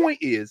 the point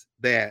is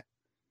that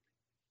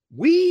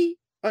we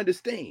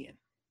understand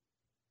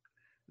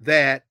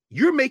that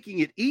you're making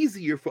it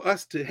easier for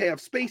us to have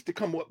space to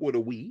come up with a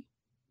we.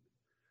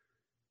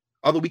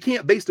 Although we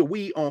can't base the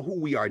we on who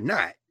we are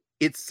not,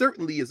 it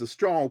certainly is a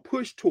strong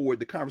push toward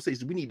the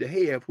conversation we need to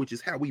have, which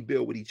is how we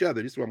build with each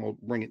other. This is why I'm going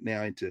to bring it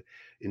now into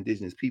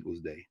Indigenous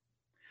Peoples Day.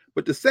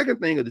 But the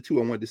second thing of the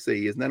two I wanted to say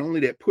is not only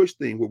that push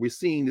thing where we're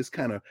seeing this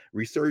kind of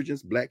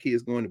resurgence, black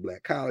kids going to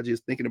black colleges,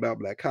 thinking about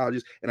black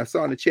colleges. And I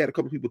saw in the chat a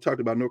couple of people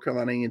talked about North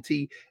Carolina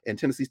A&T and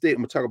Tennessee State.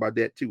 I'm going to talk about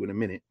that too in a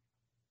minute.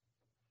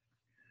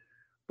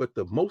 But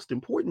the most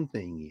important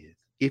thing is,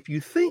 if you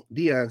think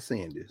Deion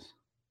Sanders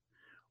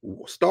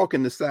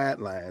stalking the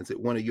sidelines at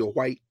one of your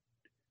white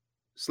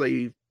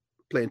slave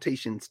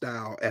plantation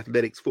style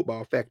athletics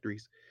football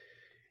factories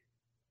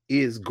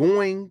is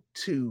going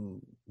to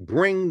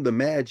bring the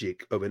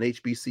magic of an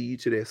HBCU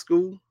to their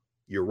school,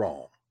 you're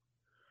wrong.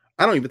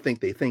 I don't even think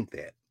they think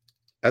that.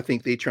 I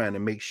think they're trying to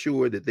make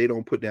sure that they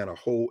don't put down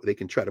they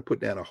can try to put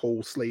down a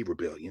whole slave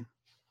rebellion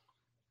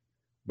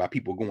by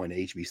people going to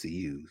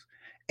HBCUs.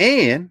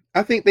 And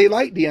I think they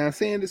like Deion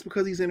Sanders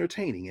because he's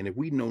entertaining. And if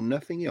we know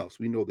nothing else,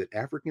 we know that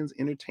Africans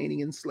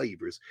entertaining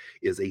enslavers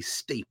is a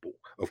staple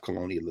of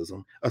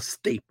colonialism, a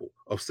staple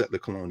of settler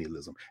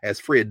colonialism. As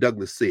Fred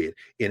Douglass said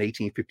in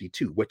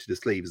 1852, what to the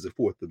slave is the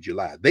 4th of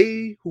July.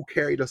 They who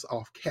carried us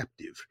off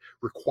captive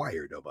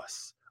required of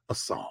us a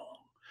song.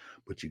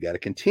 But you got to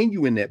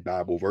continue in that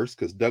Bible verse,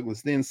 because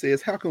Douglass then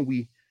says, how can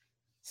we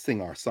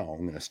sing our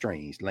song in a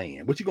strange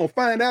land? What you're going to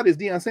find out is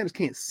Deion Sanders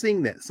can't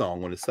sing that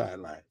song on the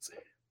sidelines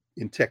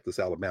in Texas,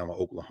 Alabama,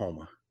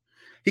 Oklahoma.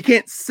 He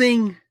can't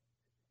sing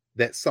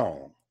that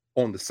song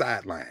on the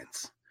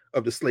sidelines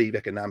of the slave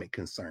economic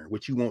concern,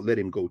 which you won't let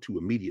him go to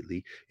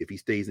immediately. If he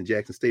stays in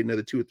Jackson State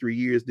another 2 or 3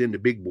 years, then the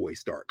big boys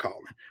start calling.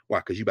 Why?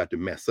 Because you about to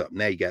mess up.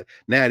 Now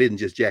it isn't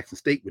just Jackson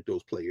State with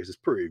those players, it's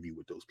Prairie View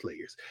with those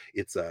players.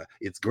 It's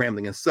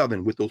Grambling and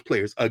Southern with those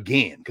players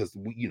again, because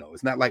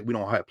it's not like we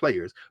don't have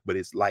players, but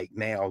it's like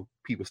now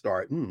people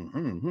start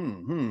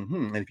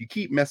and if you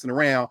keep messing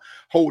around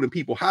holding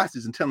people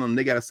hostage and telling them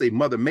they got to say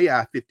Mother May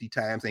I 50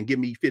 times and give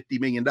me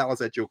 $50 million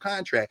at your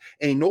contract,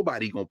 ain't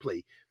nobody gonna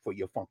play for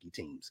your funky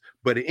teams.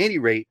 But at any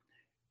rate,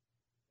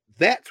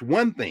 that's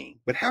one thing.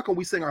 But how can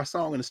we sing our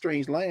song in a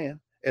strange land,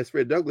 as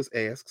Fred Douglass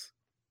asks?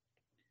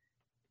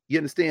 You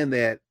understand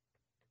that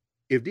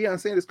if Deion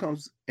Sanders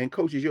comes and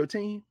coaches your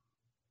team,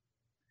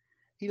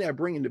 he's not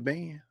bringing the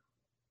band,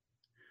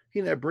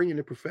 he's not bringing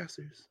the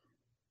professors,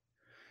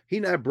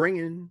 he's not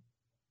bringing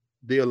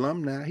the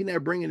alumni, he's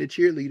not bringing the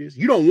cheerleaders.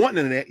 You don't want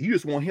none of that. You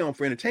just want him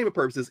for entertainment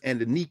purposes and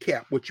to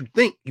kneecap what you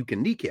think you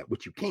can kneecap,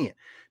 what you can't.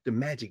 The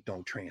magic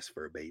don't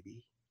transfer,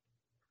 baby.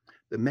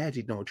 The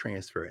magic don't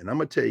transfer. And I'm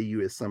going to tell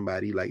you, as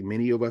somebody like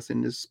many of us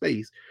in this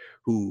space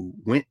who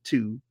went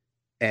to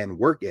and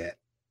work at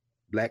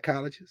black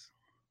colleges.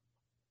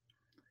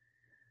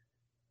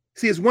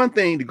 See, it's one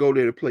thing to go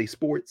there to play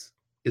sports.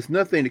 It's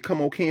nothing to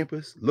come on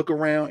campus, look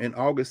around in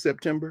August,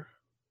 September,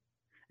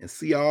 and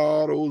see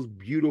all those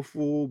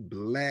beautiful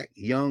black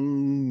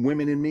young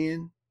women and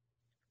men.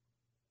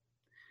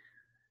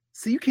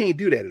 See, you can't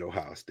do that at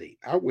Ohio State.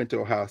 I went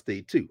to Ohio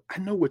State too. I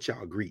know what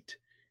y'all greet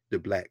the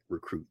black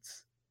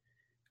recruits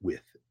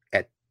with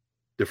at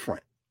the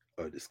front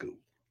of the school.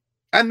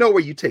 I know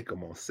where you take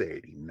them on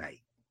Saturday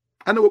night.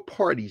 I know what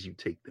parties you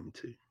take them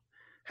to.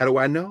 How do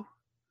I know?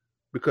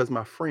 Because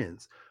my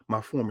friends,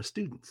 my former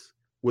students,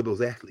 were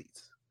those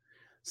athletes.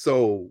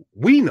 So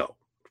we know,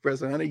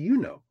 Professor Hunter, you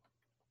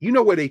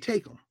know where they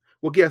take them.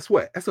 Well, guess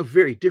what? That's a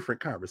very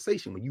different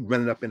conversation when you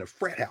running up in a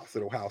frat house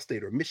at Ohio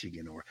State or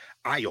Michigan or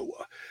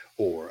Iowa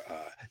or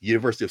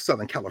University of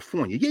Southern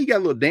California. Yeah, you got a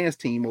little dance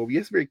team over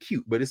you. It's very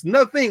cute, but it's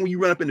another thing when you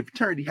run up in the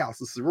fraternity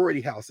house, a sorority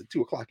house at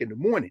 2 o'clock in the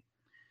morning,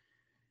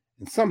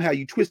 and somehow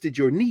you twisted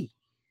your knee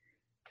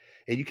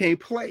and you can't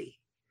play.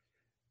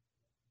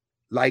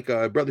 Like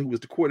a brother who was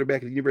the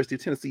quarterback at the University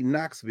of Tennessee,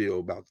 Knoxville,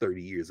 about 30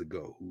 years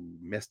ago, who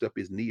messed up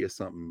his knee or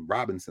something.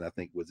 Robinson, I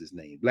think was his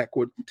name. Black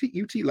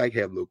UT like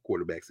have little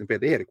quarterbacks. In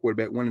fact, they had a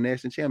quarterback won a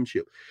national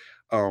championship.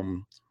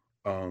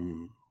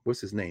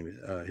 What's his name?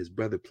 His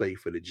brother played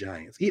for the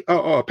Giants.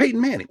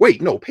 Peyton Manning.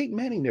 Wait, no, Peyton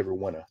Manning never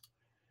won a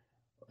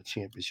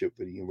championship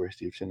for the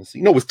University of Tennessee.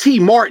 No, it was T.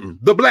 Martin,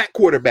 the black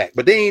quarterback.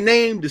 But they ain't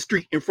named the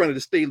street in front of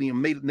the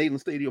stadium,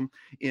 Neyland Stadium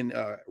in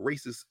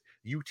racist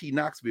UT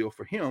Knoxville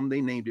for him. They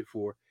named it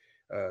for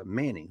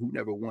Manning, who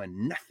never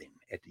won nothing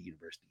at the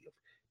University of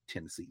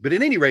Tennessee. But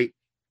at any rate,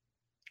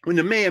 when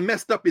the man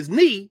messed up his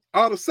knee,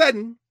 all of a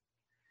sudden,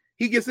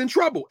 he gets in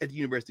trouble at the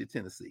University of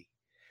Tennessee.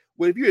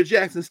 Well, if you're at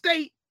Jackson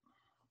State,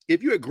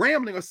 if you're at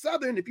Grambling or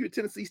Southern, if you're at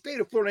Tennessee State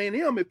or Florida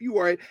A&M, if you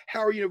are at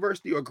Howard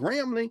University or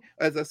Grambling,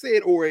 as I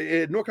said, or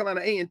at North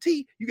Carolina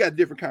A&T, you got a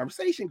different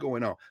conversation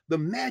going on. The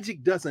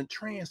magic doesn't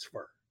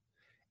transfer.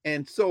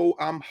 And so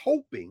I'm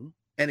hoping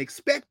and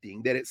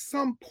expecting that at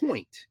some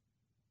point,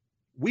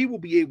 we will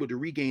be able to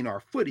regain our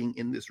footing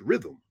in this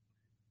rhythm,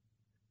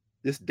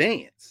 this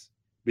dance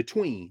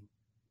between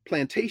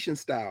plantation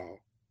style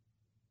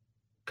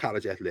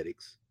college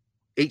athletics,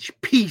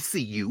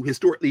 HBCU,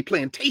 historically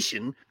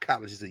plantation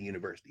colleges and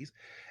universities,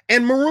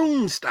 and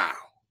maroon style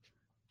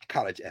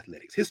college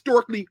athletics,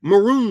 historically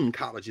maroon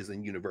colleges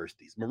and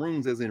universities.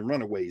 Maroons as in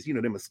runaways,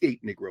 them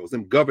escaped Negroes,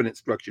 them governance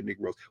structured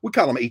Negroes. We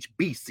call them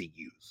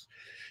HBCUs,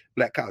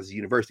 black colleges and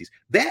universities.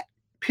 That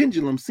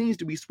pendulum seems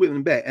to be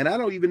swinging back, and I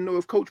don't even know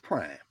if Coach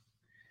Prime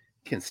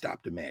can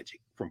stop the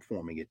magic from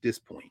forming at this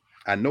point.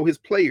 I know his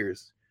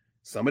players,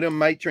 some of them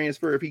might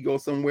transfer if he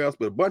goes somewhere else,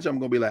 but a bunch of them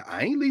going to be like,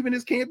 I ain't leaving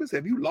this campus.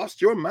 Have you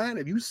lost your mind?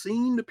 Have you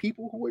seen the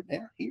people who are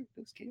now here at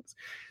this campus?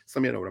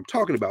 Some of you know what I'm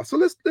talking about. So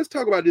let's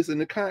talk about this in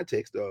the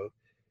context of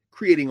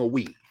creating a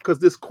we. Because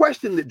this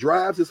question that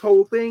drives this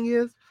whole thing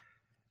is,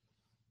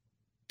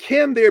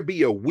 can there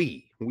be a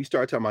we when we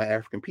start talking about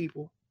African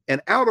people?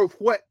 And out of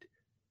what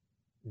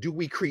do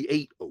we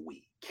create a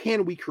we?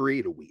 Can we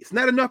create a we? It's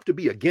not enough to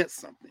be against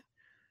something.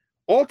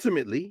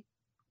 Ultimately,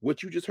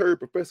 what you just heard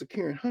Professor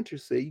Karen Hunter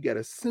say, you got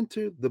to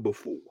center the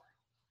before.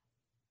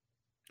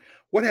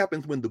 What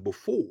happens when the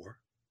before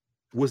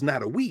was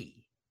not a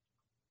we,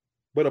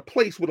 but a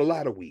place with a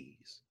lot of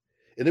we's?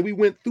 And then we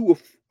went through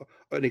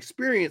an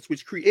experience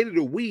which created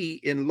a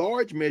we in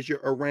large measure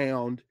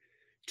around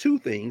two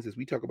things, as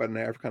we talk about in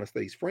the Africana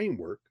Studies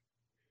framework: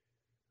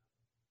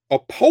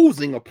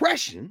 opposing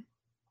oppression,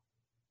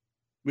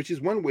 which is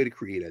one way to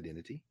create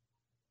identity,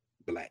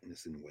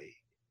 blackness in a way,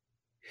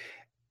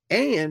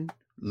 and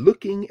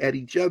looking at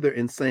each other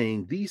and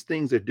saying, these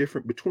things are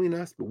different between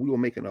us, but we will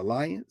make an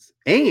alliance.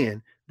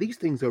 And these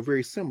things are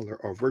very similar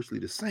or virtually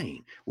the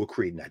same. We'll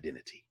create an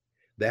identity.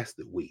 That's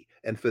the we.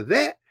 And for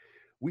that,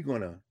 we're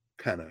going to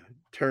kind of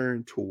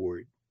turn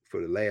toward,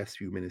 for the last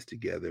few minutes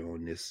together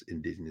on this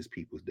Indigenous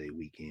Peoples Day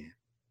weekend,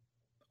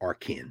 our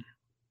kin,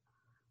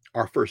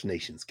 our First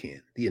Nations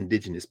kin, the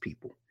indigenous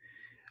people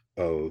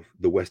of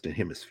the Western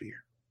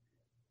Hemisphere.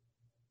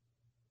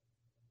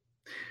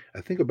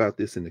 I think about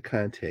this in the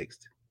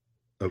context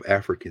of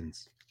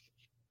Africans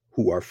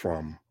who are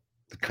from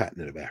the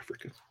continent of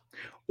Africa,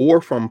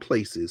 or from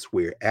places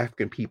where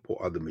African people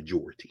are the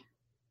majority.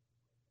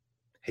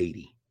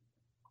 Haiti,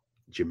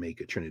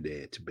 Jamaica,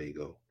 Trinidad,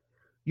 Tobago,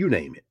 you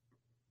name it.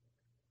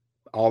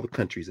 All the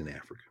countries in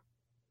Africa.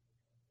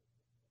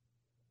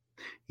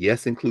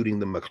 Yes, including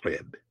the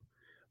Maghreb,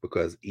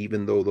 because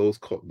even though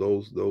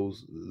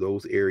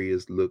those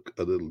areas look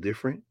a little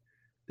different,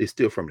 they're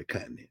still from the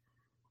continent.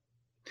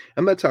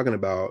 I'm not talking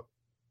about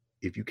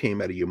if you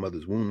came out of your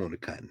mother's womb on the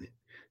continent.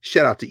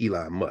 Shout out to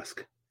Elon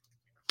Musk.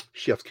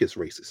 Chef's kiss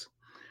racist.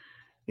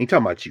 Ain't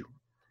talking about you.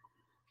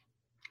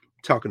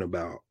 I'm talking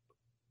about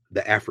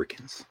the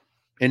Africans.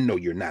 And no,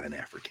 you're not an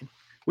African.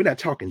 We're not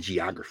talking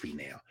geography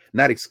now,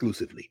 not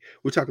exclusively.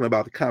 We're talking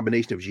about the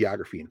combination of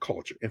geography and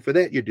culture. And for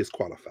that, you're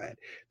disqualified.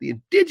 The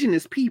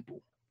indigenous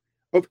people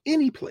of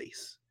any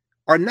place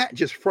are not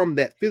just from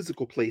that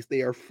physical place. They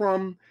are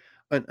from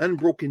an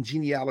unbroken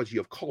genealogy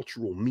of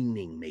cultural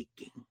meaning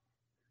making.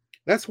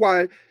 That's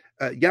why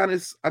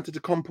Giannis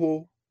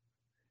Antetokounmpo,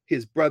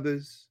 his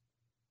brothers,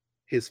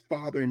 his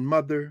father and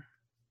mother,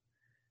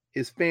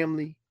 his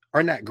family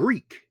are not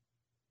Greek.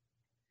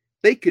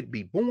 They could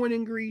be born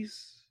in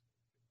Greece,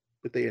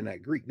 but they are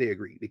not Greek. They are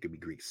Greek. They could be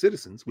Greek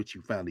citizens, which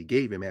you finally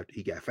gave him after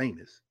he got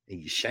famous,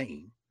 and you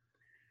shame.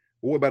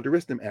 But what about the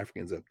rest of them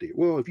Africans up there?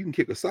 Well, if you can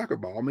kick a soccer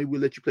ball, maybe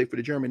we'll let you play for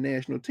the German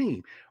national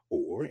team.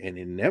 Or, and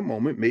in that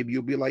moment, maybe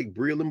you'll be like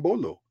Brill and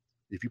Bolo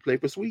if you play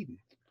for Sweden.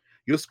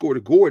 You'll score the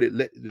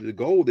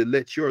goal that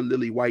lets your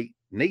lily white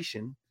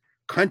nation,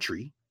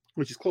 country,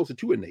 which is closer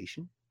to a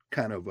nation,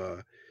 kind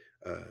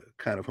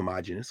of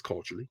homogenous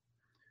culturally,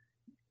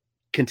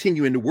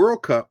 continue in the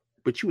World Cup,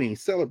 but you ain't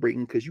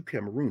celebrating because you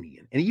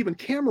Cameroonian. And even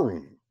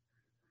Cameroon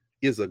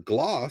is a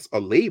gloss, a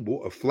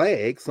label, a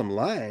flag, some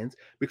lines,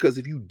 because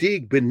if you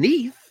dig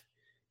beneath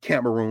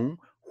Cameroon,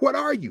 what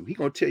are you? He's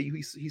going to tell you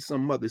he's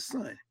some mother's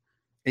son. And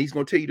he's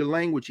going to tell you the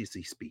languages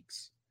he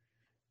speaks.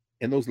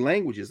 And those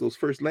languages, those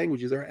first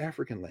languages, are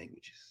African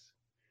languages.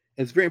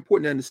 And it's very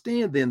important to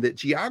understand then that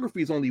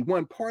geography is only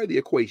one part of the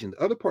equation.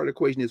 The other part of the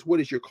equation is, what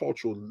is your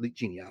cultural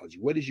genealogy?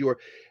 What is your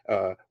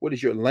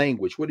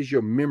language? What is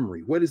your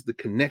memory? What is the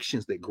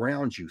connections that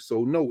ground you?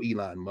 So no,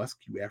 Elon Musk,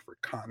 you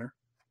Afrikaner,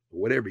 or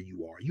whatever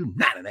you are, you're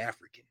not an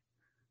African.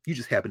 You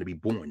just happen to be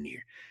born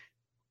there.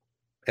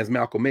 As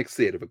Malcolm X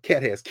said, if a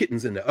cat has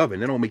kittens in the oven,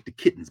 they don't make the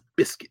kittens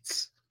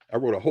biscuits. I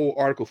wrote a whole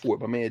article for it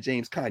by man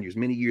James Conyers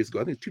many years ago.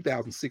 I think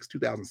 2006,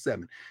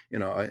 2007,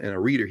 in a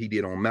reader he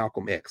did on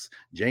Malcolm X.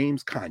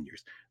 James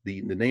Conyers.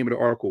 The name of the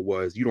article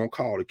was, "You Don't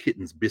Call the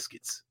Kittens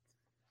Biscuits."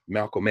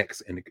 Malcolm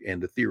X and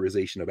the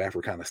theorization of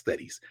Africana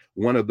studies,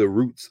 one of the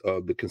roots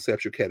of the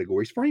conceptual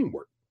categories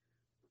framework.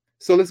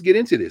 So let's get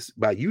into this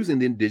by using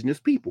the indigenous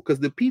people, because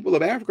the people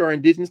of Africa are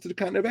indigenous to the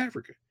continent of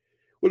Africa.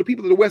 Well, the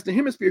people of the Western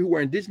Hemisphere who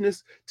are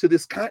indigenous to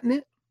this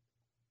continent,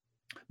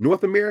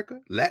 North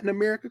America, Latin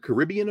America,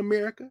 Caribbean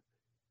America,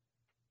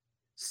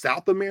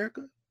 South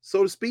America,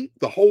 so to speak,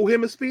 the whole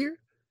hemisphere,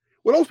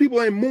 well, those people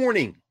are in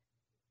mourning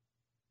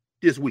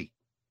this week.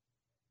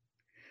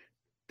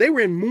 They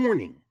were in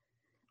mourning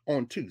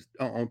on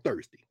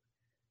Thursday,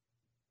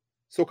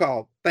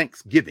 so-called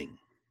Thanksgiving,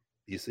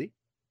 you see.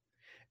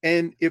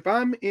 And if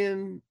I'm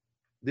in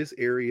this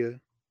area,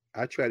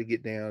 I try to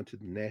get down to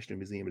the National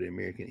Museum of the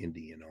American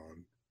Indian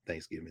on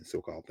Thanksgiving,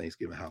 so-called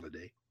Thanksgiving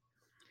holiday.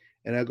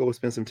 And I go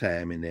spend some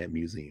time in that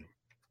museum.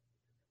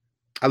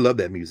 I love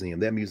that museum.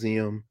 That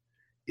museum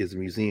is a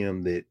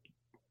museum that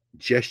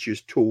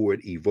gestures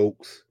toward,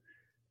 evokes,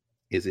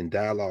 is in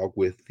dialogue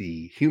with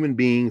the human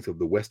beings of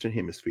the Western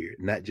Hemisphere,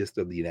 not just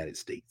of the United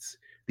States,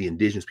 the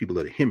indigenous people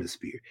of the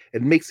hemisphere.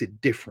 It makes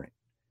it different.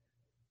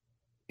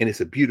 And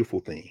it's a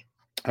beautiful thing.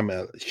 I'm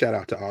a shout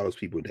out to all those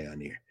people down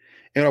there.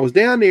 And I was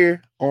down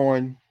there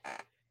on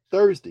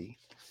Thursday.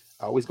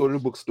 I always go to the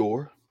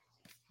bookstore.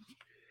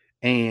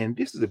 And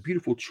this is a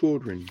beautiful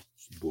children's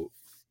book.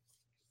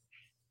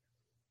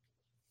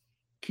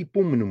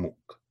 Kipunumuk.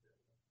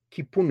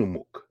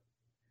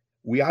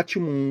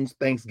 Wiachumun's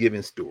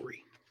Thanksgiving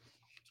Story.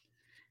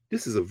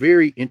 This is a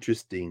very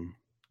interesting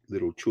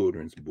little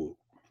children's book.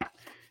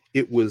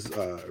 It was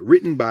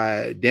written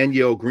by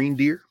Danielle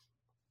Greendeer,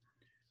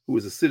 who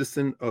is a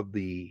citizen of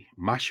the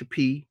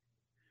Mashpee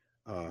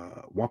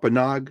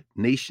Wampanoag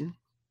Nation,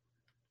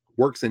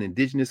 works in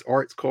indigenous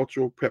arts,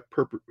 cultural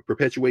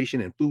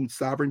perpetuation, and food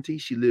sovereignty.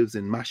 She lives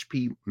in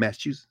Mashpee,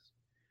 Massachusetts.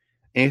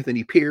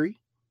 Anthony Perry,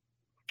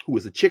 who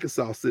is a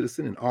Chickasaw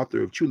citizen and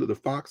author of Chula the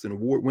Fox, an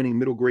award-winning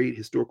middle grade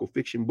historical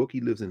fiction book.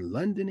 He lives in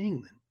London,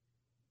 England.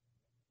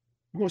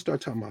 We're going to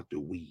start talking about the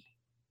we.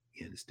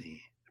 You understand?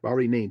 I've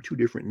already named 2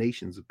 different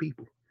nations of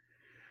people.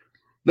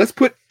 Let's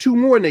put 2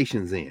 more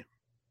nations in.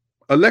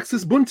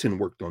 Alexis Bunton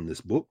worked on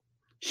this book.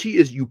 She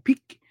is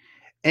Yupik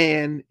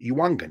and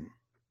Yuangan.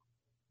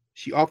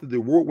 She authored the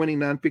award-winning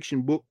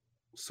nonfiction book,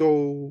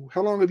 So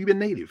How Long Have You Been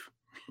Native?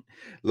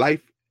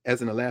 Life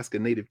as an Alaska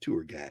Native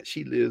Tour Guide.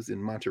 She lives in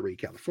Monterey,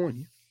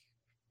 California.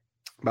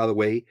 By the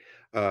way,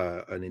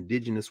 an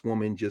indigenous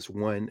woman just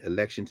won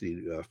election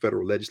to the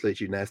federal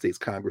legislature, United States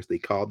Congress. They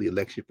called the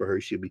election for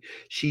her.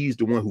 She's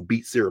the one who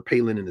beat Sarah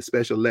Palin in the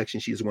special election.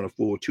 She's won a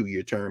full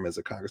 2-year term as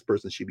a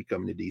congressperson. She'll be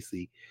coming to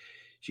DC.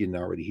 She isn't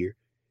already here.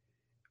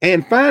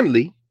 And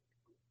finally,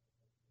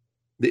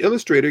 the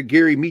illustrator,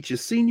 Gary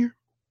Meaches Sr.,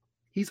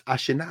 he's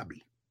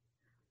Anishinaabe.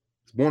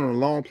 He's born on the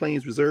Long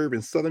Plains Reserve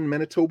in southern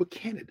Manitoba,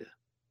 Canada.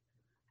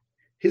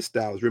 His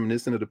style is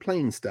reminiscent of the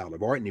Plains style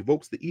of art and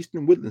evokes the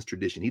Eastern Woodlands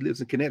tradition. He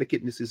lives in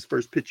Connecticut, and this is his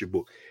first picture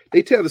book.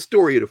 They tell the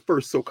story of the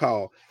first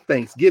so-called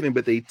Thanksgiving,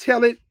 but they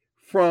tell it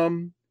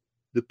from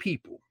the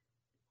people.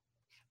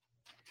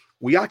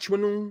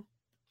 Wiachwanun,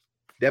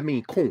 that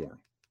means corn.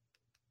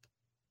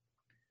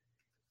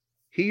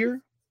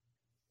 Here,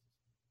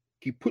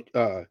 Kipun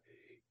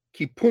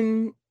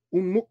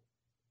Unmuk,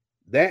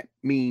 that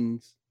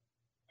means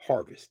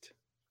harvest.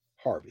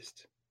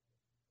 Harvest.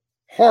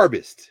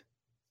 Harvest.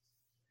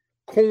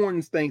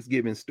 Corn's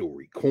Thanksgiving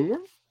story.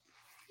 Corn?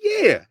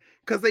 Yeah,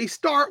 because they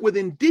start with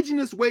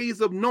indigenous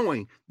ways of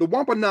knowing. The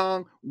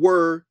Wampanoag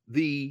were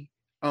the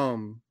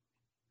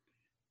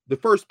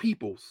first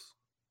peoples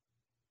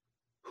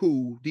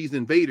who these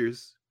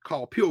invaders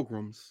called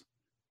pilgrims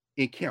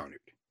encountered.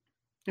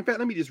 In fact,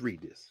 let me just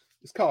read this.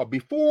 It's called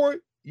Before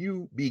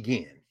You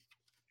Begin.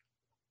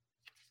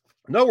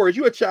 In other words,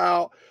 you're a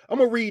child. I'm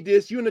going to read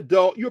this. You're an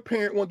adult. You're a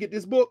parent. Want to get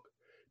this book?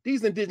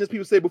 These indigenous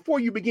people say, before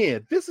you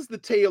begin, this is the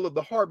tale of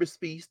the harvest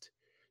feast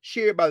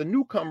shared by the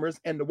newcomers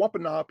and the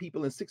Wampanoag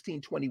people in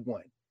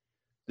 1621.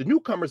 The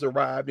newcomers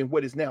arrived in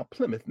what is now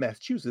Plymouth,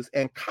 Massachusetts,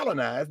 and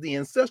colonized the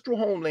ancestral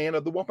homeland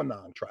of the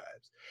Wampanoag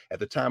tribes. At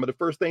the time of the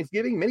first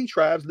Thanksgiving, many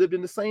tribes lived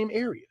in the same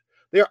area.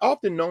 They are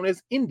often known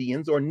as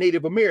Indians or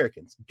Native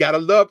Americans. Gotta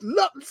love.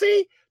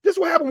 See, this is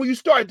what happened when you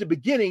start at the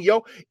beginning,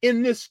 yo.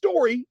 In this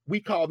story,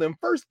 we call them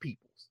First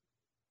Peoples.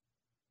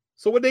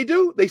 So what they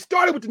do, they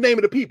started with the name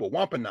of the people,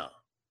 Wampanoag.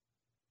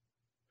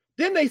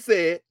 Then they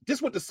said, this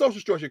is what the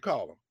social structure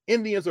called them,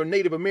 Indians or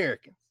Native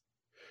Americans.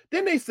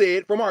 Then they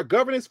said, from our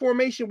governance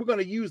formation, we're going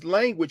to use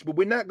language, but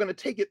we're not going to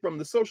take it from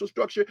the social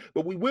structure,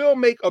 but we will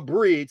make a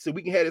bridge so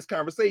we can have this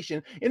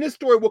conversation. In this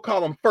story, we'll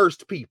call them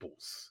First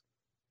Peoples.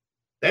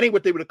 That ain't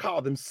what they would have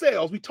called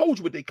themselves. We told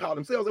you what they call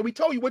themselves, and we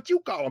told you what you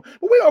call them.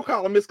 But we don't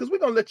call them this because we're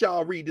going to let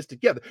y'all read this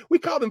together. We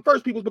call them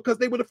First Peoples because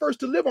they were the first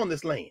to live on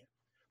this land.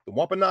 The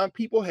Wampanoag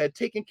people had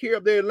taken care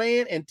of their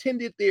land and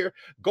tended their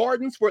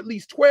gardens for at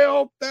least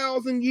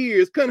 12,000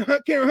 years. Karen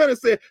Hunter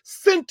said,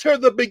 center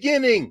the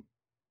beginning.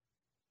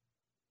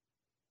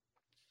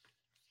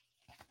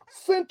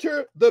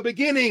 Center the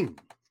beginning.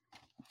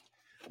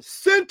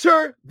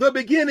 Center the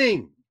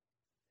beginning.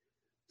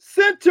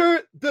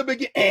 Center the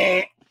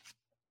beginning.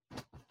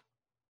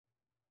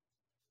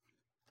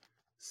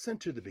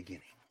 Center the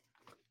beginning.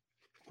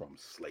 From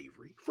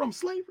slavery. From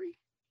slavery.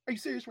 Are you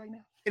serious right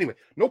now? Anyway,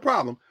 no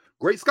problem.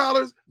 Great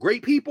scholars,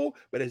 great people.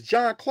 But as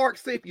John Clark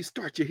said, if you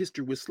start your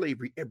history with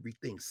slavery,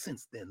 everything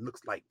since then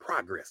looks like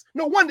progress.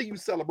 No wonder you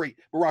celebrate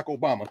Barack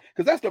Obama,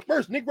 because that's the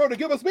first Negro to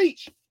give a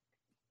speech.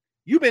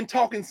 You've been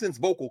talking since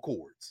vocal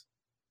cords.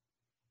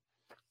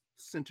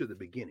 Center the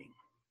beginning.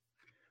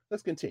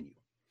 Let's continue.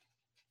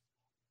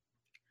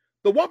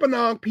 The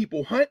Wampanoag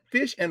people hunt,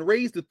 fish, and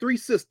raise the three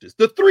sisters.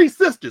 The three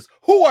sisters.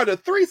 Who are the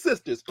three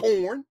sisters?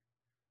 Corn.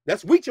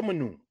 That's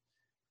Weechamanun.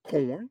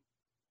 Corn,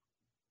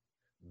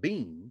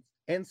 beans,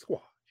 and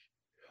squash.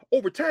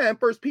 Over time,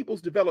 First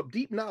Peoples developed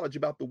deep knowledge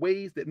about the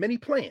ways that many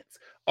plants,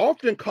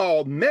 often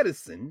called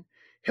medicine,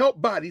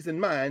 help bodies and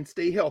minds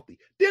stay healthy.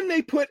 Then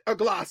they put a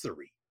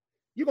glossary.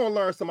 You're going to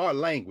learn some of our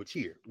language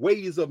here.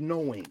 Ways of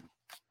knowing.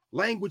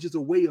 Language is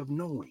a way of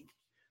knowing.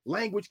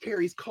 Language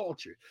carries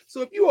culture.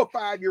 So if you're a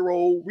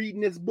 5-year-old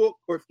reading this book,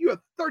 or if you're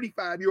a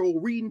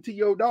 35-year-old reading to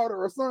your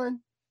daughter or son,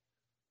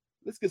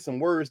 let's get some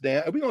words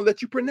down, and we're going to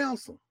let you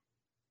pronounce them.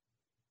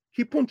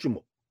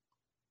 Hipunchumu,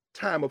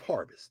 time of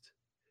harvest.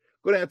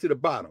 Go down to the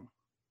bottom.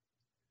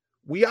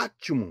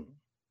 Wiachumu,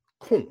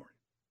 corn.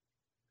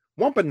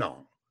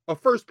 Wampanoag, a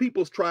First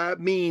Peoples tribe,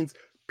 means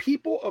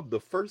people of the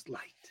first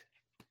light.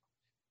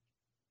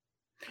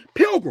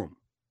 Pilgrim.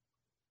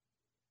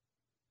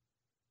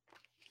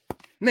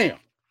 Now,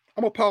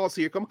 I'm going to pause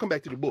here. I'm going to come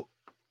back to the book.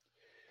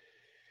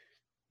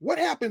 What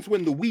happens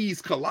when the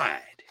we's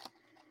collide?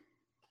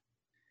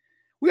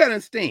 We got to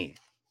understand,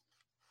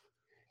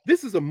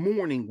 this is a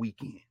mourning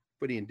weekend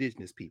for the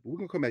indigenous people. We're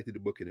going to come back to the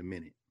book in a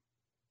minute.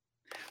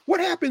 What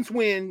happens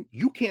when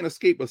you can't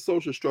escape a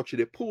social structure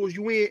that pulls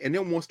you in and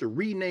then wants to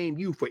rename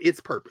you for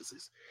its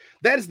purposes?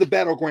 That is the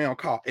battleground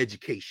called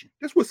education.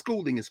 That's what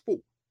schooling is for.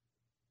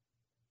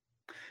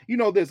 You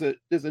know, there's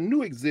a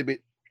new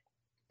exhibit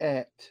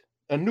at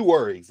a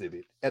newer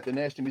exhibit at the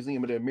National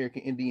Museum of the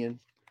American Indian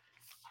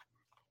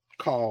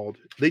called,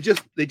 they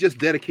just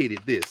dedicated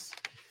this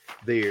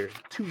there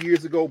 2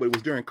 years ago, but it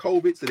was during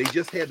COVID, so they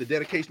just had the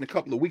dedication a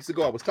couple of weeks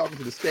ago. I was talking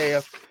to the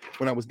staff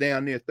when I was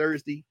down there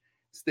Thursday,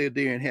 stayed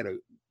there and had a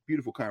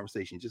beautiful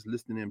conversation, just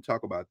listening to them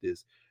talk about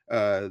this.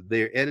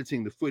 They're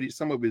editing the footage.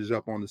 Some of it is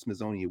up on the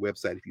Smithsonian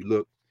website. If you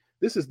look,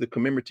 this is the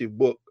commemorative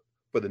book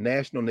for the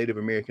National Native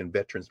American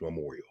Veterans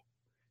Memorial,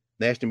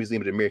 National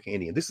Museum of the American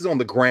Indian. This is on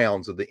the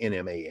grounds of the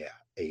NMAI.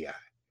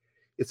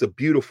 It's a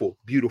beautiful,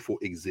 beautiful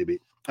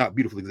exhibit.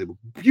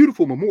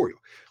 Beautiful memorial.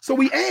 So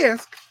we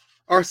ask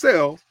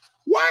ourselves,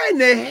 why in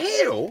the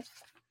hell,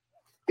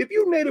 if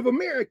you're Native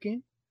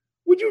American,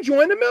 would you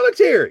join the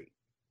military?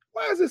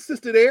 Why is this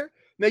sister there?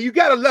 Now you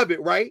got to love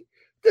it, right?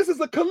 This is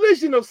a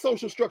collision of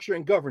social structure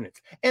and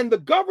governance. And the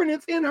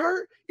governance in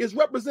her is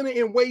represented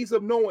in ways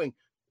of knowing,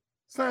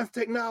 science,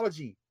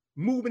 technology,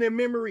 movement and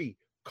memory,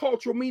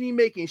 cultural meaning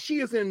making.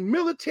 She is in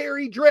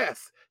military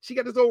dress. She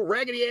got this old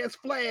raggedy ass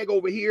flag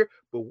over here,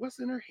 but what's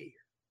in her hair?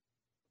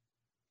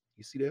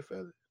 You see that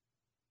feather?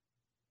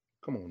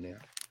 Come on now.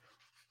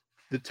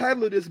 The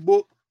title of this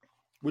book,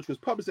 which was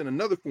published in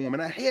another form,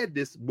 and I had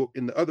this book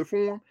in the other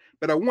form,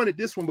 but I wanted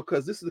this one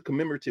because this is a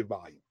commemorative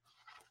volume.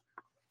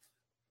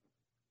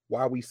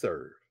 Why We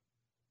Serve,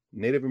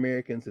 Native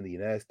Americans in the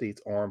United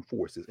States Armed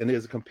Forces. And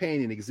there's a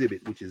companion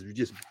exhibit, which is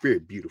just very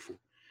beautiful.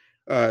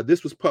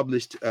 This was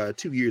published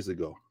 2 years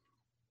ago.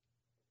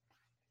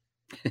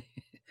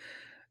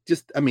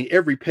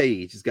 Every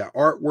page has got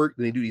artwork.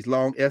 Then they do these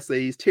long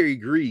essays. Terry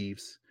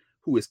Greaves,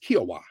 who is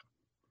Kiowa,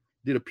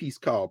 did a piece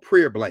called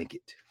Prayer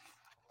Blanket.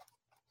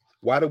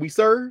 Why do we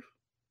serve?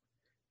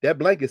 That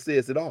blanket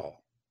says it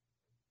all.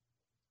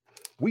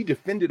 We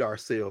defended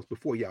ourselves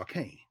before y'all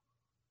came.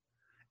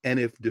 And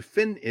if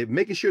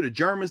making sure the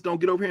Germans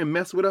don't get over here and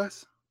mess with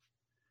us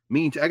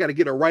means I got to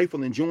get a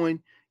rifle and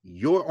join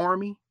your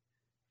army,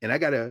 and I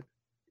got to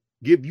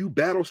give you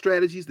battle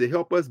strategies to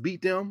help us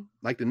beat them,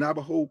 like the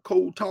Navajo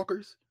code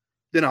talkers,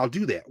 then I'll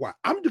do that. Why?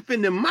 I'm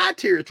defending my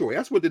territory.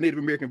 That's what the Native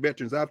American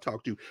veterans I've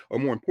talked to, or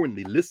more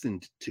importantly,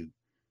 listened to,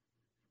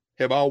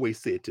 have always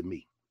said to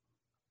me.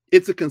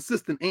 It's a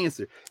consistent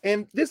answer.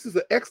 And this is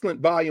an excellent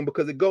volume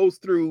because it goes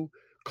through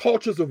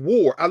cultures of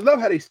war. I love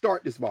how they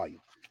start this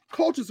volume.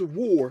 Cultures of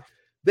war,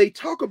 they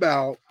talk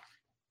about,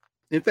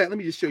 in fact, let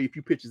me just show you a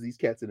few pictures of these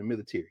cats in the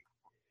military.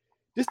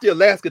 This is the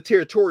Alaska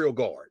Territorial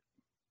Guard.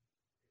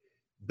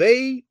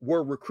 They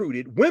were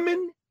recruited,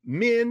 women,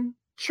 men,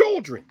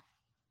 children,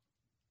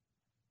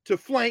 to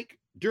flank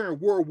during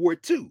World War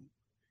II.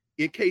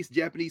 In case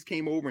Japanese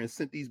came over and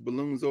sent these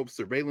balloons over,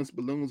 surveillance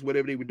balloons,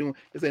 whatever they were doing,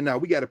 they said, no,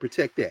 we got to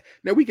protect that.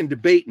 Now, we can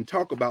debate and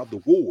talk about the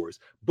wars,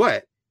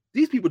 but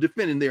these people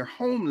defending their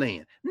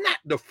homeland, not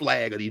the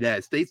flag of the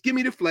United States. Give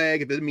me the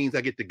flag if it means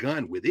I get the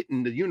gun with it,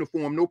 and the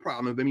uniform, no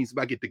problem if it means if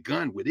I get the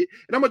gun with it.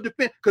 And I'm going to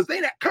defend, because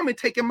they not coming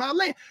taking my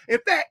land. In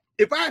fact,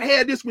 if I'd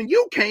had this when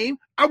you came,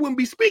 I wouldn't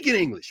be speaking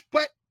English.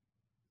 But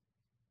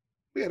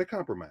we got to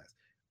compromise.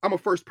 I'm a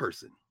first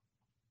person.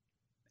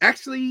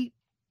 Actually,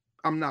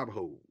 I'm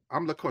Navajo.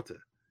 I'm Lakota.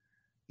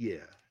 Yeah.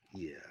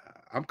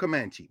 I'm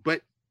Comanche.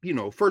 But,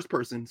 first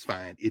person's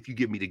fine if you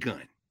give me the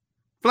gun.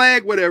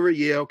 Flag, whatever.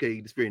 Yeah, okay,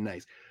 it's very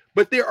nice.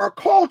 But there are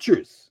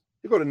cultures.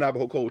 You go to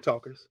Navajo code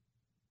talkers.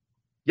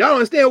 Y'all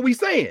understand what we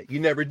saying? You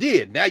never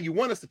did. Now you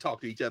want us to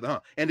talk to each other, huh?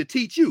 And to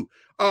teach you.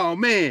 Oh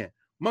man,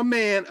 my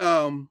man,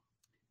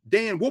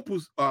 Dan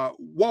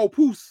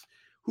Walpoose,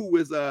 who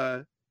is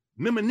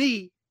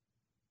Mimini,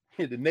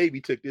 the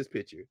Navy took this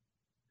picture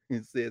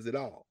and says it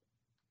all.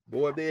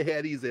 Boy, if they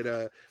had these at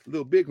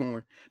Little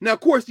Bighorn. Now, of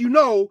course, you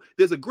know,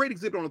 there's a great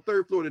exhibit on the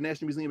 3rd floor of the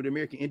National Museum of the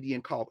American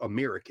Indian called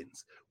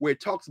Americans, where it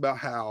talks about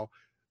how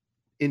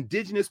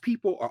indigenous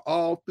people are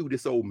all through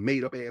this old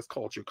made-up ass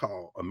culture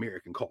called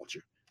American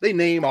culture. They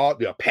name all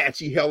the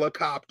Apache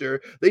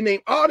helicopter. They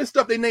name all this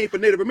stuff they name for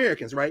Native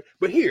Americans, right?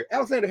 But here,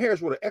 Alexander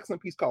Harris wrote an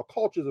excellent piece called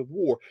Cultures of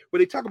War, where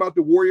they talk about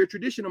the warrior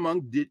tradition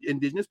among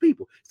indigenous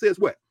people. It says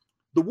what?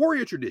 The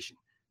warrior tradition.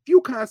 Few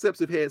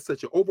concepts have had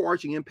such an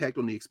overarching impact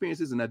on the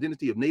experiences and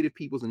identity of Native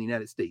peoples in the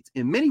United States.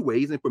 In many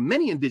ways, and for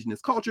many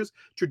indigenous cultures,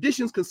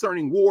 traditions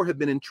concerning war have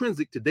been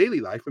intrinsic to daily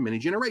life for many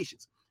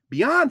generations.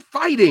 Beyond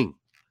fighting,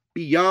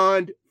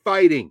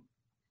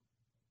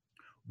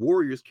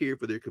 warriors cared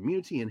for their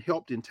community and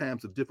helped in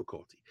times of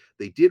difficulty.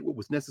 They did what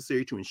was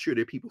necessary to ensure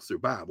their people's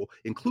survival,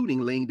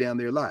 including laying down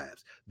their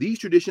lives. These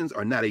traditions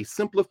are not a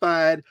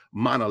simplified,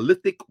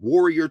 monolithic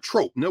warrior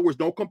trope. In other words,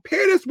 don't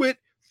compare this with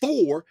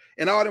Thor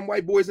and all them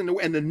white boys and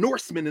the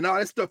Norsemen and all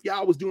that stuff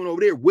y'all was doing over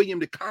there, William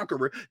the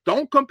Conqueror.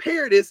 Don't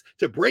compare this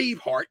to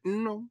Braveheart.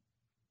 No.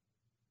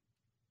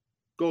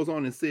 Goes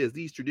on and says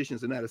these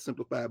traditions are not a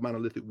simplified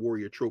monolithic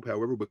warrior trope,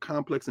 however, but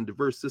complex and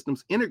diverse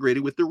systems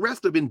integrated with the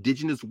rest of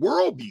indigenous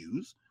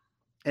worldviews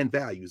and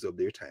values of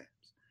their times.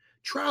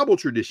 Tribal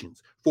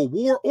traditions, for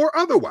war or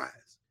otherwise,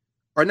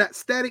 are not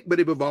static, but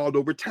have evolved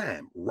over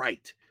time,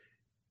 right?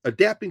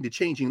 Adapting to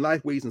changing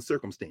life ways and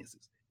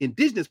circumstances.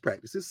 Indigenous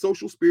practices,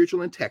 social,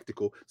 spiritual, and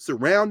tactical,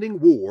 surrounding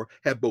war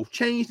have both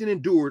changed and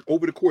endured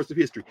over the course of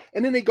history.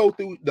 And then they go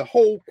through the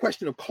whole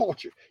question of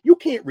culture. You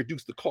can't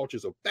reduce the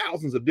cultures of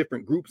thousands of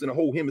different groups in a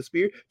whole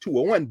hemisphere to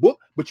a one book,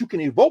 but you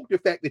can evoke the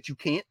fact that you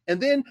can't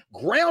and then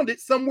ground it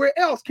somewhere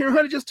else. Karen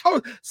Hunter just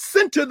told us,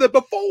 center the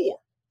before.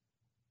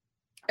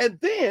 And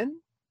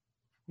then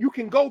you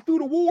can go through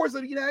the wars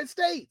of the United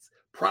States.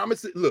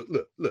 Promise it.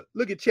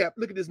 Look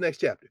at this next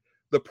chapter.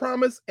 The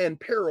Promise and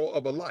Peril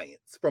of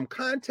Alliance, from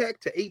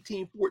Contact to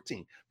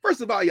 1814.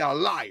 First of all, y'all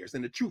liars,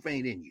 and the truth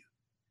ain't in you.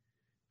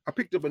 I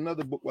picked up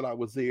another book while I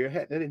was there.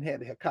 I didn't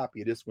have a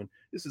copy of this one.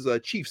 This is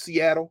Chief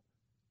Seattle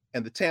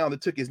and the town that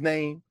took his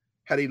name,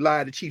 how they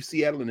lied to Chief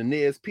Seattle and the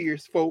Nez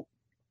Perce folk.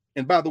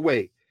 And by the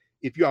way,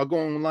 if y'all go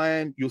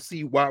online, you'll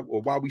see why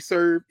we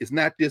serve. It's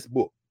not this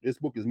book. This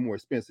book is more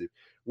expensive.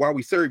 While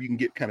We Serve, you can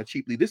get kind of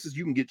cheaply.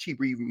 You can get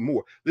cheaper even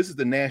more. This is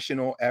the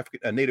National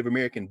Native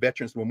American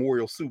Veterans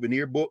Memorial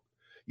Souvenir Book.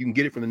 You can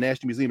get it from the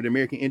National Museum of the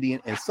American Indian,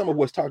 and some of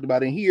what's talked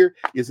about in here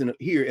is in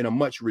a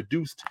much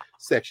reduced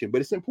section, but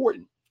it's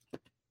important.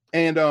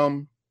 And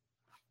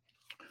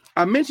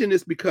I mention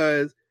this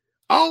because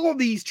all of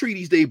these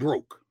treaties they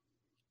broke.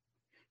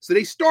 So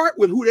they start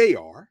with who they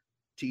are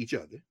to each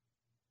other.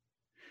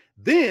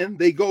 Then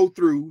they go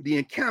through the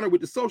encounter with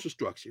the social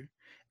structure,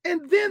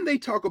 and then they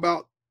talk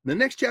about the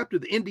next chapter,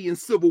 the Indian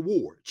Civil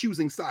War,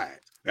 choosing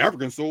sides.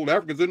 Africans sold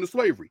Africans into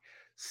slavery.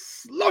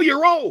 Slow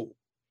your roll.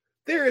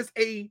 There is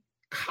a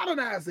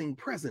colonizing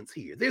presence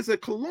here. There's a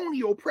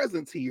colonial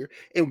presence here,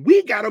 and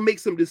we got to make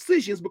some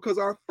decisions because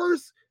our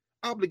first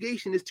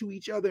obligation is to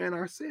each other and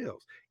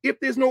ourselves. If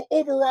there's no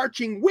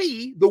overarching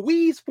we, the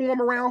we's form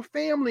around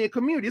family and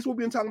community. This is what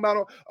we've been talking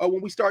about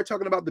when we started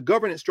talking about the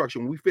governance structure,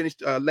 when we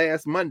finished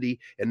last Monday,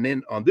 and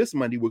then on this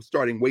Monday we're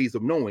starting Ways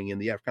of Knowing in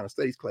the Africana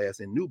Studies class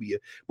in Nubia,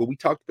 where we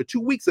talked for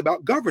 2 weeks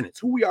about governance,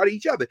 who we are to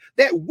each other.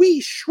 That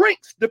we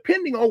shrinks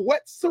depending on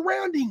what's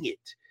surrounding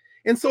it.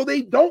 And so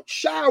they don't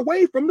shy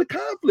away from the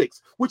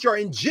conflicts, which are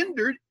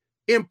engendered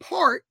in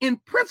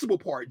principal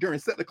part during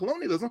settler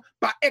colonialism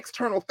by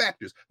external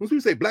factors. When we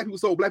say black people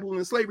sold black people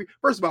into slavery,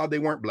 first of all, they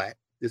weren't black.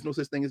 There's no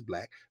such thing as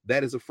black.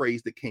 That is a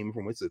phrase that came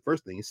from, it's the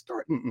first thing is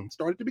start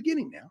at the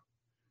beginning now.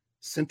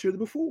 Center the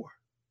before.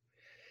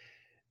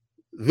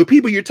 The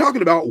people you're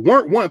talking about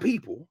weren't one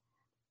people.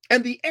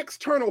 And the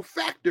external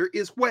factor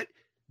is what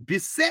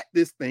beset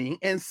this thing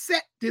and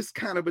set this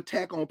kind of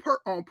attack on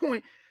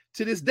point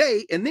to this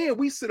day. And then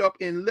we sit up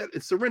and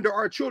surrender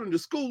our children to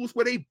schools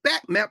where they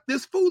backmap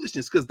this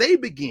foolishness, because they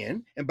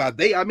begin, and by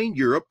they I mean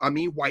Europe, I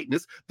mean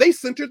whiteness, they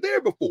centered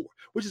there before,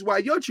 which is why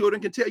your children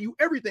can tell you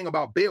everything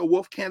about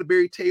Beowulf,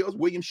 Canterbury Tales,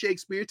 William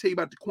Shakespeare, tell you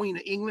about the Queen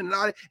of England and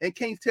all that, and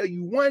can't tell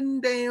you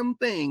one damn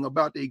thing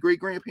about their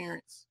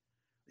great-grandparents.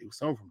 They were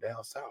some from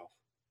down south,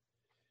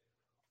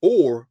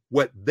 or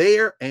what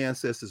their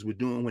ancestors were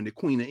doing when the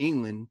Queen of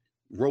England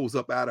rose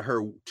up out of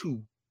her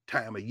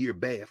 2-time-a-year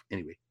bath.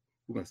 Anyway,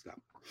 we're gonna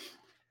stop.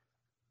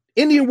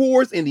 Indian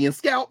Wars, Indian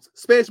Scouts,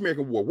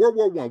 Spanish-American War, World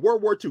War I,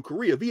 World War II,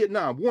 Korea,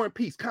 Vietnam, War and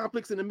Peace,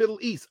 conflicts in the Middle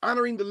East,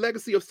 honoring the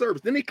legacy of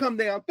service. Then they come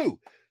down through.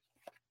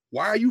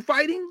 Why are you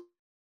fighting?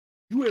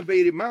 You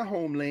invaded my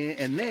homeland,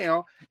 and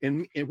now,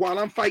 and while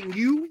I'm fighting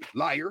you,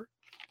 liar,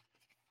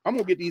 I'm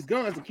going to get these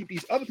guns and keep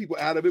these other people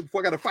out of it before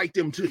I got to fight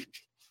them too.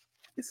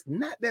 It's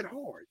not that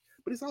hard,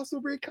 but it's also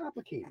very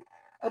complicated.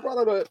 I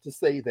brought it up to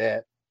say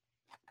that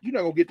you're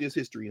not going to get this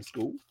history in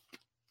school.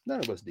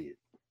 None of us did.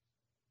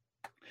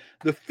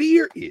 The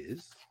fear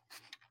is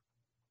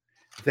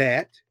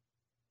that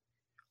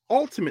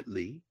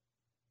ultimately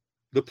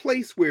the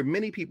place where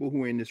many people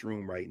who are in this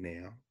room right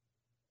now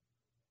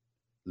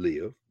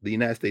live, the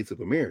United States of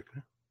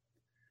America,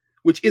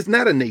 which is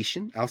not a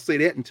nation. I'll say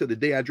that until the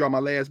day I draw my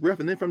last breath,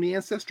 and then from the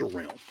ancestral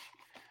realm.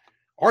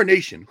 Our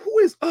nation. Who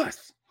is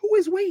us? Who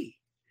is we?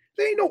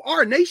 There ain't no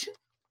our nation.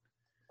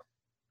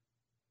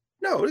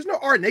 No, there's no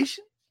our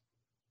nation.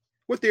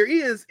 What there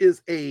is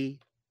a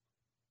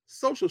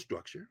social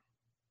structure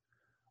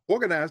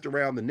organized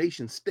around the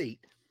nation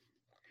state,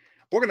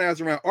 organized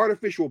around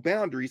artificial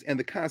boundaries and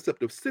the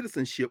concept of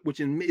citizenship,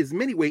 which is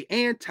many ways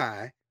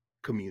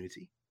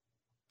anti-community.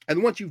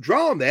 And once you've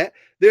drawn that,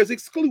 there's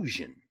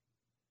exclusion.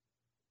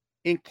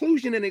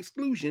 Inclusion and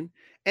exclusion,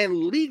 and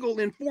legal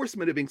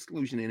enforcement of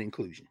exclusion and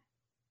inclusion.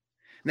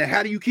 Now,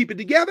 how do you keep it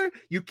together?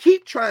 You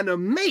keep trying to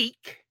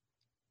make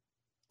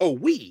a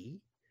we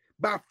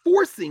by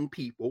forcing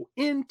people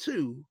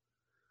into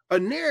a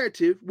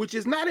narrative which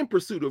is not in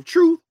pursuit of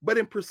truth, but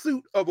in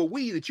pursuit of a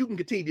we that you can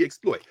continue to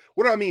exploit.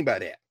 What do I mean by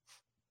that?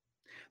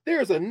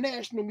 There's a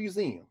National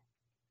Museum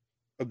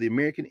of the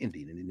American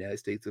Indian in the United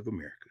States of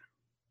America.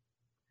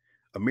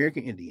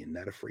 American Indian,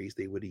 not a phrase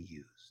they would have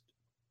used.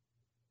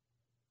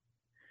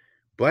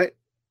 But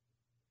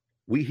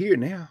we here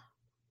now.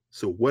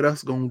 So what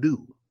us gonna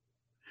do?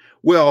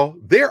 Well,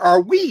 there are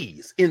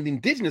we's in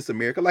indigenous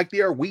America, like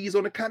there are we's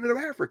on the continent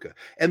of Africa.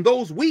 And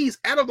those we's,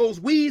 out of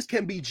those we's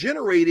can be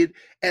generated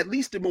at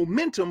least a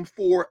momentum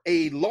for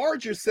a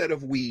larger set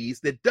of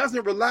we's that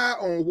doesn't rely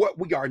on what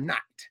we are not.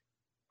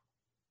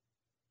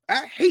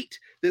 I hate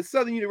that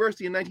Southern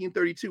University in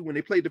 1932, when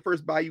they played the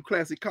first Bayou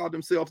Classic, called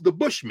themselves the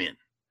Bushmen.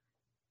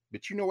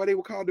 But you know why they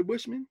were called the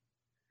Bushmen?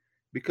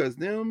 Because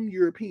them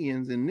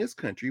Europeans in this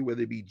country,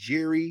 whether it be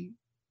Jerry,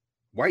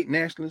 white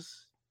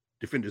nationalists,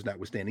 defenders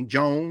notwithstanding,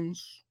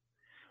 Jones,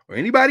 or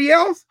anybody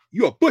else,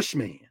 you're a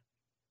Bushman.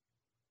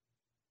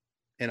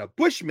 And a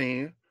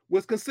Bushman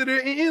was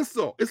considered an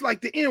insult. It's like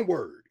the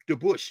N-word, the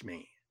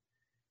Bushman.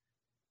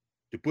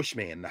 The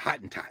Bushman, the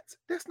Hottentots.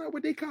 That's not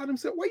what they call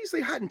themselves. Why you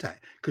say Hottentot?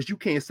 Because you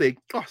can't say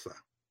Xhosa.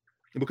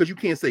 And because you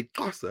can't say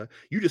Xhosa,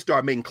 you just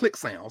start making click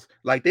sounds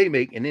like they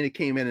make, and then it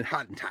came in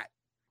Hottentot.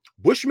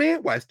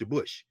 Bushman? Why, it's the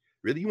bush.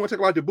 Really? You want to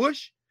talk about the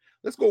bush?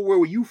 Let's go, where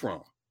were you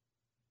from?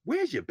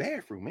 Where's your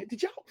bathroom, man?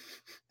 Did y'all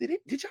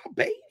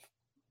bathe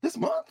this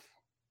month?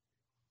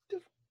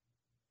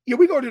 Yeah,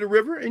 we go to the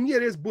river, and yeah,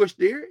 there's bush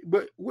there,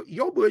 but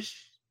your bush,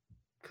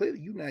 clearly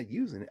you're not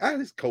using it.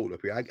 It's cold up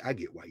here. I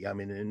get why. I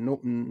mean,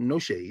 no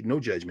shade, no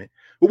judgment.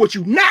 But what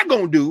you're not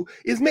gonna do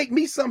is make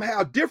me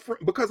somehow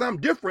different because I'm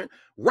different.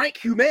 Rank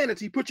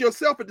humanity, put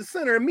yourself at the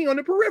center and me on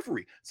the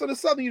periphery. So the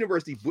Southern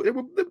University, they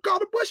were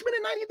called the Bushmen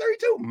in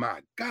 1932. My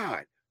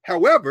God.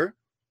 However,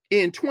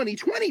 in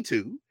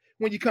 2022,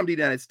 when you come to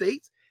the United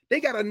States, they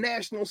got a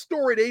national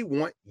story they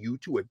want you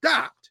to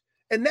adopt,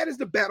 and that is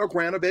the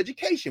battleground of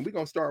education. We're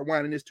going to start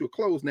winding this to a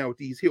close now with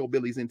these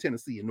hillbillies in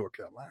Tennessee and North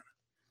Carolina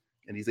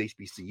and these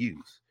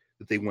HBCUs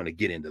that they want to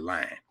get into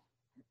line.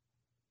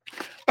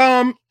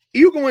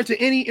 You go into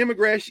any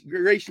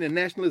immigration and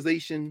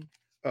nationalization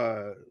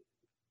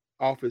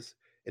office,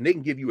 and they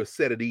can give you a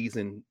set of these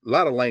in a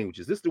lot of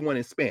languages. This is the one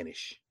in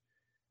Spanish.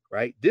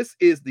 Right? This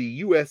is the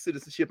U.S.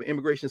 Citizenship and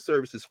Immigration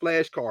Services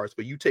flashcards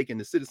for you taking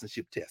the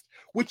citizenship test,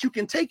 which you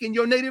can take in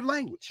your native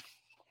language.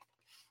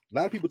 A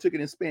lot of people took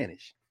it in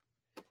Spanish.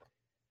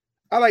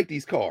 I like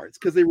these cards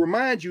because they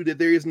remind you that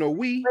there is no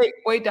we.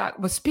 Wait, Doc,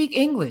 but speak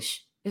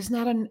English. Isn't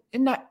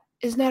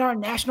that our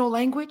national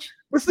language?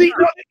 But see,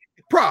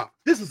 Prof,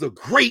 this is a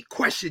great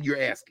question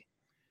you're asking.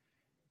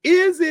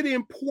 Is it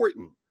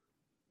important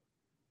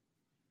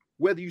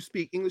whether you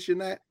speak English or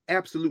not?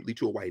 Absolutely,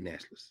 to a white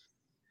nationalist.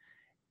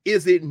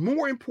 Is it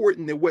more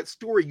important than what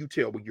story you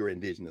tell with your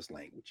indigenous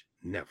language?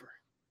 Never.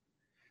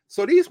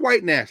 So these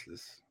white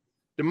nationalists,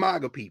 the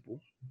MAGA people,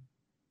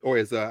 or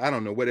as I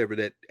don't know, whatever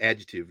that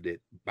adjective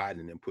that Biden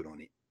and them put on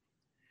it,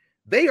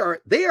 they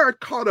are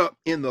caught up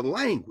in the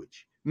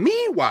language.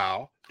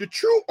 Meanwhile, the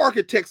true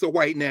architects of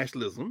white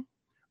nationalism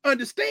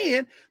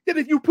understand that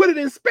if you put it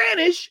in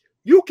Spanish,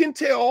 you can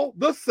tell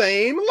the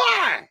same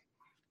lie.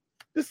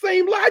 The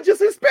same lie,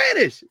 just in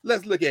Spanish.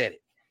 Let's look at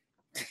it.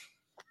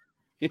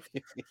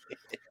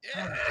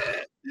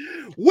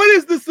 What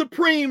is the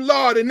supreme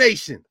law of the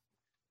nation?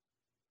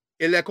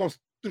 In la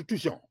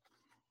Constitution.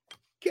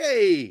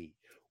 Okay.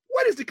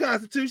 What is the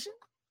Constitution?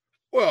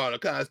 Well, the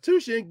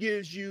Constitution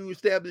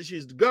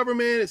establishes the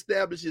government,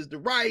 establishes the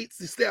rights,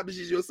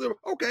 establishes your civil.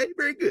 Okay,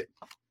 very good.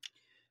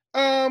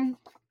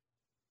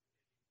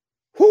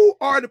 Who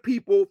are the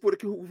people for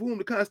whom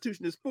the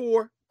Constitution is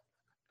for?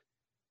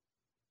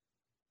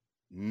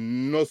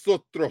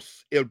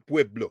 Nosotros, el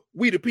pueblo.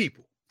 We the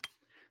people.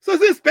 So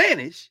it's in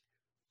Spanish,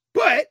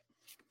 but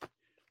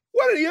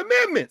what are the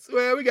amendments?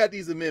 Well, we got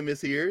these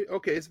amendments here.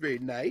 Okay, it's very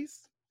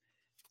nice.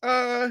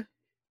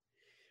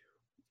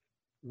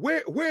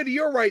 Where do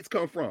your rights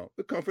come from?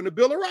 They come from the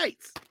Bill of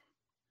Rights.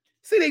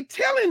 See, they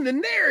telling the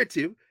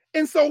narrative,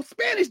 and so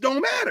Spanish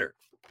don't matter.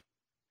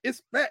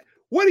 It's that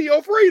What are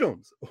your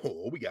freedoms?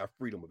 Oh, we got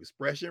freedom of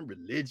expression,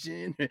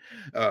 religion,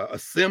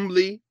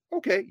 assembly.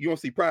 Okay, you don't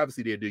see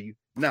privacy there, do you?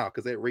 No,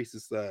 because that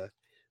racist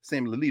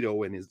Samuel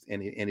Alito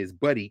and his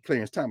buddy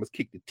Clarence Thomas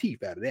kicked the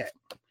teeth out of that.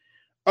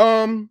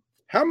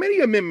 How many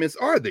amendments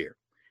are there?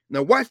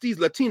 Now watch these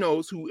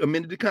Latinos who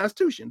amended the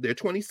Constitution. They're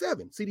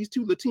 27. See these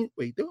two Latinos?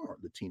 Wait, they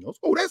aren't Latinos.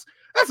 Oh, that's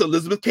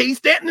Elizabeth Cady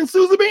Stanton and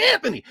Susan B.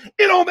 Anthony.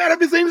 It don't matter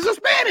if it's English or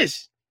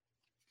Spanish.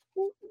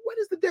 Well, what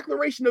is the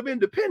Declaration of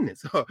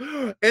Independence?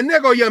 And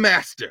there go your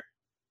master.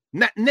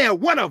 Now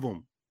one of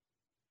them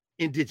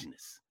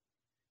indigenous.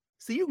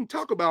 See, you can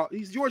talk about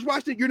he's George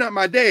Washington. You're not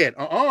my dad.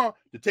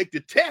 To take the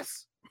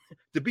test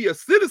to be a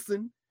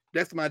citizen,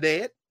 that's my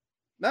dad.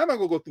 Now I'm not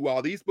gonna go through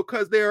all these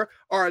because there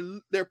are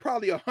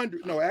probably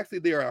 100. No, actually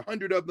there are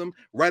 100 of them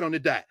right on the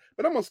dot.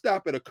 But I'm gonna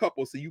stop at a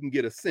couple so you can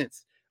get a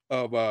sense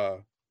of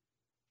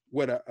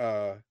what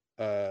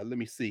let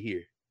me see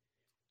here.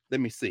 Let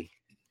me see.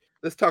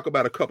 Let's talk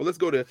about a couple. Let's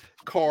go to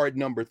card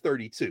number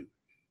 32.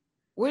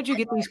 Where'd you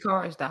get these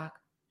cards, Doc?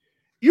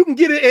 You can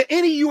get it at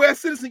any U.S.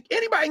 citizen.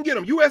 Anybody can get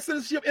them. U.S.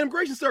 Citizenship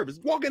Immigration Service.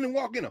 Walk in and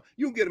walk in them.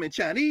 You can get them in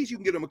Chinese. You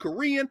can get them in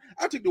Korean.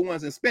 I took the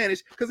ones in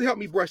Spanish because they helped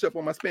me brush up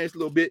on my Spanish a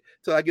little bit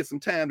till I get some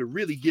time to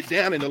really get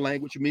down in the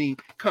language. I mean,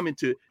 coming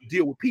to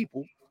deal with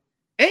people.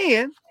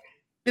 And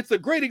it's a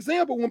great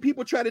example when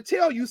people try to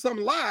tell you some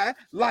lie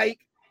like,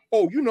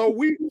 oh, you know,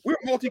 we're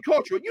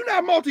multicultural. You're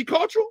not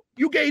multicultural.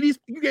 You gave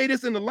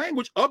this in the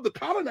language of the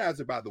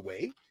colonizer, by the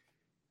way,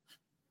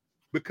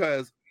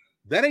 because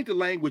that ain't the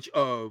language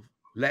of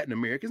Latin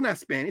America. It's not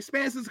Spanish.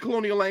 Spanish is a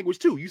colonial language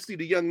too. You see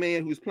the young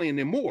man who's playing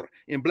Namor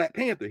in Black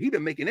Panther. He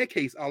been making that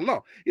case all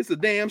along. It's a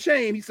damn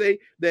shame, he say,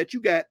 that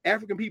you got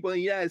African people in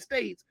the United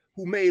States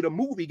who made a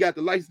movie, got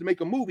the license to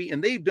make a movie,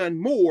 and they've done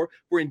more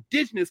for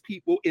indigenous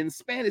people in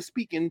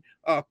Spanish-speaking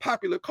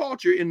popular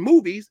culture in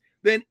movies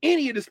than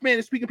any of the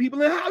Spanish-speaking people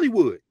in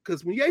Hollywood.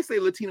 Because when they say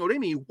Latino, they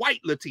mean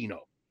white Latino.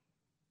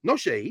 No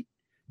shade,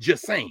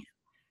 just saying.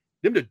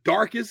 Them the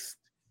darkest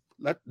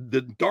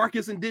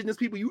indigenous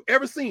people you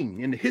ever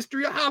seen in the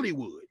history of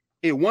Hollywood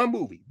in one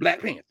movie,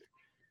 Black Panther,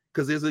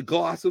 because there's a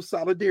gloss of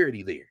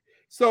solidarity there.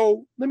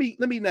 So let me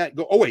not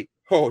go. Oh wait,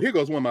 here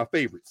goes one of my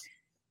favorites.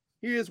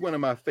 Here's one of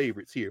my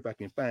favorites here if I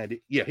can find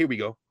it. Yeah, here we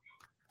go.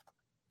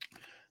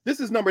 This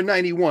is number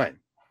 91.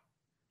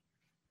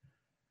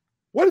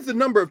 What is the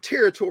number of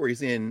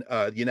territories in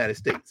the United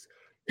States?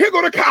 Here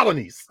go the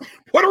colonies: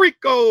 Puerto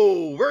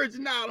Rico,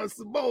 Virgin Islands,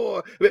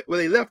 Samoa. Well,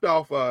 they left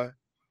off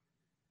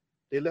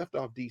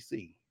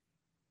DC.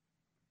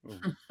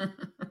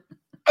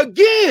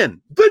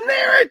 Again, the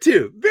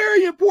narrative,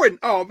 very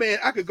important. Oh man,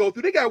 I could go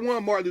through. They got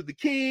one Martin Luther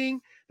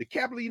King, the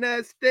capital of the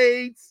United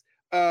States.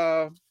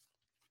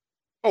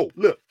 Oh,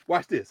 look,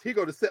 watch this. Here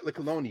go the settler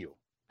colonial.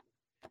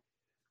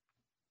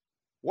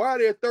 Why are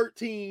there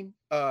 13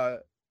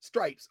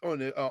 stripes on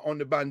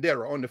the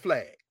bandera, on the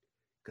flag?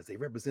 Because they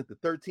represent the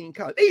 13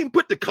 colonies. They even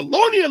put the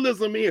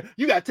colonialism in.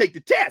 You got to take the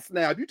test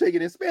now. If you take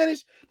it in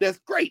Spanish, that's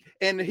great.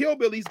 And the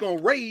hillbillies going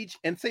to rage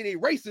and say they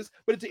racist.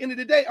 But at the end of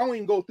the day, I don't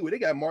even go through it. They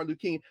got Martin Luther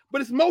King.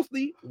 But it's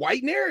mostly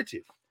white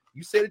narrative.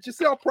 You said it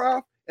yourself,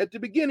 Prof, at the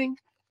beginning.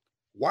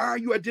 Why are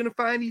you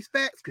identifying these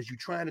facts? Because you're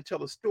trying to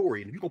tell a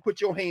story. And if you're going to put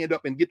your hand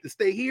up and get to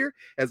stay here,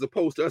 as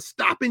opposed to us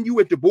stopping you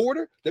at the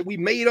border that we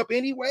made up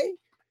anyway,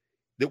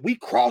 that we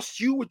crossed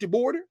you at the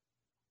border,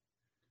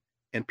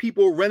 and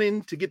people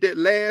running to get that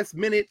last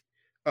minute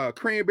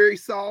cranberry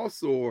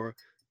sauce or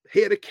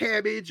head of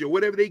cabbage or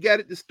whatever they got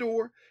at the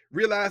store,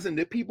 realizing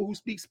that people who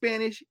speak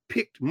Spanish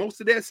picked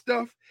most of that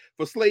stuff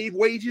for slave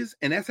wages,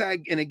 and that's how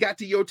it got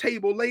to your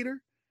table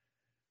later.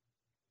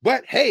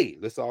 But hey,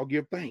 let's all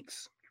give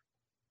thanks.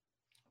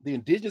 The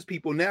indigenous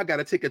people now got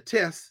to take a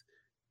test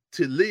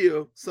to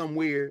live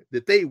somewhere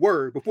that they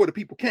were before the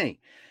people came.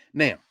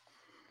 Now,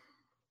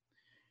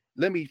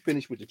 let me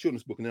finish with the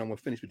children's book, and then I'm going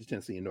to finish with the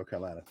Tennessee and North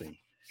Carolina thing.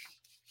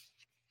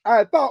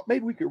 I thought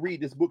maybe we could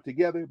read this book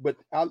together, but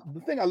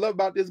the thing I love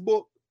about this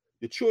book,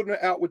 the children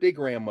are out with their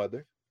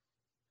grandmother,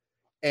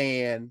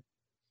 and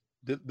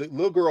the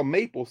little girl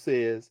Maple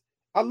says,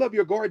 "I love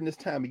your garden this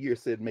time of year,"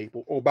 said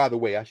Maple. Oh, by the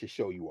way, I should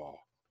show you all.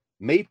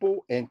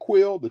 Maple and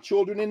Quill, the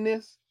children in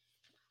this,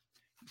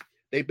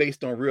 they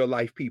based on real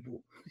life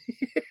people.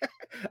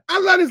 I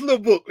love this little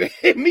book.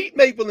 Meet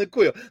Maple and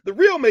Quill. The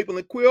real Maple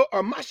and Quill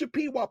are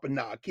Mashpee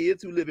Wampanoag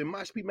kids who live in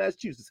Mashpee,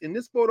 Massachusetts. In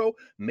this photo,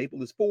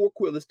 Maple is 4,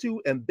 Quill is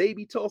 2, and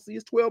baby Tulsi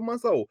is 12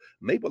 months old.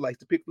 Maple likes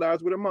to pick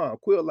flowers with her mom.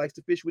 Quill likes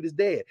to fish with his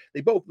dad.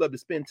 They both love to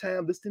spend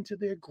time listening to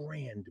their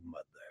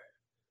grandmother,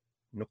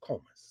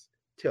 Nokomis,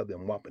 tell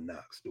them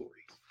Wampanoag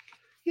stories.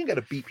 You ain't got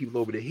to beat people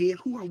over the head.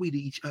 Who are we to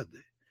each other?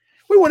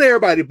 We want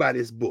everybody to buy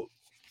this book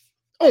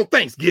on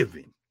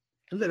Thanksgiving.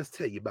 And let us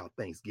tell you about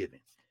Thanksgiving.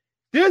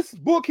 This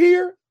book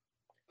here,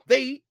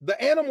 the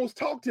animals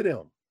talk to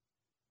them.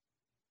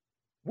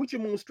 Witcher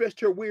Moon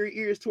stretched her weary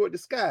ears toward the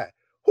sky.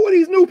 Who are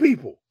these new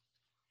people?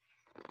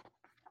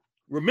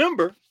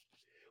 Remember,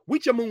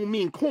 Witcher Moon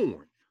mean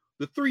corn.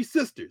 The 3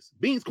 sisters,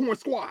 beans, corn,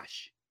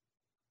 squash.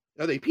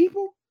 Are they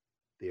people?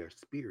 They are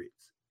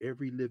spirits,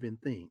 every living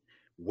thing.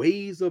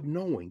 Ways of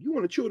knowing. You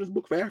want a children's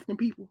book for African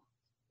people?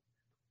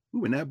 We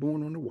were not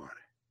born on the water.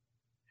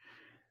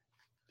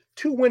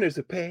 2 winters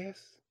have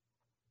passed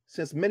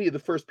since many of the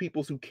first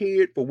peoples who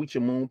cared for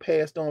Weechamoon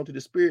passed on to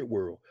the spirit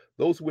world.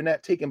 Those who were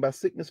not taken by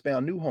sickness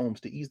found new homes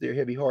to ease their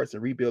heavy hearts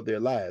and rebuild their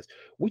lives.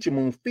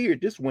 Weechamoon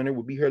feared this winter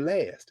would be her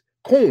last.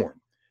 Corn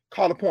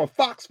called upon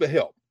Fox for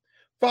help.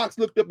 Fox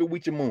looked up at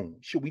Weechamoon.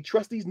 Should we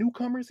trust these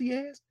newcomers, he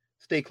asked?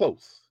 Stay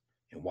close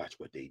and watch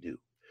what they do.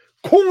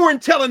 Corn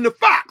telling the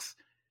Fox,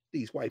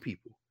 these white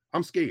people,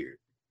 I'm scared.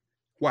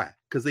 Why?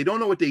 Because they don't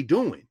know what they're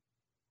doing.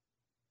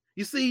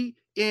 You see,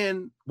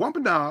 in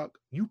Wampanoag,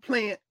 you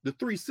plant the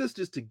 3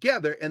 sisters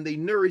together and they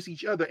nourish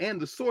each other and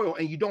the soil,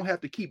 and you don't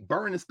have to keep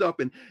burning stuff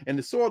and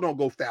the soil don't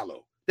go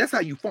fallow. That's how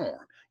you farm.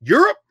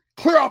 Europe,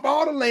 clear off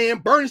all the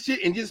land, burn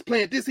shit, and just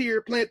plant this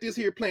here, plant this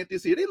here, plant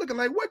this here. They're looking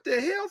like, what the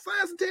hell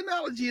science and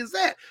technology is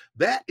that?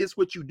 That is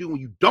what you do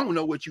when you don't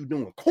know what you're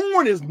doing.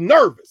 Corn is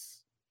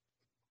nervous.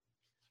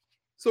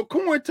 So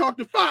Corn talked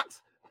to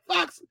Fox.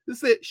 Fox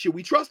said, should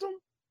we trust him?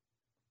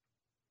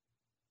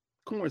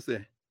 Corn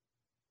said,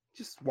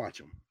 just watch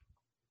him.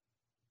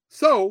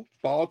 So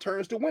fall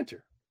turns to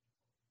winter.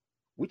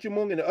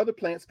 Weechamoon and the other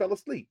plants fell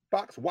asleep.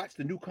 Fox watched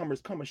the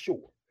newcomers come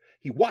ashore.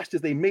 He watched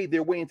as they made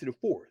their way into the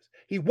forest.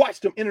 He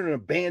watched them enter an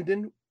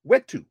abandoned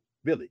Wetu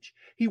village.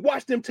 He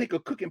watched them take a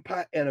cooking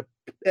pot and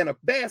a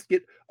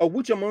basket of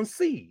Weechamoon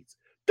seeds.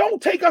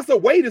 Don't take us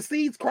away, the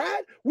seeds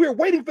cried. We're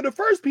waiting for the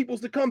first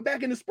peoples to come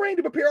back in the spring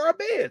to prepare our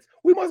beds.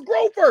 We must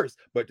grow first.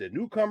 But the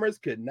newcomers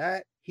could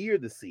not hear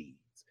the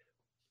seeds.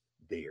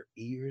 Their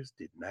ears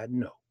did not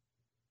know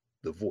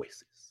the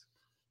voices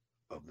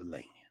of the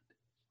land.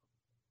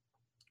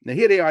 Now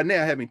here they are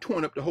now, having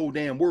torn up the whole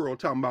damn world,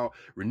 talking about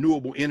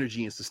renewable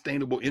energy and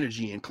sustainable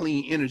energy and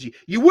clean energy.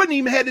 You wouldn't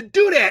even have to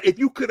do that if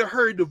you could have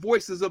heard the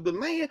voices of the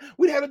land.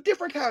 We'd have a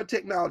different kind of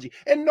technology.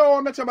 And no,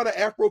 I'm not talking about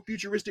an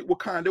Afro-futuristic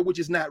Wakanda, which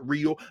is not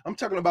real. I'm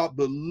talking about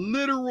the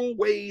literal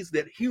ways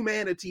that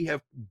humanity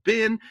have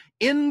been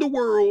in the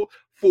world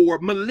for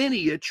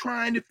millennia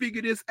trying to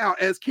figure this out.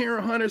 As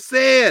Karen Hunter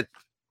said,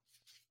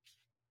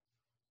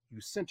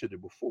 you centered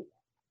it before.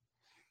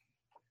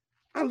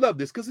 I love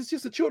this because it's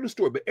just a children's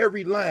story, but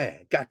every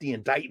line got the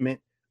indictment,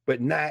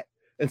 but not.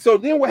 And so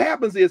then what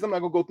happens is, I'm not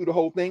going to go through the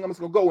whole thing. I'm just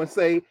going to go and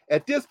say,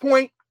 at this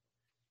point,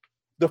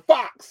 the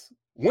Fox,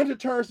 winter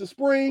turns to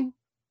spring.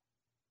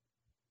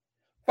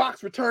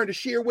 Fox returned to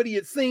share what he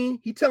had seen.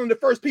 He telling the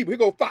first people, here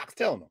go Fox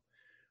telling them.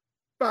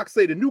 Fox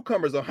say the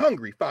newcomers are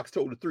hungry, Fox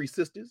told the 3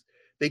 sisters.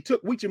 They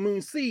took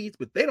Weechamoon seeds,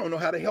 but they don't know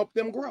how to help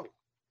them grow.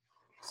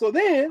 So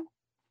then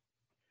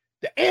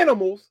the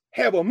animals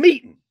have a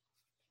meeting.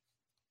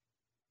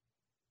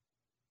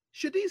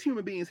 Should these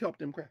human beings help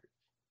them crack it?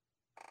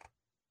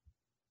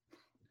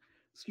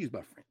 Excuse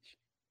my French.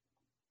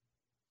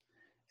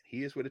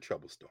 Here's where the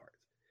trouble starts.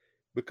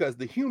 Because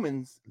the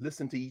humans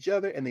listen to each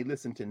other and they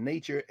listen to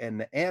nature, and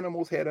the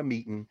animals had a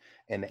meeting,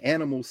 and the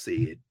animals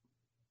said,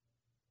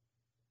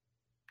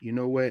 you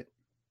know what?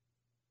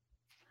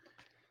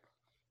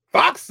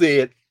 Fox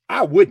said,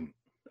 I wouldn't.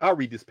 I'll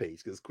read this page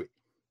because it's quick.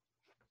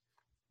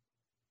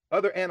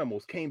 Other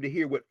animals came to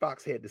hear what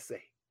Fox had to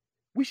say.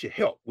 We should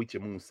help,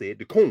 Weechamoon said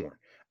to Corn.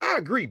 I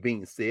agree,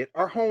 Bean said.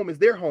 Our home is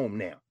their home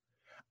now.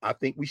 I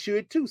think we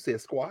should too, said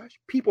Squash.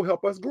 People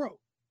help us grow.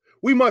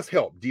 We must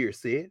help, Deer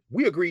said.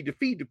 We agreed to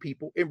feed the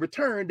people. In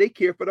return, they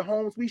care for the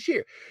homes we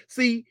share.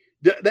 See,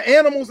 the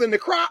animals and the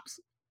crops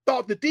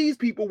thought that these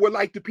people were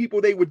like the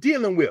people they were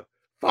dealing with.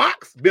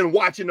 Fox been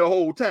watching the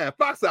whole time.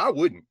 Fox said, I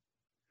wouldn't.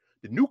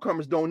 The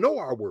newcomers don't know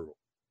our world.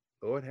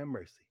 Lord have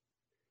mercy.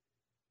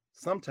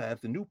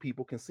 Sometimes the new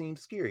people can seem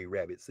scary,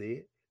 Rabbit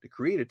said. The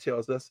Creator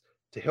tells us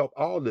to help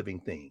all living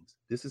things.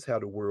 This is how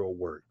the world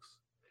works.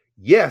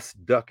 Yes,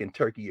 Duck and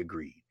Turkey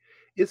agreed.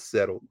 It's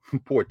settled.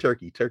 Poor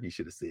Turkey. Turkey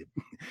should have said.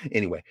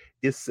 Anyway,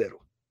 it's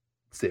settled,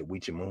 said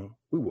Weechamoon.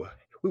 We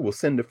will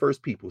send the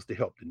first peoples to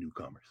help the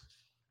newcomers.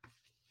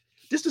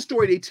 This is the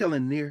story they tell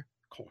in their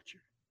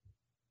culture.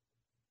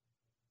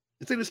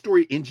 It's a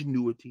story of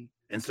ingenuity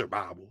and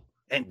survival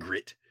and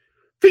grit,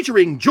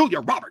 featuring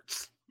Julia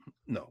Roberts.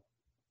 No.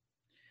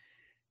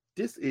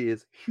 This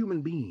is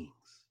human beings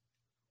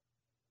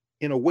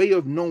in a way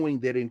of knowing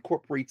that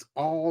incorporates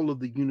all of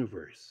the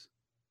universe,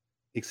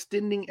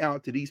 extending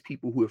out to these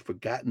people who have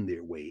forgotten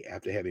their way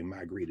after having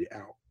migrated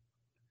out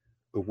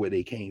of where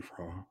they came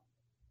from,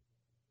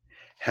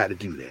 how to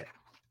do that.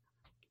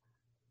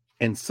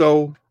 And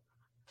so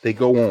they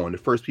go on. The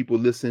first people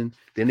listen,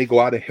 then they go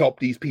out and help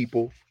these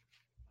people.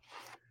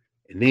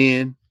 And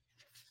then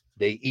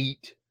they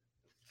eat,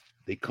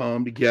 they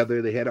come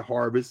together, they had a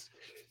harvest.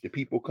 The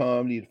people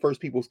come, the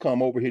first peoples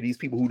come over here, these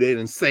people who they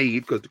didn't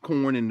save because the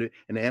corn and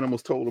the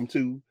animals told them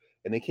to,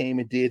 and they came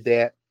and did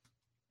that.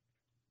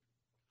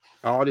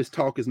 All this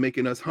talk is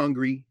making us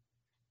hungry.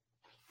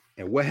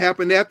 And what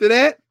happened after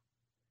that?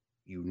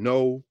 You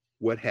know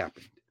what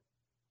happened.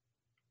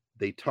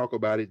 They talk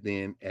about it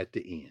then at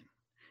the end.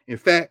 In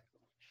fact,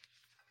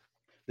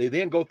 they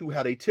then go through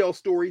how they tell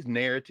stories,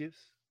 narratives.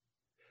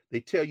 They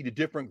tell you the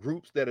different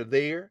groups that are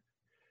there.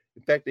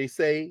 In fact, they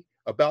say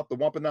about the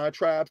Wampanoag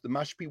tribes. The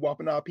Mashpee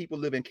Wampanoag people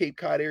live in Cape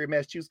Cod area,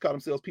 Massachusetts, call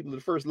themselves people of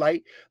the first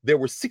light. There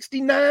were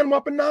 69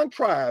 Wampanoag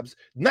tribes,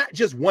 not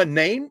just one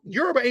name.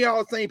 Yoruba ain't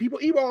all the same people.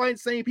 Igbo ain't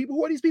the same people.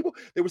 Who are these people?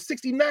 There were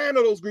 69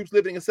 of those groups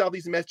living in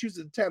southeastern Massachusetts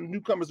at the time the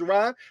newcomers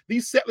arrived.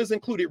 These settlers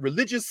included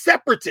religious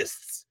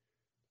separatists,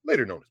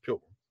 later known as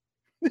pilgrims,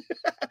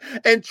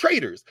 and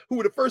traders who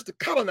were the first to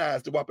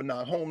colonize the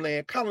Wampanoag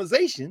homeland.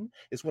 Colonization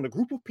is when a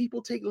group of people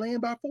take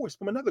land by force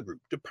from another group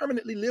to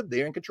permanently live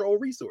there and control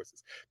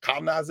resources.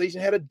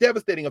 Colonization had a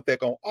devastating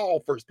effect on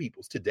all First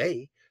Peoples.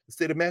 Today, the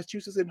state of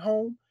Massachusetts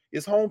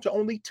is home to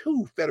only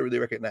 2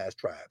 federally recognized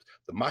tribes,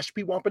 the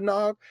Mashpee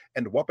Wampanoag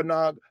and the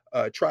Wampanoag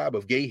tribe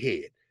of Gay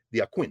Head, the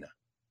Aquinnah.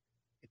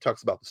 It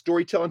talks about the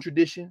storytelling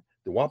tradition,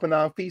 the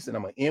Wampanoag feast, and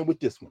I'm going to end with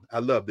this one. I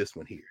love this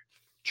one here.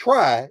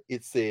 Try,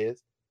 it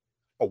says,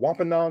 a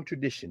Wampanoag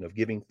tradition of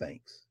giving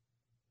thanks.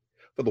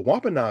 For the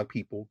Wampanoag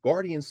people,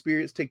 guardian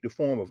spirits take the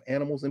form of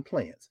animals and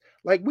plants,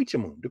 like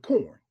Weechamoon, the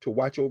corn, to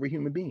watch over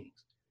human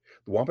beings.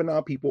 The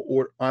Wampanoag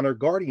people honor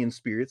guardian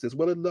spirits as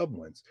well as loved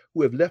ones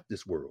who have left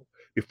this world.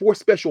 Before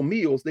special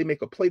meals, they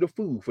make a plate of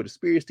food for the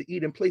spirits to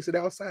eat and place it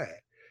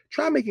outside.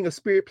 Try making a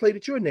spirit plate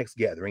at your next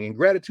gathering in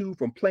gratitude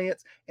from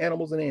plants,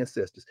 animals, and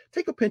ancestors.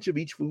 Take a pinch of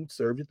each food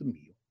served at the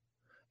meal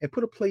and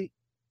put a plate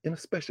in a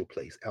special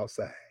place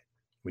outside.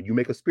 When you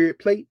make a spirit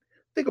plate,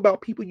 think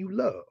about people you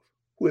love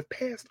who have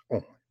passed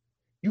on.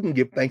 You can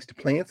give thanks to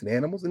plants and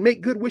animals and make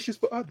good wishes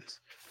for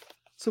others.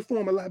 It's a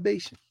form of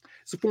libation.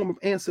 It's a form of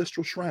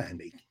ancestral shrine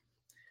making.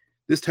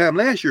 This time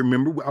last year,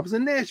 remember, I was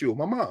in Nashville with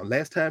my mom.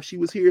 Last time she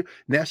was here,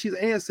 now she's an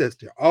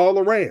ancestor all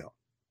around.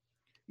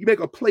 You make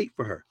a plate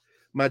for her.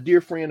 My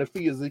dear friend,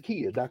 Afia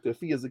Zakia, Dr.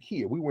 Afia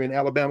Zakia, we were in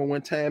Alabama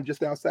one time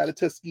just outside of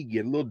Tuskegee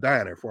at a little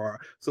diner for our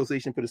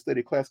Association for the Study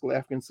of Classical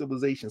African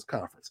Civilizations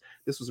conference.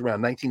 This was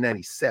around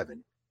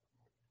 1997.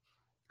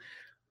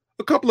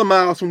 A couple of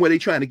miles from where they're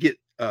trying to get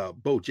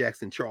Bo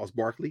Jackson, Charles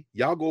Barkley.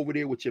 Y'all go over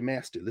there with your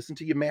master. Listen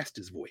to your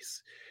master's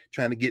voice.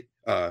 Trying to get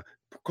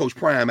Coach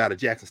Prime out of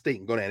Jackson State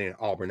and go down there in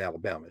Auburn,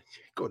 Alabama.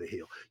 Go to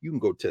hell. You can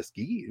go to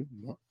Tuskegee,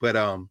 but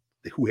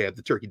who have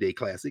the Turkey Day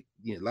Classic.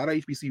 You know, a lot of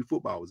HBCU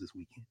football was this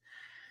weekend.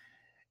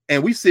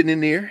 And we sitting in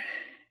there.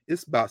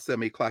 It's about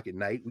 7, 8 o'clock at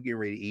night. We're getting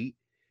ready to eat.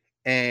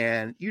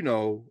 And, you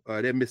know,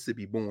 that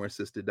Mississippi-born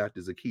sister,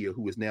 Dr. Zakia,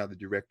 who is now the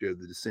director of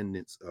the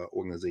Descendants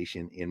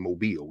organization in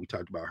Mobile. We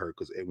talked about her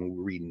because when we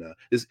were reading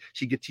this,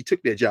 she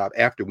took that job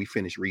after we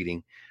finished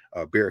reading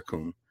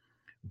Barracoon.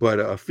 But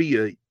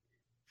Afia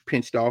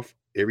pinched off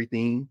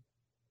everything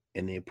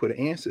and then put an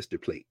ancestor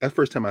plate. That's the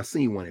first time I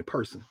seen one in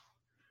person.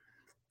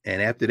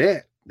 And after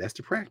that, that's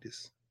the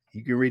practice.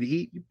 You get ready to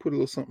eat, you put a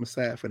little something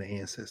aside for the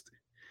ancestor.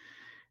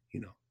 You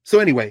know. So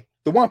anyway,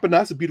 The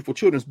Wampanoag is a beautiful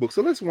children's book.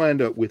 So let's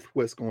wind up with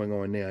what's going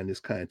on now in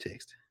this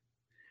context.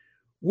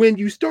 When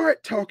you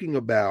start talking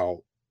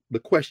about the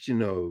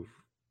question of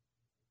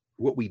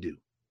what we do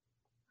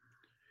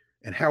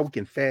and how we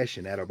can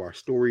fashion out of our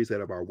stories,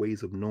 out of our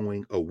ways of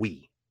knowing a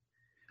we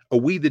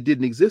that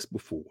didn't exist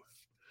before,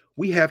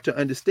 we have to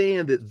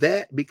understand that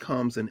that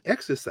becomes an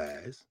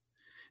exercise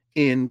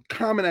in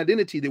common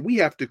identity that we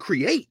have to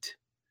create.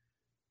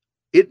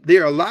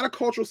 There are a lot of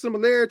cultural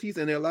similarities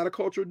and there are a lot of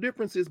cultural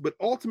differences, but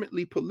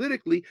ultimately,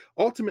 politically,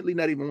 not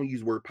even going to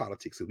use the word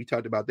politics. So we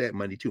talked about that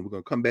Monday too. We're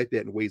going to come back to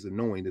that in ways of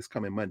knowing this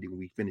coming Monday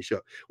when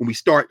we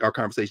start our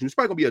conversation. It's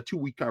probably going to be a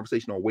 2-week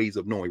conversation on ways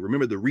of knowing.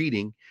 Remember the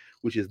reading,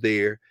 which is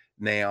there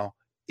now,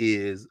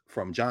 is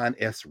from John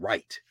S.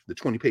 Wright, the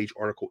 20-page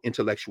article,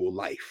 Intellectual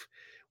Life,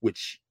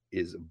 which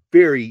is a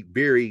very,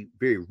 very,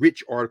 very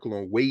rich article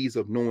on ways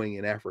of knowing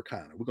in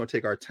Africana. We're going to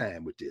take our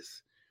time with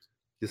this.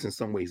 This, in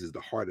some ways, is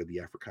the heart of the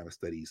Africana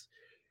Studies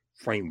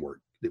framework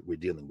that we're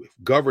dealing with.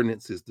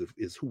 Governance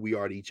is who we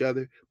are to each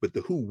other, but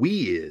the who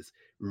we is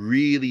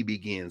really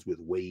begins with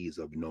ways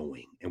of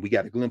knowing. And we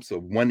got a glimpse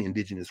of one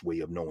indigenous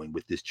way of knowing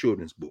with this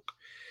children's book.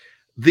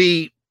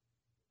 The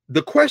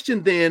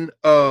question then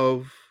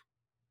of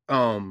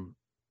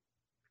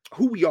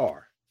who we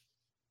are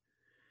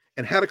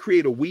and how to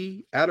create a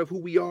we out of who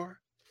we are,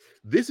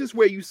 this is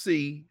where you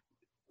see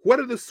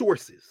what are the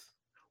sources.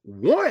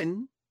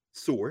 One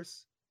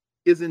source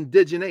is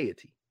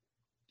indigeneity.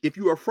 If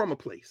you are from a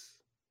place,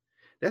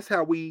 that's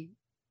how we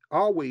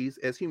always,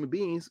 as human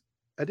beings,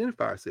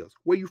 identify ourselves.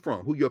 Where you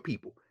from? Who your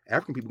people?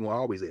 African people will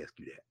always ask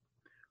you that.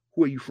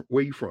 Who are you?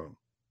 Where you from?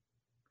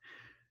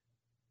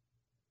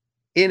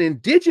 In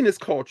indigenous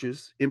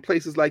cultures, in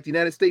places like the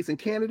United States and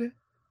Canada,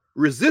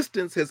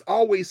 resistance has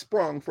always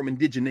sprung from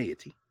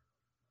indigeneity.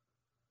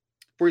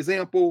 For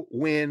example,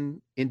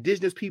 when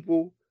indigenous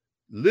people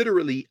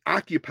literally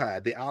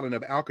occupied the island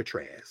of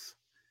Alcatraz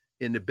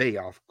in the bay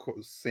off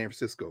San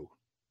Francisco,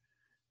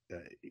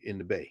 in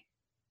the bay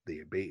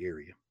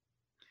area.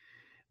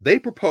 They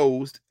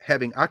proposed,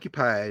 having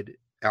occupied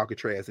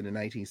Alcatraz in the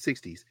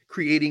 1960s,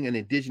 creating an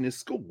indigenous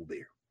school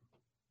there.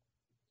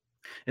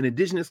 An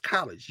indigenous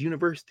college,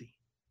 university.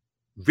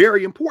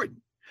 Very important.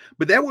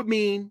 But that would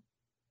mean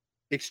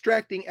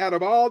extracting out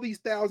of all these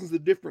thousands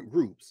of different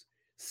groups,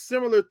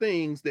 similar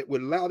things that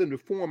would allow them to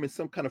form in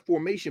some kind of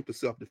formation for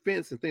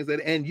self-defense and things like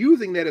that, and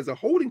using that as a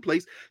holding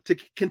place to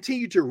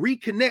continue to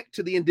reconnect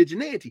to the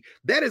indigeneity.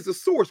 That is the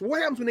source.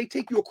 What happens when they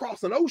take you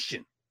across an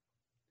ocean?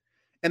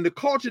 And the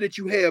culture that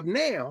you have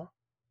now,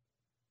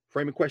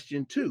 framing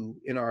question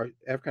 2 in our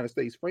Africana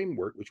Studies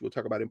framework, which we'll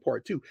talk about in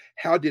part 2,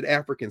 how did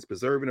Africans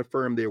preserve and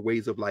affirm their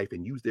ways of life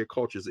and use their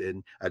cultures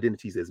and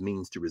identities as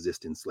means to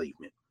resist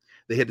enslavement?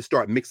 They had to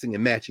start mixing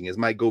and matching, as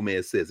Mike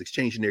Gomez says,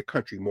 exchanging their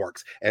country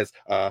marks, as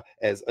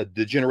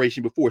the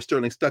generation before,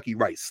 Sterling Stuckey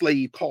writes,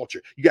 slave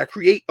culture. You got to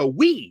create a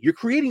we. You're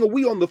creating a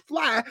we on the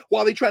fly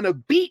while they're trying to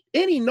beat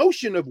any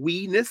notion of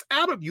we-ness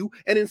out of you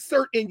and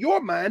insert in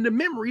your mind the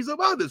memories of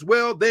others.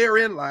 Well,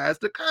 therein lies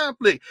the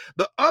conflict.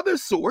 The other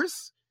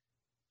source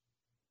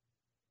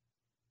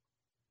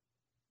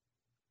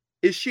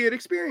is shared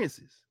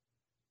experiences.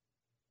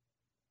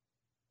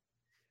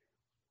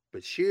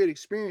 But shared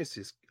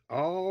experiences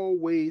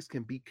always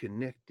can be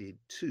connected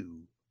to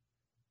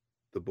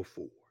the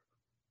before.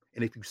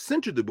 And if you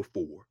center the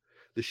before,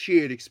 the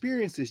shared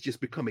experiences just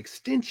become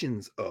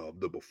extensions of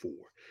the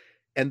before.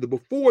 And the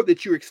before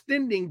that you're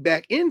extending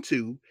back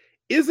into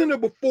isn't a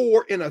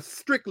before in a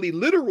strictly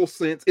literal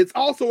sense, it's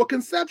also a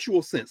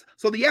conceptual sense.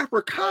 So the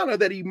Africana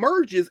that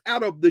emerges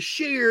out of the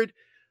shared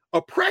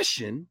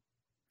oppression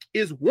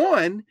is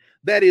one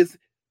that is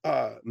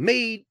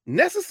made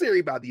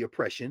necessary by the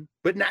oppression,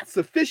 but not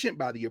sufficient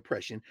by the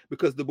oppression,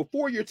 because the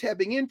before you're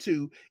tapping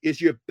into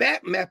is you're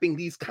back mapping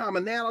these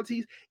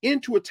commonalities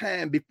into a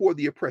time before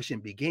the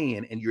oppression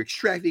began, and you're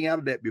extracting out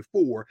of that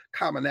before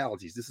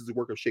commonalities. This is the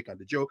work of Cheikh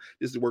Anta Diop.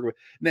 This is the work of,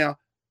 now,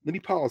 let me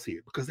pause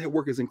here, because that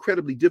work is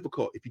incredibly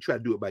difficult if you try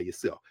to do it by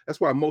yourself. That's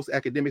why most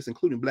academics,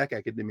 including Black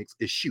academics,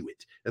 eschew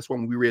it. That's why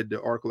when we read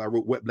the article I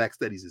wrote, What Black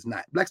Studies Is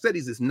Not. Black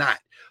Studies is not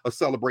a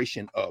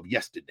celebration of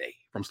yesterday,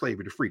 from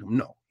slavery to freedom.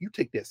 No, you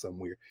take that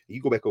somewhere and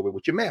you go back over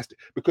with your master,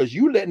 because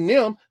you letting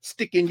them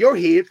stick in your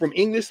head from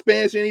English,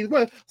 Spanish,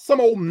 and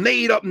some old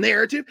made up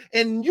narrative,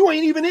 and you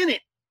ain't even in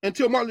it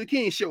until Martin Luther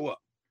King show up.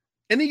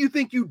 And then you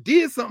think you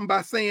did something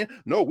by saying,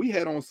 no, we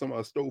had on some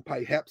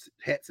stovepipe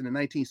hats in the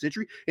 19th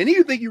century. And then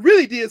you think you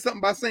really did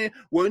something by saying,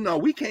 well, no,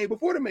 we came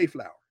before the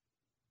Mayflower.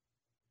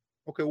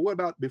 Okay, well, what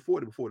about before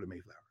the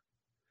Mayflower?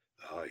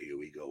 Oh, here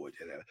we go with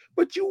that.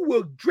 But you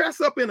will dress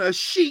up in a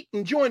sheet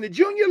and join the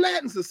Junior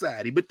Latin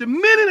Society. But the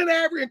minute an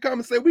African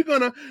comes and say, we're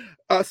going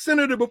to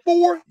center the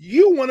before,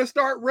 you want to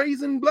start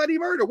raising bloody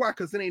murder. Why?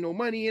 Because there ain't no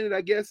money in it,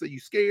 I guess. Or you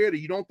scared, or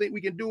you don't think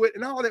we can do it,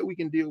 and all that we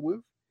can deal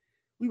with.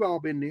 We've all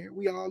been there.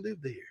 We all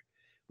live there.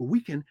 But we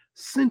can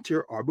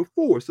center our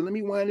before. So let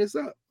me wind this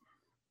up.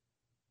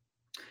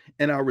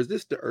 And I'll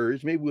resist the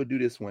urge. Maybe we'll do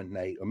this one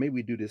night, or maybe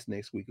we do this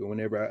next week, or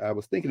whenever. I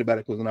was thinking about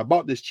it, because when I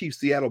bought this Chief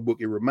Seattle book,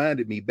 it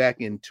reminded me back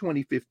in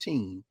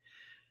 2015,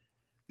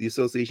 the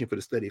Association for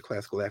the Study of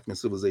Classical African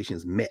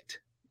Civilizations met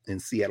in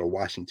Seattle,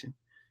 Washington.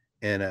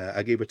 And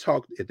I gave a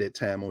talk at that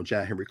time on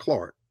John Henry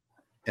Clarke.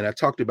 And I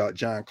talked about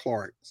John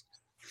Clarke's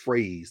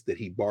phrase that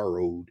he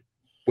borrowed.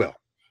 Well,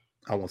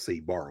 I won't say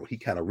borrowed. He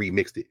kind of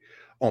remixed it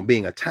on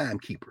being a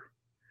timekeeper.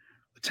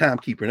 A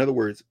timekeeper. In other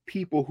words,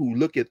 people who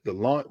look at the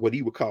what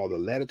he would call the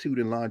latitude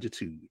and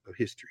longitude of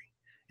history,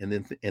 and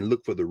then and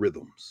look for the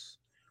rhythms.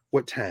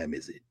 What time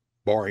is it?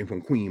 Borrowing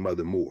from Queen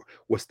Mother Moore.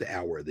 What's the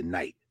hour of the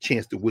night?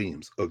 Chancellor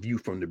Williams, A View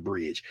from the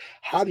Bridge.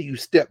 How do you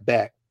step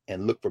back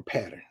and look for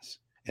patterns?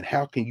 And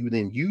how can you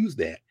then use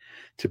that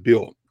to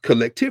build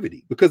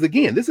collectivity? Because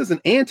again, this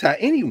isn't anti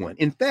anyone.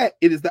 In fact,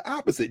 it is the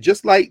opposite.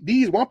 Just like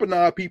these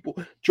Wampanoag people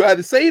try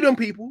to say them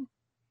people,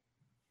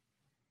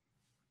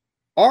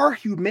 our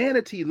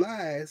humanity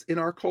lies in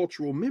our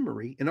cultural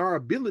memory and our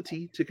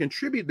ability to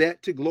contribute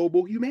that to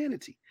global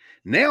humanity.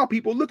 Now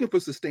people looking for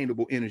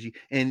sustainable energy.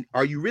 And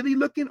are you really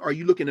looking? Or are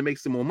you looking to make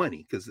some more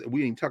money? Because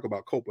we didn't talk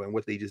about COPA and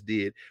what they just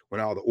did when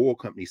all the oil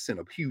companies sent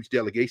up huge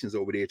delegations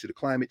over there to the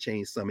climate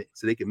change summit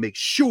so they can make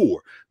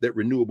sure that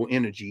renewable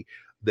energy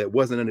that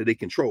wasn't under their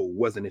control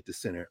wasn't at the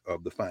center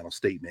of the final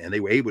statement. And they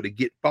were able to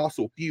get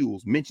fossil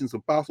fuels, mentions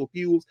of fossil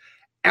fuels,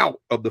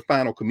 out of the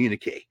final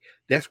communique.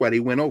 That's why they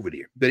went over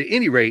there. But at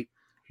any rate,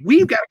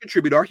 we've got to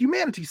contribute our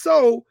humanity.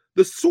 So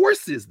the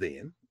sources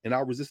then, and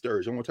I'll resist the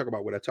urge. I want to talk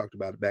about what I talked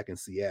about back in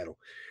Seattle.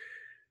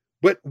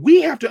 But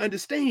we have to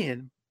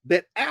understand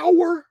that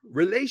our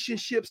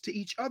relationships to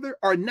each other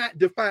are not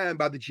defined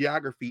by the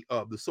geography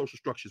of the social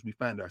structures we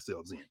find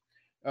ourselves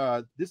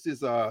in. This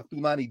is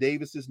Thulani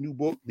Davis's new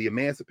book, The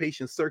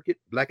Emancipation Circuit,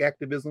 Black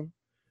Activism,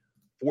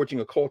 Forging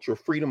a Culture of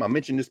Freedom. I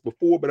mentioned this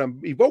before, but I'm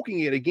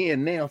evoking it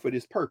again now for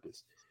this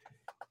purpose.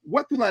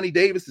 What Thulani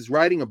Davis is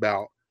writing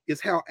about is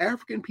how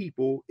African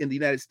people in the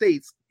United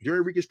States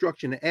during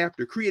Reconstruction and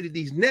after created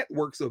these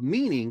networks of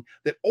meaning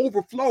that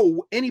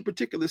overflow any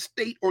particular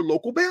state or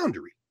local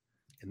boundary.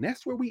 And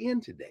that's where we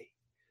end today,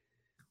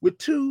 with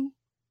two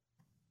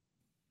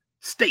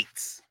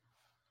states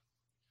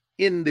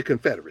in the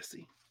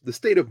Confederacy, the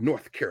state of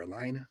North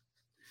Carolina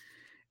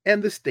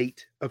and the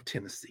state of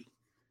Tennessee,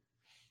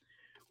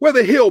 where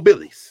the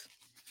hillbillies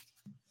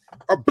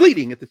are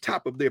bleeding at the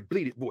top of their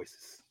bleated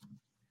voices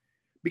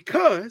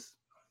because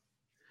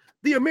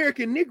The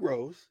American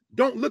Negroes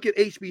don't look at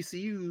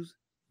HBCUs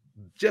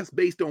just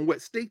based on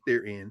what state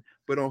they're in,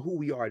 but on who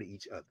we are to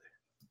each other.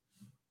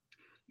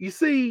 You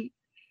see,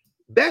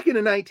 back in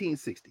the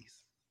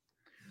 1960s,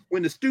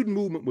 when the student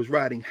movement was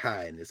riding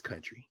high in this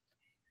country,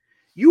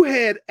 you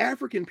had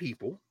African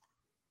people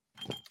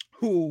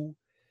who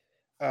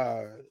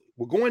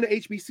were going to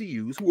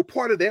HBCUs who were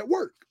part of that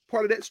work,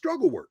 part of that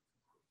struggle work.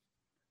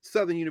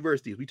 Southern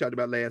universities, we talked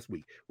about last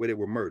week, where there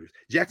were murders.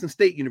 Jackson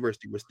State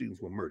University, where students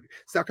were murdered.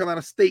 South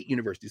Carolina State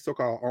University,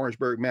 so-called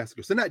Orangeburg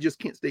Massacre. So not just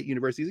Kent State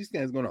University, these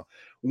things going on.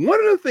 One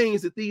of the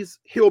things that these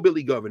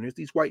hillbilly governors,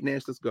 these white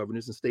nationalist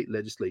governors and state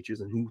legislatures,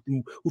 and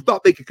who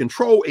thought they could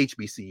control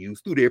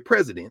HBCUs through their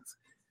presidents,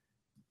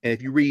 and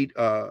if you read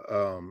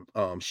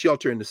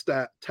Shelter in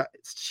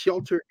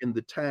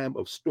the Time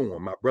of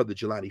Storm, my brother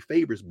Jelani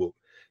Favor's book,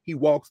 he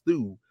walks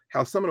through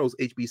how some of those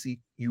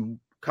HBCU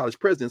college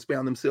presidents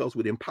found themselves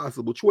with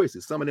impossible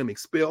choices. Some of them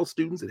expelled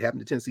students. It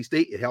happened to Tennessee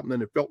State. It happened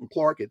under Felton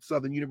Clark at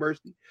Southern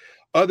University.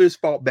 Others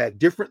fought back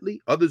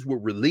differently. Others were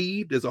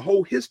relieved. There's a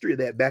whole history of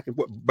that back and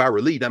forth. By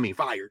relieved, I mean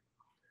fired,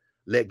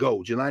 let go.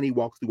 Jelani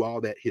walks through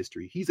all that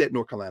history. He's at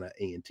North Carolina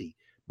A&T,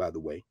 by the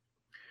way.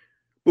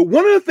 But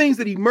one of the things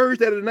that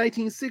emerged out of the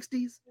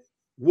 1960s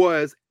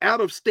was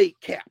out-of-state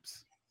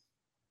caps.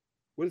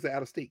 What is an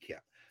out-of-state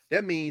cap?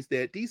 That means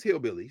that these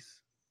hillbillies,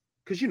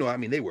 because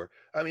they were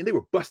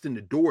busting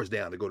the doors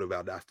down to go to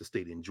Valdosta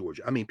State in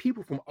Georgia. I mean,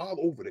 people from all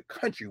over the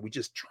country were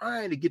just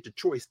trying to get to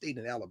Troy State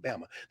in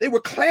Alabama. They were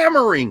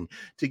clamoring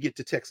to get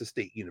to Texas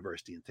State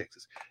University in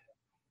Texas.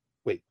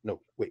 Wait, no.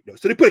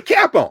 So they put a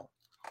cap on.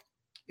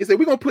 They said,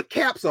 we're going to put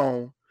caps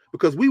on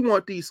because we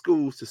want these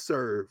schools to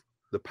serve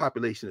the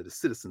population of the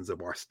citizens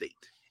of our state.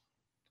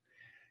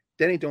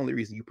 That ain't the only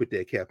reason you put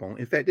that cap on.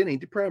 In fact, that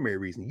ain't the primary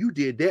reason. You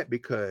did that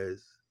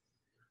because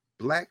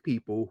Black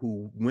people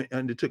who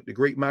undertook the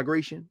Great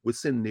Migration would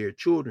send their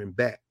children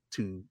back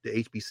to the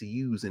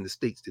HBCUs in the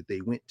states that they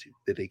went to,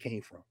 that they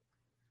came from.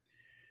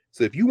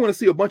 So if you want to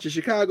see a bunch of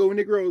Chicago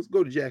Negroes,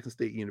 go to Jackson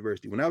State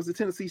University. When I was at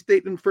Tennessee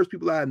State, the first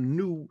people I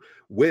knew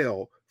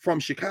well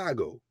from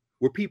Chicago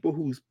were people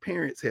whose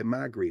parents had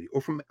migrated,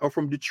 or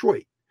from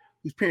Detroit,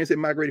 whose parents had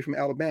migrated from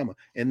Alabama,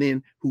 and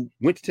then who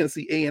went to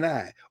Tennessee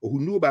A&I, or who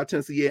knew about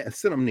Tennessee A and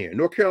sent them there.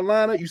 North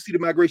Carolina, you see the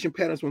migration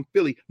patterns from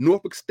Philly.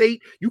 Norfolk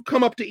State, you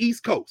come up the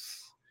East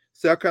Coast.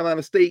 South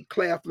Carolina State,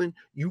 Claflin,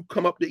 you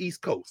come up the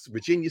East Coast.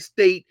 Virginia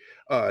State,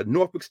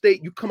 Norfolk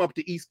State, you come up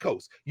the East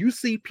Coast. You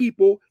see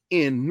people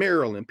in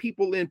Maryland,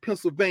 people in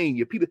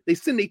Pennsylvania, people, they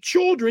send their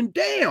children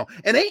down.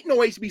 And ain't no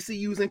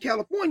HBCUs in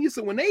California.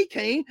 So when they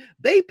came,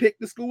 they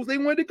picked the schools they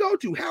wanted to go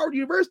to. Howard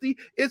University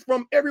is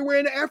from everywhere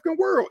in the African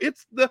world.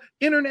 It's the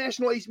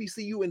international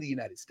HBCU in the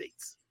United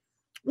States.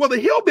 Well, the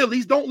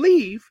hillbillies don't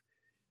leave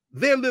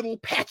their little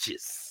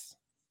patches.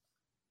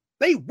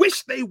 They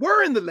wish they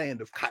were in the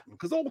land of cotton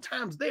because old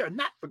times they are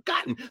not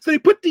forgotten. So they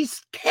put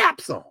these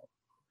caps on.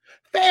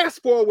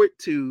 Fast forward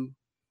to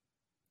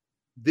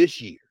this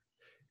year.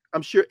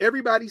 I'm sure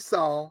everybody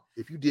saw,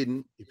 if you're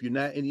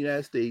not in the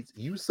United States,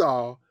 you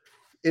saw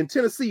in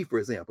Tennessee, for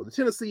example, the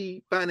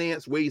Tennessee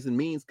Finance Ways and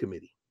Means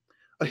Committee,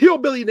 a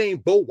hillbilly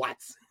named Bo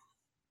Watson.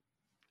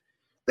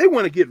 They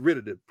want to get rid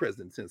of the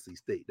president of Tennessee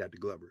State, Dr.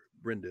 Glover,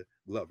 Brenda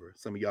Glover.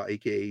 Some of y'all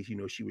AKAs,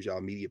 she was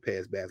y'all media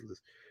past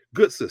bachelors.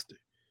 Good sister.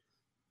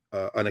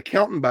 An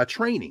accountant by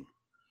training,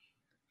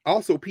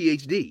 also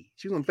PhD.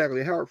 She was on faculty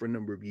at Howard for a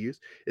number of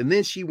years. And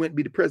then she went to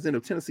be the president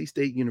of Tennessee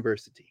State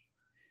University.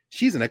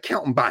 She's an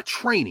accountant by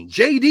training.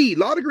 JD,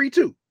 law degree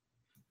too.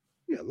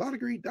 Yeah, law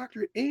degree,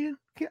 doctorate, and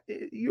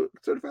you're a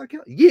certified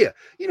accountant. Yeah.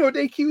 You know what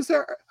they accuse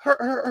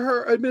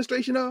her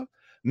administration of?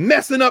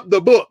 Messing up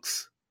the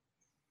books.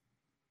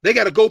 They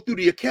got to go through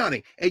the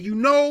accounting. And you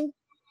know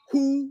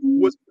who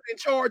was in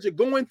charge of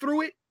going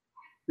through it?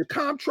 The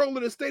comptroller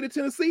of the state of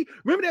Tennessee.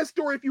 Remember that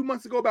story a few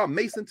months ago about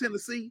Mason,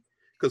 Tennessee?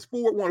 Because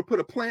Ford wanted to put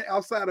a plant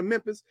outside of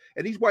Memphis,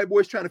 and these white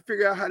boys trying to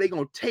figure out how they're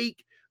going to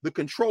take the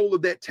control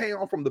of that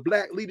town from the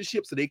Black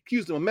leadership. So they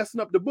accused them of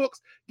messing up the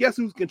books. Guess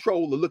who's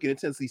control of looking at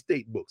Tennessee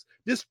State books?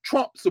 This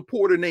Trump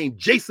supporter named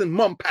Jason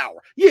Mumpower.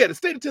 Yeah, the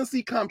state of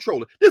Tennessee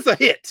comptroller. This is a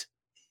hit.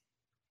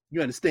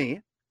 You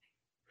understand?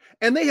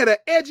 And they had an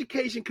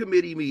education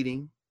committee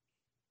meeting,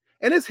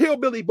 and this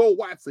hillbilly Bo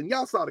Watson,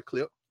 y'all saw the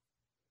clip.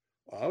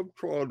 I'm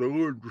trying to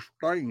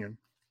understand.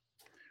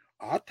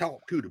 I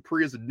talked to the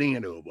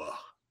president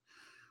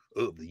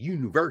of the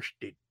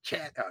University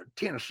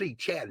Tennessee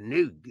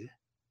Chattanooga,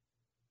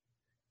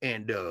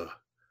 and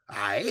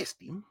I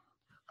asked him.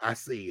 I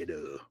said,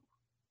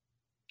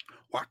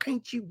 "Why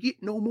can't you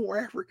get no more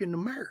African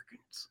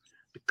Americans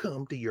to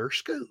come to your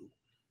school?"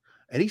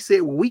 And he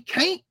said, "Well, we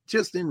can't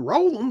just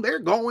enroll them. They're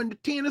going to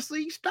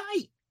Tennessee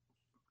State."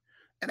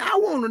 And I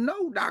want to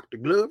know, Dr.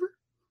 Glover,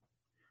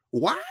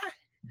 why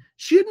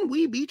shouldn't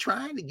we be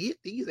trying to get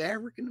these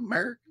African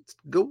Americans to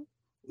go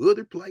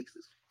other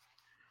places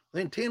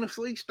than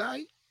Tennessee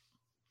State?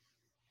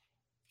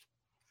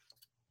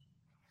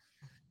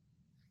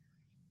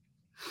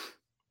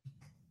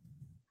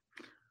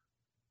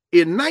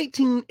 In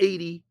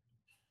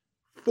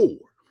 1984,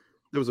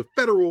 there was a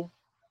federal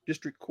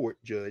district court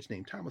judge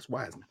named Thomas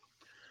Wiseman,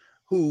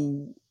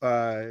 who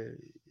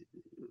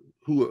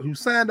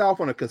signed off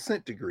on a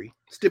consent decree,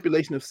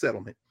 stipulation of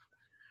settlement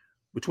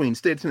between the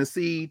state of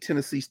Tennessee,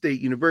 Tennessee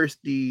State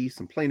University,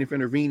 some plaintiff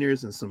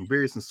interveners, and some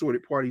various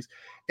assorted parties.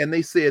 And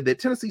they said that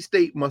Tennessee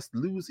State must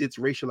lose its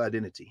racial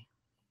identity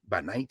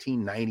by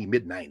 1990,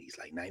 mid-90s,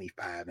 like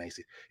 95,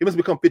 96. It must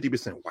become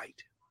 50%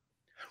 white.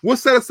 We'll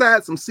set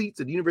aside some seats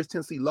at the University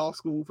of Tennessee Law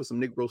School for some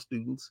Negro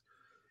students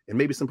and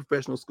maybe some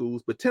professional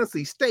schools, but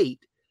Tennessee State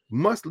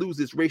must lose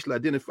its racial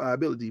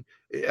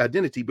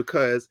identity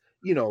because,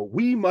 you know,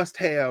 we must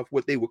have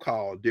what they would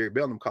call, Derek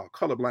Belknap called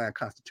colorblind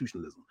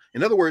constitutionalism.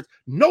 In other words,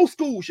 no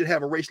school should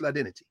have a racial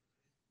identity.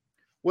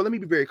 Well, let me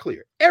be very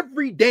clear.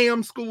 Every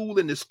damn school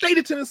in the state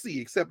of Tennessee,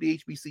 except the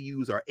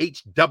HBCUs, are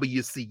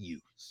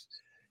HWCUs,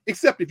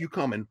 except if you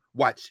come and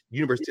watch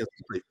University of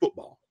Tennessee play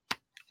football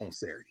on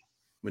Saturday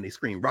when they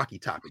scream Rocky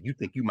Top, you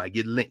think you might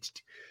get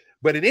lynched.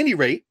 But at any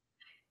rate,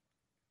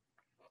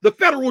 the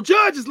federal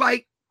judge is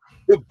like,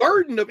 the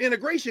burden of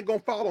integration gonna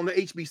fall on the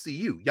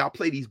HBCU. Y'all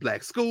play these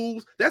black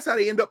schools. That's how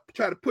they end up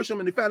trying to push them,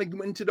 and they finally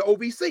went into the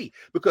OVC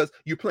because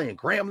you're playing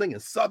Grambling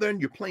and Southern,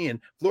 you're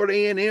playing Florida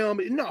A&M.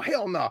 No,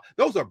 hell no.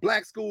 Those are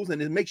black schools,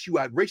 and it makes you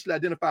racially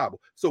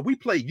identifiable. So we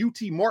play UT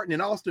Martin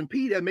and Austin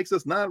Peay. That makes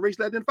us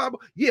non-racially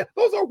identifiable. Yeah,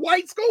 those are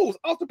white schools.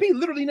 Austin Peay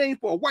literally named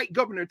for a white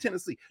governor of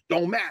Tennessee.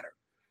 Don't matter.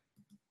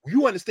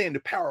 You understand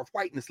the power of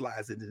whiteness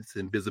lies in its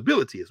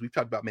invisibility, as we've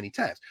talked about many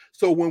times.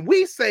 So when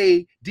we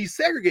say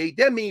desegregate,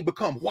 that means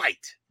become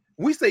white.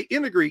 When we say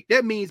integrate,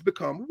 that means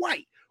become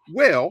white.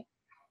 Well,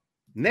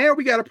 now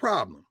we got a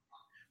problem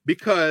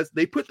because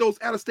they put those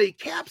out-of-state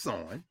caps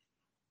on.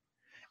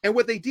 And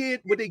what they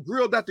did, when they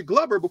grilled Dr.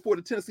 Glover before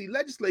the Tennessee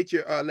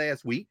legislature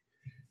last week,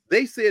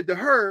 they said to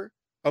her,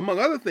 among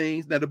other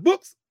things, now the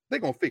books, they're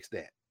going to fix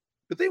that.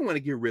 But they want to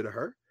get rid of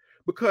her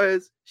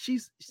because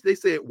they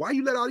said, why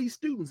you let all these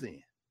students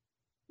in?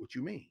 What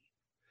you mean?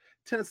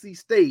 Tennessee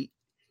State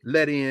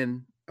let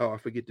in, I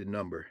forget the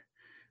number.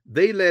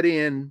 They let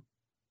in,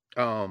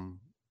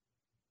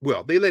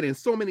 they let in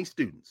so many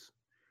students.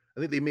 I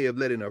think they may have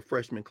let in a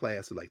freshman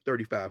class of like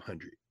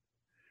 3,500.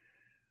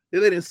 They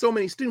let in so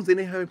many students, they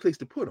didn't have any place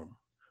to put them.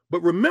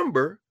 But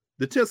remember,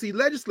 the Tennessee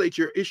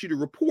legislature issued a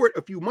report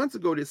a few months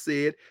ago that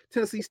said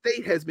Tennessee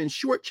State has been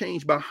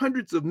shortchanged by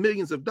hundreds of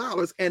millions of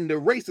dollars, and the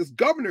racist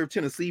governor of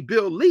Tennessee,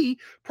 Bill Lee,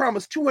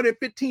 promised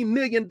 $215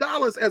 million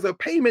as a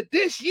payment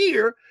this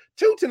year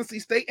to Tennessee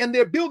State, and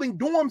they're building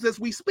dorms as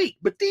we speak.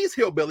 But these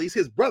hillbillies,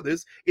 his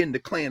brothers in the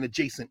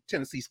Klan-adjacent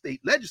Tennessee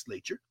State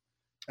legislature,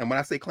 and when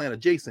I say Klan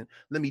adjacent,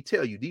 let me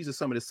tell you, these are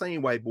some of the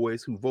same white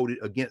boys who voted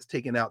against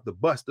taking out the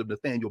bust of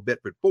Nathaniel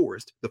Bedford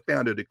Forrest, the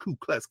founder of the Ku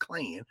Klux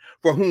Klan,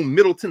 for whom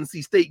Middle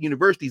Tennessee State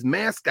University's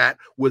mascot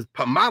was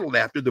modeled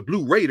after the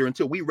Blue Raider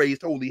until we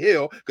raised holy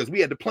hell because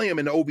we had to play him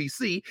in the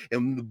OVC,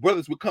 and the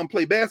brothers would come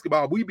play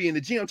basketball. We'd be in the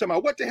gym talking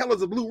about, what the hell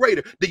is a Blue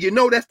Raider? Do you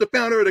know that's the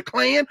founder of the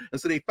Klan? And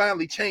so they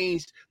finally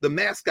changed the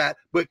mascot,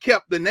 but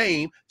kept the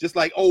name, just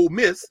like Ole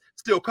Miss,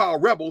 still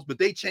called Rebels, but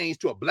they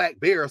changed to a black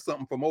bear or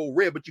something from Old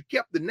Red, but you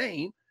kept the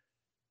name.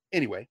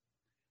 Anyway,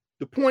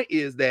 the point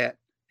is that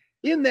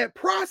in that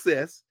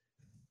process,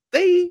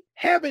 they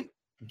haven't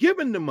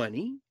given the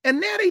money,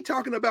 and now they're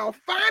talking about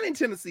fining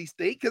Tennessee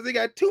State because they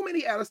got too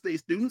many out-of-state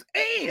students,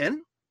 and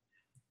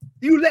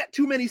you let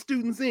too many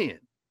students in.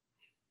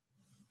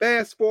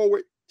 Fast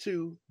forward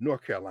to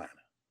North Carolina.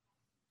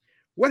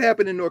 What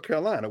happened in North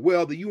Carolina?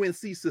 Well, the UNC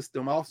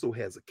system also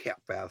has a cap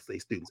for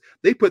out-of-state students.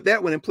 They put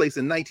that one in place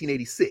in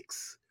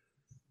 1986.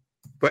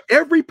 For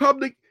every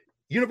public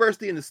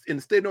university in the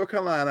state of North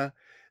Carolina,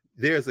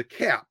 there's a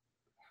cap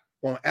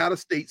on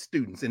out-of-state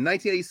students. In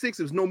 1986,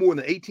 it was no more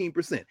than 18%.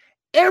 Is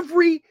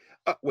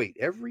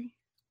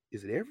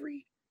it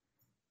every?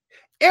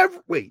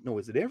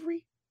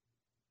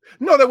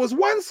 No, there was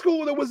one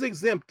school that was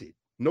exempted.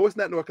 No, it's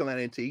not North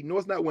Carolina A&T. No,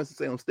 it's not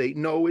Winston-Salem State.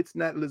 No, it's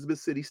not Elizabeth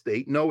City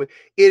State. No, it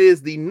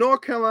is the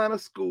North Carolina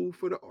School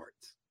for the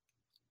Arts.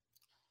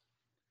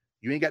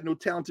 You ain't got no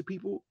talented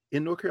people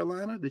in North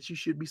Carolina that you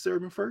should be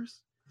serving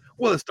first?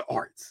 Well, it's the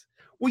arts.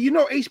 Well, you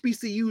know,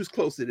 HBCU is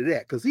closer to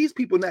that because these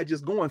people are not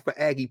just going for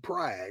Aggie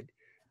pride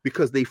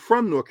because they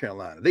from North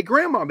Carolina. Their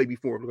grandma may be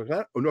from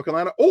North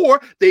Carolina,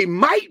 or they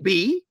might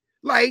be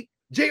like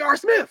J.R.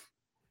 Smith.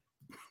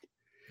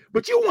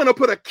 But you want to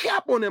put a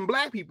cap on them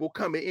black people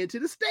coming into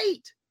the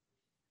state.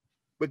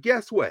 But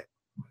guess what?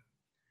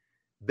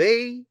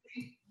 The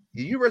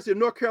University of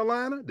North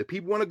Carolina, the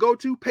people want to go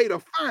to, paid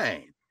a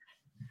fine.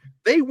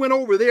 They went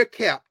over their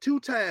cap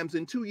 2 times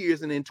in 2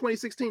 years, and in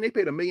 2016, they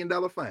paid $1 million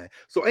fine.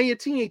 So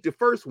A&T ain't the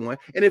first one.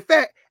 And in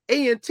fact,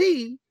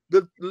 A&T,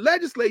 the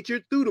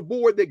legislature, through the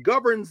board that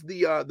governs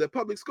the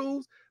public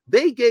schools,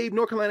 they gave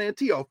North Carolina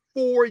A&T a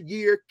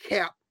 4-year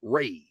cap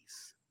raise.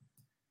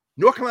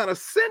 North Carolina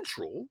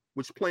Central,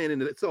 which is playing in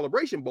the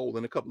Celebration Bowl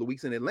in a couple of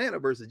weeks in Atlanta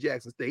versus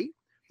Jackson State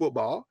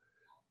football,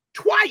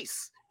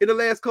 twice in the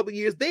last couple of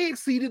years, they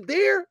exceeded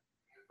their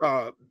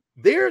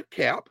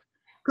cap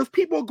because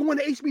people are going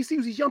to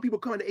HBCUs. These young people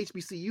coming to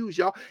HBCUs,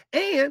 y'all.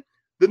 And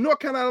the North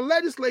Carolina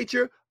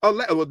legislature,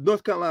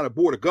 North Carolina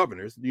Board of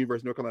Governors, the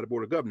University of North Carolina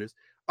Board of Governors,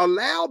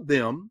 allowed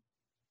them,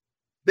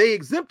 they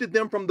exempted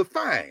them from the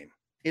fine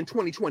in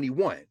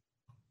 2021.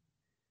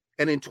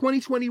 And in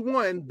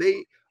 2021,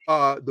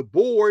 the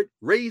board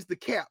raised the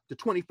cap to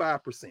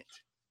 25%.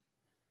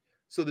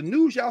 So the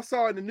news y'all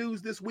saw in the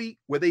news this week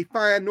where they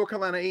fined North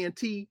Carolina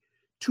A&T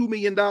 $2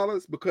 million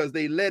because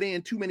they let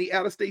in too many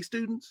out-of-state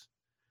students,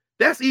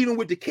 that's even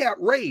with the cap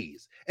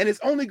raised. And it's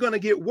only going to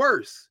get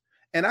worse.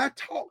 And I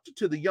talked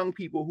to the young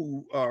people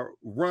who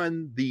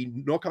run the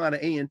North Carolina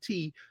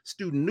A&T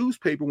student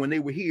newspaper when they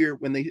were here,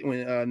 when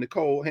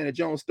Nicole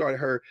Hannah-Jones started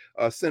her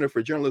Center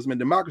for Journalism and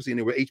Democracy, and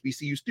there were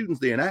HBCU students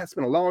there. And I had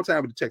spent a long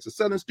time with the Texas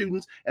Southern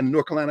students and the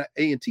North Carolina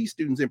A&T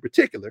students in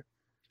particular,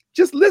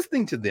 just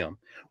listening to them.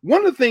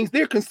 One of the things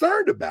they're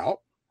concerned about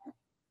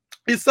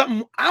is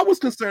something I was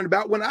concerned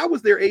about when I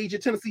was their age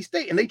at Tennessee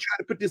State, and they tried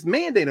to put this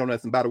mandate on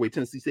us. And by the way,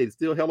 Tennessee State is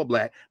still hella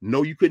black.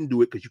 No, you couldn't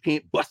do it because you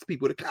can't bust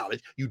people to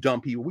college. You dumb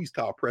people. We used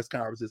to call press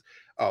conferences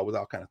with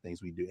all kind of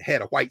things we do.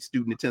 Had a white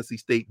student at Tennessee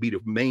State be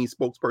the main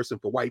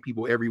spokesperson for white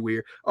people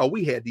everywhere. Oh,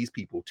 we had these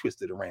people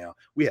twisted around.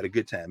 We had a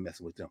good time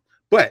messing with them.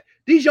 But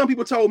these young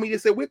people told me, they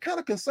said, we're kind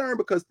of concerned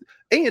because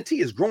A&T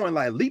is growing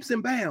like leaps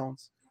and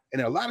bounds, and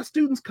there are a lot of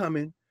students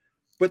coming,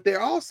 but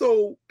they're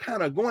also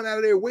kind of going out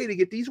of their way to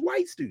get these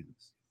white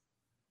students.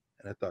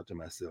 And I thought to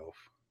myself,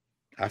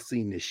 I've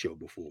seen this show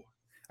before.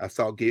 I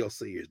saw Gail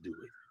Sayers do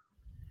it.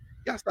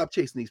 Y'all stop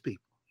chasing these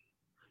people.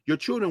 Your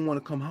children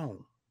want to come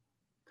home.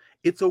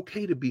 It's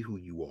okay to be who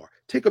you are.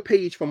 Take a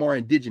page from our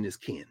indigenous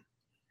kin.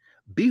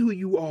 Be who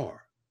you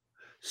are.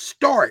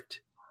 Start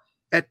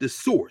at the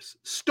source.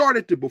 Start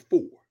at the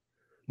before.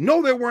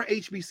 No, there weren't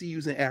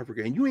HBCUs in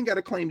Africa, and you ain't got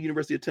to claim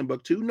University of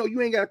Timbuktu. No, you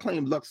ain't got to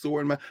claim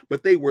Luxor,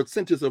 but they were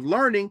centers of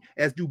learning,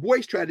 as Du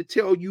Bois tried to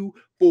tell you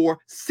for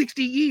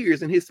 60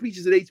 years in his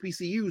speeches at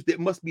HBCUs. That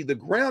must be the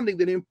grounding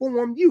that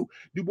informed you.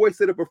 Du Bois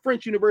said if a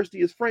French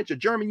university is French, a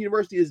German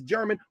university is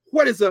German,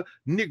 what is a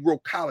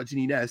Negro college in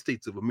the United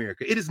States of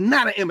America? It is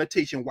not an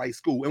imitation white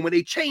school. And when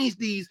they change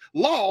these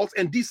laws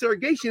and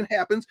desegregation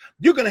happens,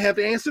 you're going to have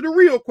to answer the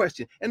real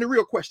question. And the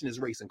real question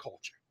is race and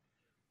culture.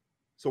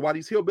 So while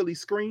these hillbillies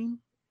scream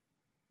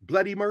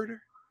bloody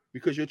murder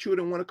because your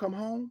children want to come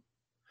home,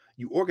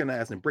 you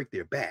organize and break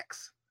their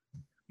backs.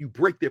 You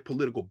break their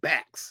political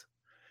backs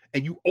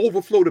and you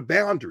overflow the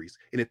boundaries.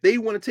 And if they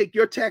want to take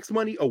your tax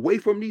money away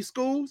from these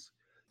schools,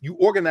 you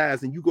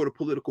organize and you go to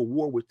political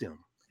war with them,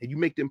 and you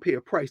make them pay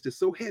a price that's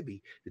so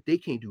heavy that they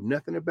can't do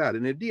nothing about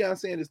it. And if Deion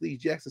Sanders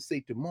leaves Jackson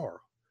State tomorrow,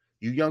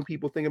 you young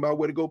people thinking about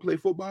where to go play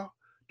football,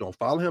 don't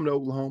follow him to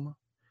Oklahoma,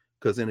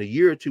 because in a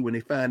year or two when they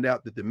find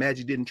out that the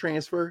Magic didn't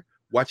transfer,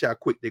 watch how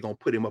quick they're going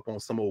to put him up on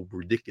some old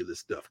ridiculous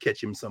stuff,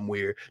 catch him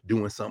somewhere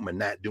doing something or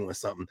not doing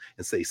something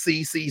and say,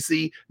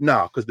 see.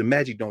 No, because the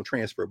Magic don't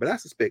transfer. But I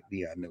suspect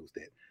Deion knows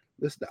that.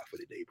 Let's stop for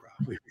today, bro.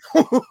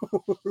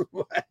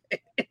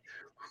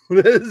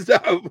 Let's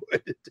stop for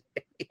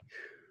today.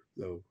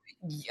 So,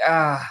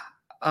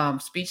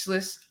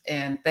 speechless,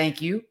 and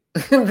thank you.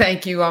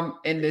 Thank you. I'm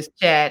in this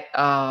chat.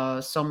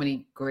 So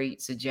many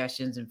great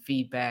suggestions and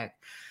feedback.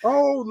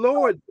 Oh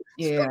Lord.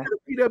 Yeah.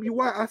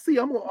 PWI. I see.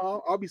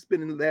 I'll be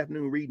spending the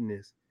afternoon reading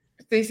this.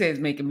 They say it's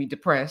making me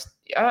depressed.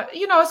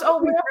 It's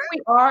wherever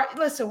we are.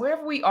 Listen,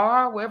 wherever we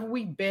are, wherever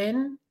we've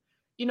been,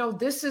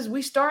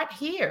 we start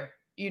here,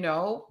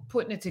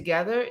 putting it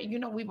together.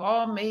 We've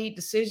all made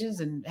decisions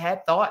and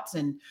had thoughts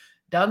and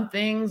done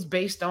things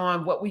based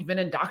on what we've been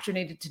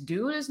indoctrinated to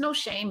do. There's no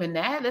shame in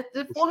that.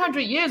 400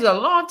 years is a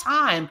long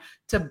time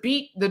to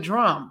beat the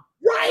drum.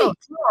 Right.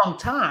 It's a long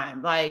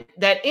time. Like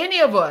that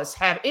any of us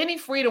have any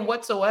freedom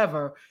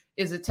whatsoever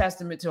is a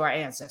testament to our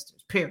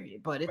ancestors,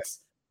 period. But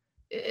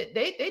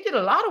they did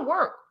a lot of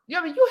work.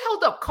 You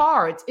held up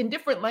cards in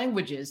different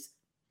languages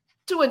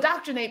to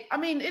indoctrinate. I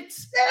mean,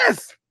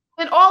 yes.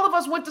 And all of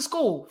us went to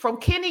school from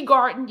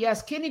kindergarten,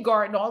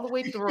 all the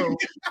way through,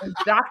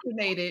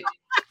 indoctrinated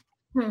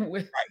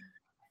with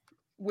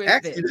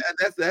actually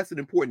that's an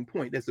important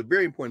point. That's a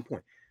very important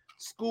point.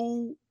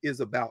 School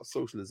is about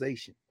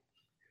socialization.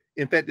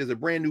 In fact, there's a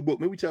brand new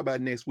book, maybe we talk about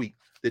it next week,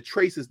 that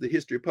traces the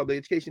history of public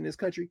education in this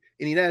country.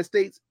 In the United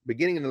States,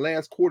 beginning in the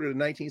last quarter of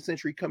the 19th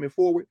century coming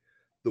forward,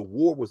 the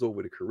war was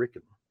over the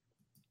curriculum,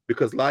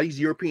 because a lot of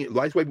these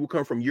white people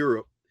come from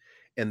Europe,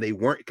 and they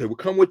would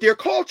come with their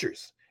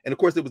cultures. And of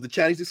course, there was the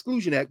Chinese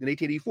Exclusion Act in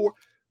 1884.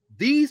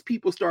 These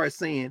people started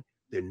saying,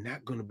 they're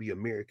not going to be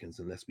Americans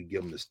unless we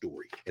give them the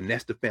story. And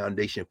that's the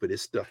foundation for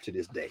this stuff to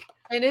this day.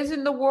 And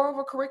isn't the war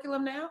over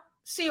curriculum now?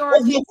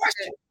 CRT,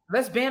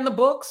 let's ban the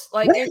books.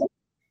 Like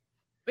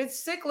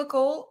it's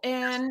cyclical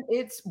and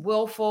it's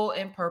willful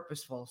and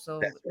purposeful. So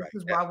this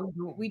is why we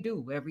do what we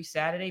do every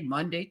Saturday,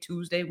 Monday,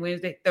 Tuesday,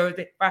 Wednesday,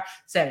 Thursday, Friday,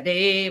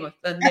 Saturday,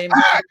 Sunday.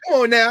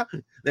 Come on now.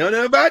 They don't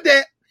know about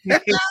that.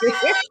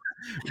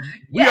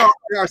 We are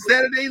our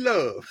Saturday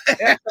love.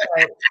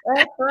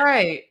 That's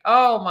right.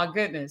 Oh my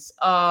goodness.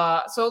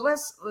 So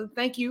let's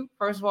thank you.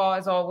 First of all,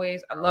 as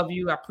always, I love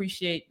you. I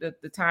appreciate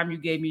the time you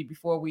gave me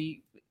before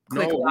we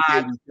click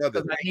live,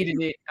 because I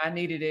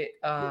needed it.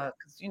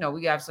 Because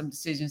we have some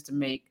decisions to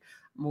make.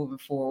 moving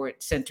forward,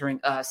 centering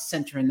us,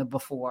 centering the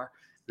before.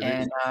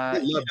 And I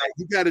love that.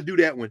 You got to do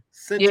that one.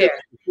 Center yeah.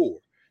 the before.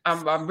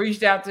 I'm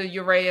reached out to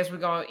Urias. We're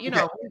going,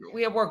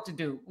 we have work to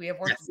do. We have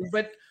work to do.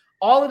 But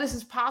all of this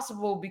is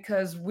possible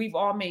because we've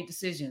all made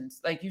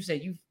decisions. Like you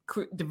said, you've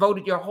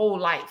devoted your whole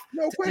life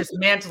to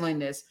dismantling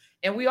this.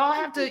 And we all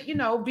have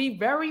to, be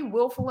very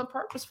willful and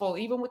purposeful,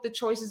 even with the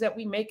choices that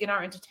we make in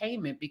our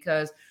entertainment,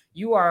 because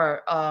you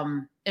are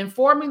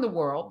informing the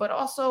world, but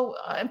also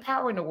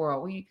empowering the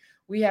world.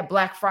 We have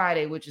Black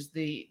Friday, which is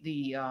the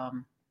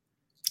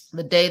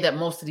day that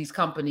most of these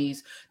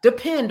companies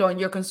depend on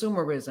your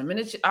consumerism. And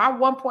it's our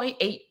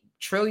 $1.8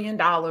 trillion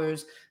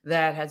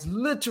that has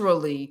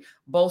literally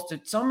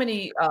bolstered so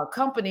many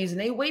companies, and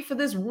they wait for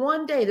this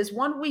one day, this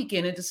one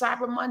weekend into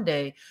Cyber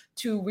Monday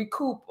to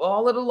recoup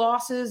all of the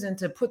losses and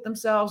to put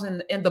themselves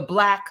in the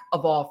black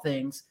of all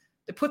things.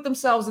 To put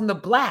themselves in the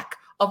black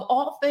of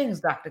all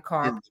things, Dr.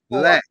 Carr. In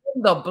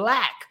the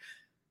black.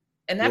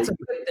 And that's a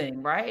good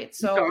thing, right?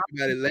 So we talked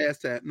about it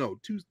last time. No,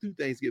 two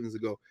Thanksgivings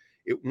ago.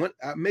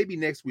 Maybe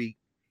next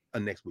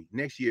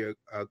year,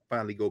 I'll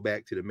finally go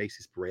back to the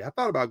Macy's parade. I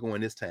thought about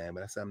going this time,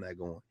 but I said I'm not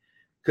going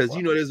because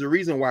there's a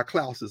reason why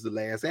Klaus is the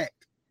last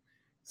act.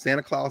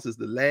 Santa Claus is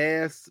the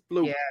last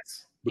float.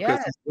 Yes,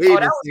 because he's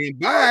waving saying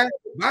bye,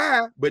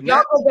 but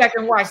y'all go back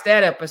and watch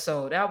that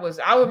episode. I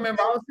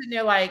remember I was sitting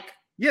there like,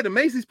 yeah, the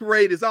Macy's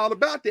parade is all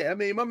about that. I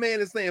mean, my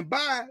man is saying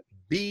bye.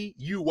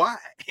 B-U-Y.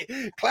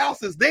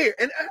 Klaus is there,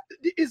 and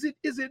is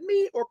it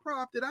me or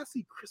Prof? Did I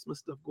see Christmas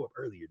stuff go up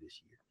earlier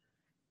this year?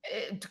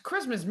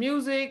 Christmas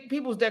music,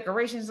 people's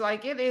decorations,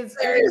 like it is.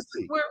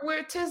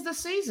 Where 'tis the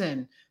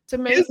season to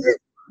make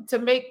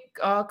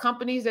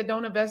companies that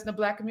don't invest in the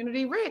Black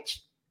community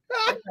rich.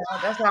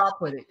 That's how I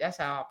put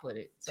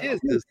it. So.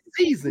 Tis the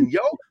season, yo.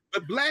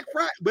 But Black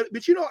Friday, but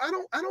I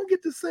don't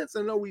get the sense.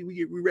 I know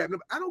we wrapping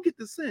up. I don't get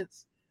the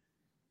sense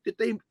that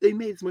they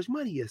made as much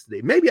money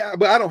yesterday.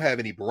 But I don't have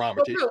any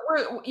barometer.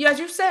 As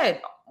you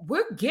said,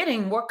 we're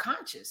getting more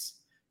conscious.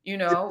 We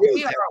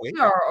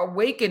are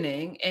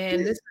awakening,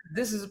 and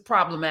this is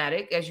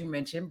problematic, as you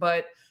mentioned,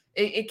 but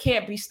it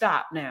can't be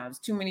stopped now. There's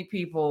too many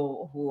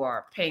people who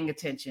are paying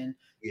attention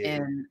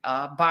and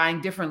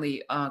buying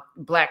differently.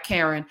 Black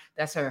Karen,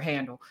 that's her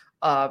handle,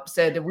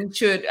 said that we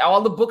should,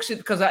 all the books should,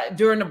 because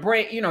during the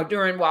break,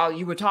 while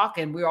you were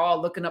talking, we were all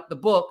looking up the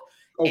book.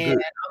 And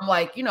good. I'm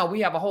like, we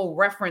have a whole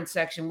reference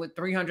section with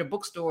 300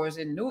 bookstores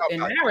in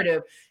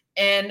narrative,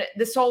 and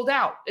this sold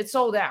out. It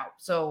sold out.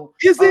 So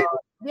is it?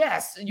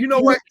 Yes. You know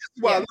what? This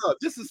is what I love.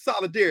 This is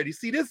solidarity.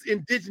 See, this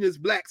indigenous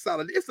Black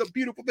solidarity. It's a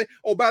beautiful thing.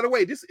 Oh, by the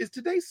way, this is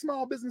today's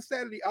Small Business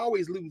Saturday. I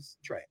always lose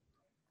track.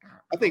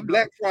 I think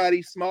Black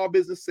Friday, Small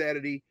Business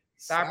Saturday,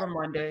 Cyber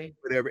Monday,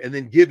 whatever, and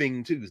then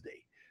Giving Tuesday.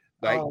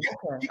 Like,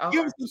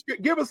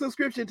 give a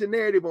subscription to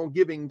Narrative on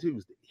Giving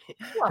Tuesday.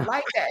 Oh, I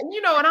like that.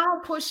 And I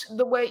don't push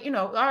the way,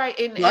 all right.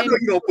 And I know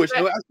you don't push.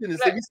 No, I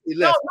shouldn't say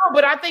less. No,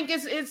 but I think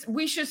it's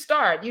we should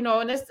start,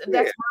 and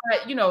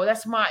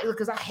that's my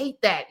because I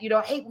hate that.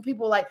 I hate when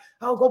people are like,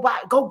 oh, go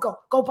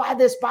buy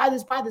this.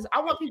 I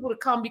want people to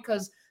come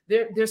because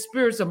their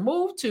spirits are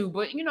moved to,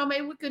 but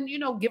maybe we can,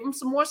 give them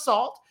some more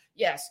salt.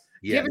 Yes.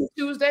 Giving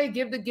Tuesday,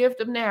 give the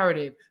gift of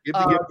narrative. Give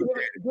the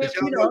gift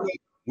of narrative.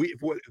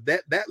 For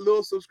that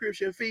little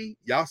subscription fee,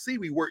 y'all see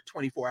we work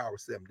 24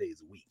 hours, 7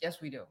 days a week.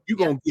 Yes, we do. You're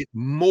gonna get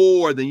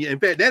more than you. In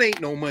fact, that ain't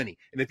no money.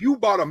 And if you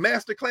bought a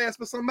master class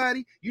for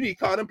somebody, you need to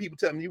call them people,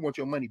 tell them you want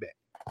your money back.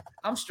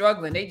 I'm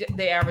struggling.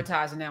 They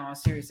advertising now on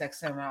Sirius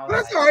XM.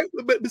 That's all right.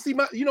 But see,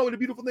 what the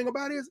beautiful thing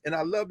about it is, and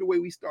I love the way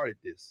we started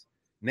this.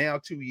 Now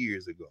 2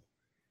 years ago,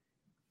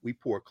 we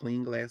pour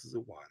clean glasses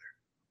of water.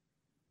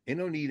 Ain't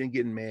no need in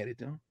getting mad at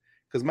them.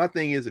 Because my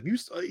thing is, if you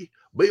say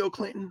Bill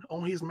Clinton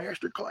on his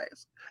master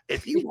class,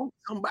 if you want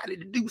somebody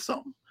to do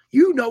something,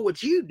 you know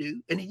what you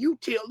do, and you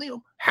tell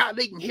them how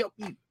they can help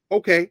you.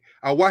 Okay,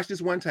 I watched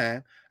this one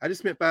time. I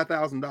just spent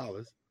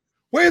 $5,000.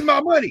 Where's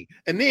my money?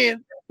 And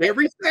then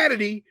every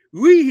Saturday,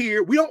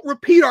 we don't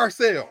repeat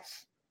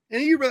ourselves.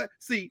 And you realize,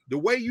 see, the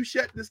way you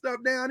shut this stuff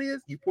down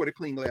is you pour a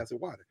clean glass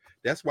of water.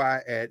 That's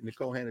why at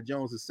Nicole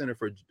Hannah-Jones' Center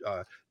for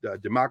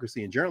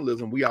Democracy and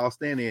Journalism, we all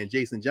stand there, and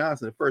Jason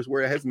Johnson, the first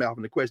word out of his mouth,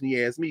 and the question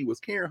he asked me was,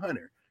 Karen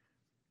Hunter,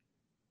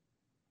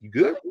 you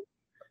good?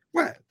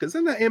 Why? Because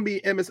I'm not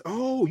MS.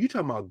 Oh, you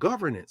talking about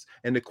governance.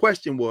 And the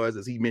question was,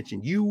 as he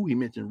mentioned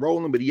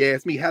Roland, but he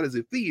asked me, how does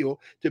it feel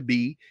to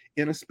be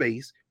in a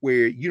space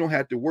where you don't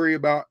have to worry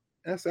about,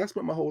 I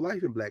spent my whole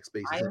life in Black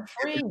spaces. I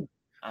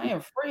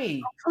am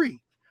free.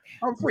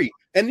 I'm free.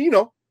 And,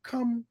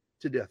 come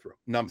to death row.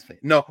 No, I'm just saying.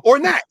 No, or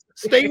not.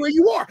 Stay where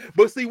you are.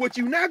 But see, what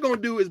you're not going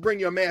to do is bring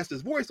your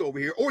master's voice over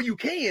here, or you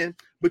can,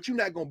 but you're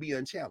not going to be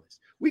unchallenged.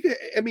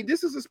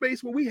 This is a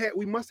space where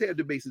we must have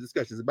debates and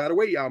discussions. And by the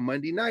way, y'all,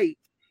 Monday night,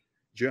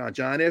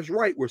 John F.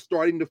 Wright, we're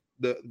starting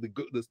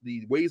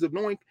the ways of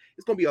knowing.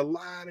 It's going to be a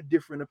lot of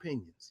different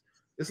opinions.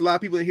 There's a lot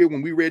of people in here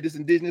when we read this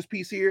indigenous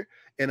piece here.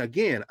 And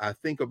again, I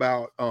think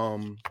about,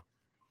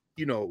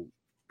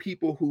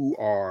 people who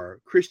are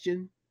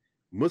Christian,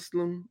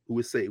 Muslim, who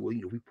would say, well,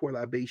 we pour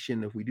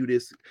libation. If we do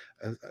this,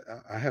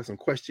 I have some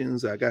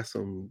questions. I got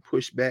some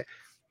pushback.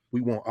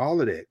 We want all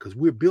of that because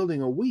we're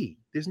building a we.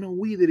 There's no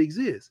we that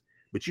exists.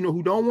 But you know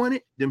who don't want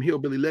it? Them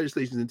hillbilly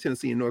legislations in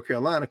Tennessee and North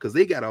Carolina, because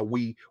they got a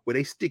we where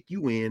they stick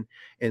you in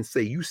and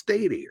say you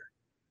stay there.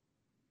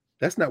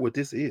 That's not what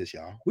this is,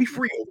 y'all. We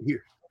free over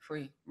here.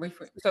 We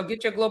free. So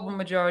get your global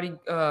majority,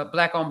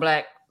 black on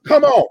black.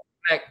 Come on.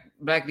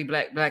 Black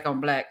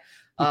on black.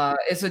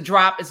 It's a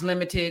drop. It's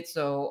limited.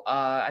 So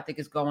I think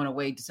it's going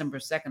away December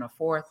 2nd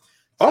or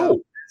 4th.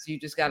 So you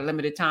just got a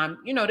limited time.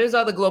 You know, there's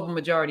other global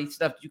majority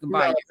stuff you can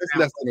buy. It's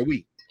less than a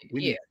week.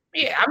 Yeah.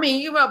 I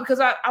mean, you know, because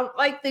I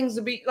like things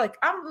to be like,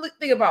 I'm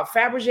thinking about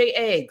Fabergé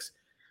eggs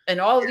and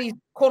all of these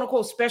quote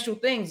unquote special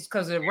things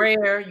because they're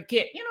rare. You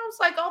can't, you know, it's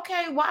like,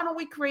 okay, why don't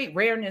we create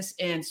rareness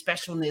and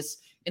specialness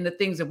in the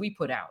things that we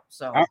put out?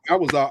 So I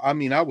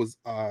was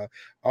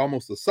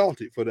almost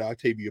assaulted for the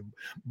Octavia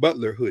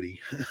Butler hoodie.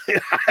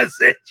 I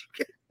said,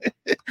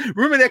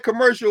 remember that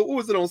commercial? What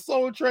was it on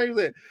Soul Train?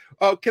 That,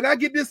 can I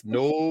get this?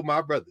 No,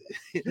 my brother.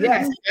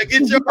 Yes.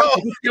 Get your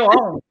own.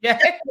 Your own. Yeah.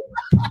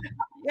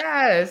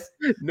 Yes.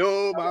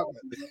 No, my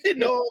brother.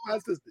 No, my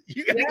sister.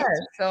 You got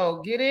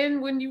So get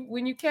in when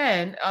you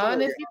can.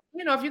 And if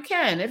if you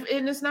can,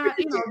 and it's not,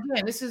 you know,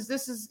 again, this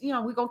is, you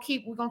know, we're gonna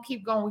keep going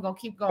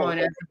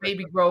as the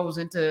baby grows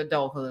into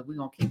adulthood. We're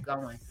gonna keep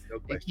going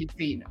and keep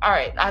feeding. All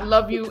right. I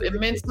love you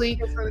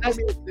immensely.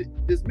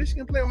 Does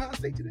Michigan play Ohio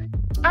State today?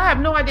 I have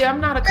no idea.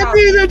 I'm not a college.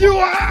 Neither do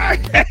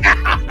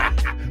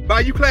I.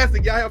 Bayou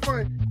Classic. Y'all have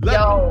fun.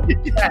 Love you.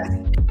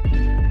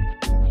 Yes.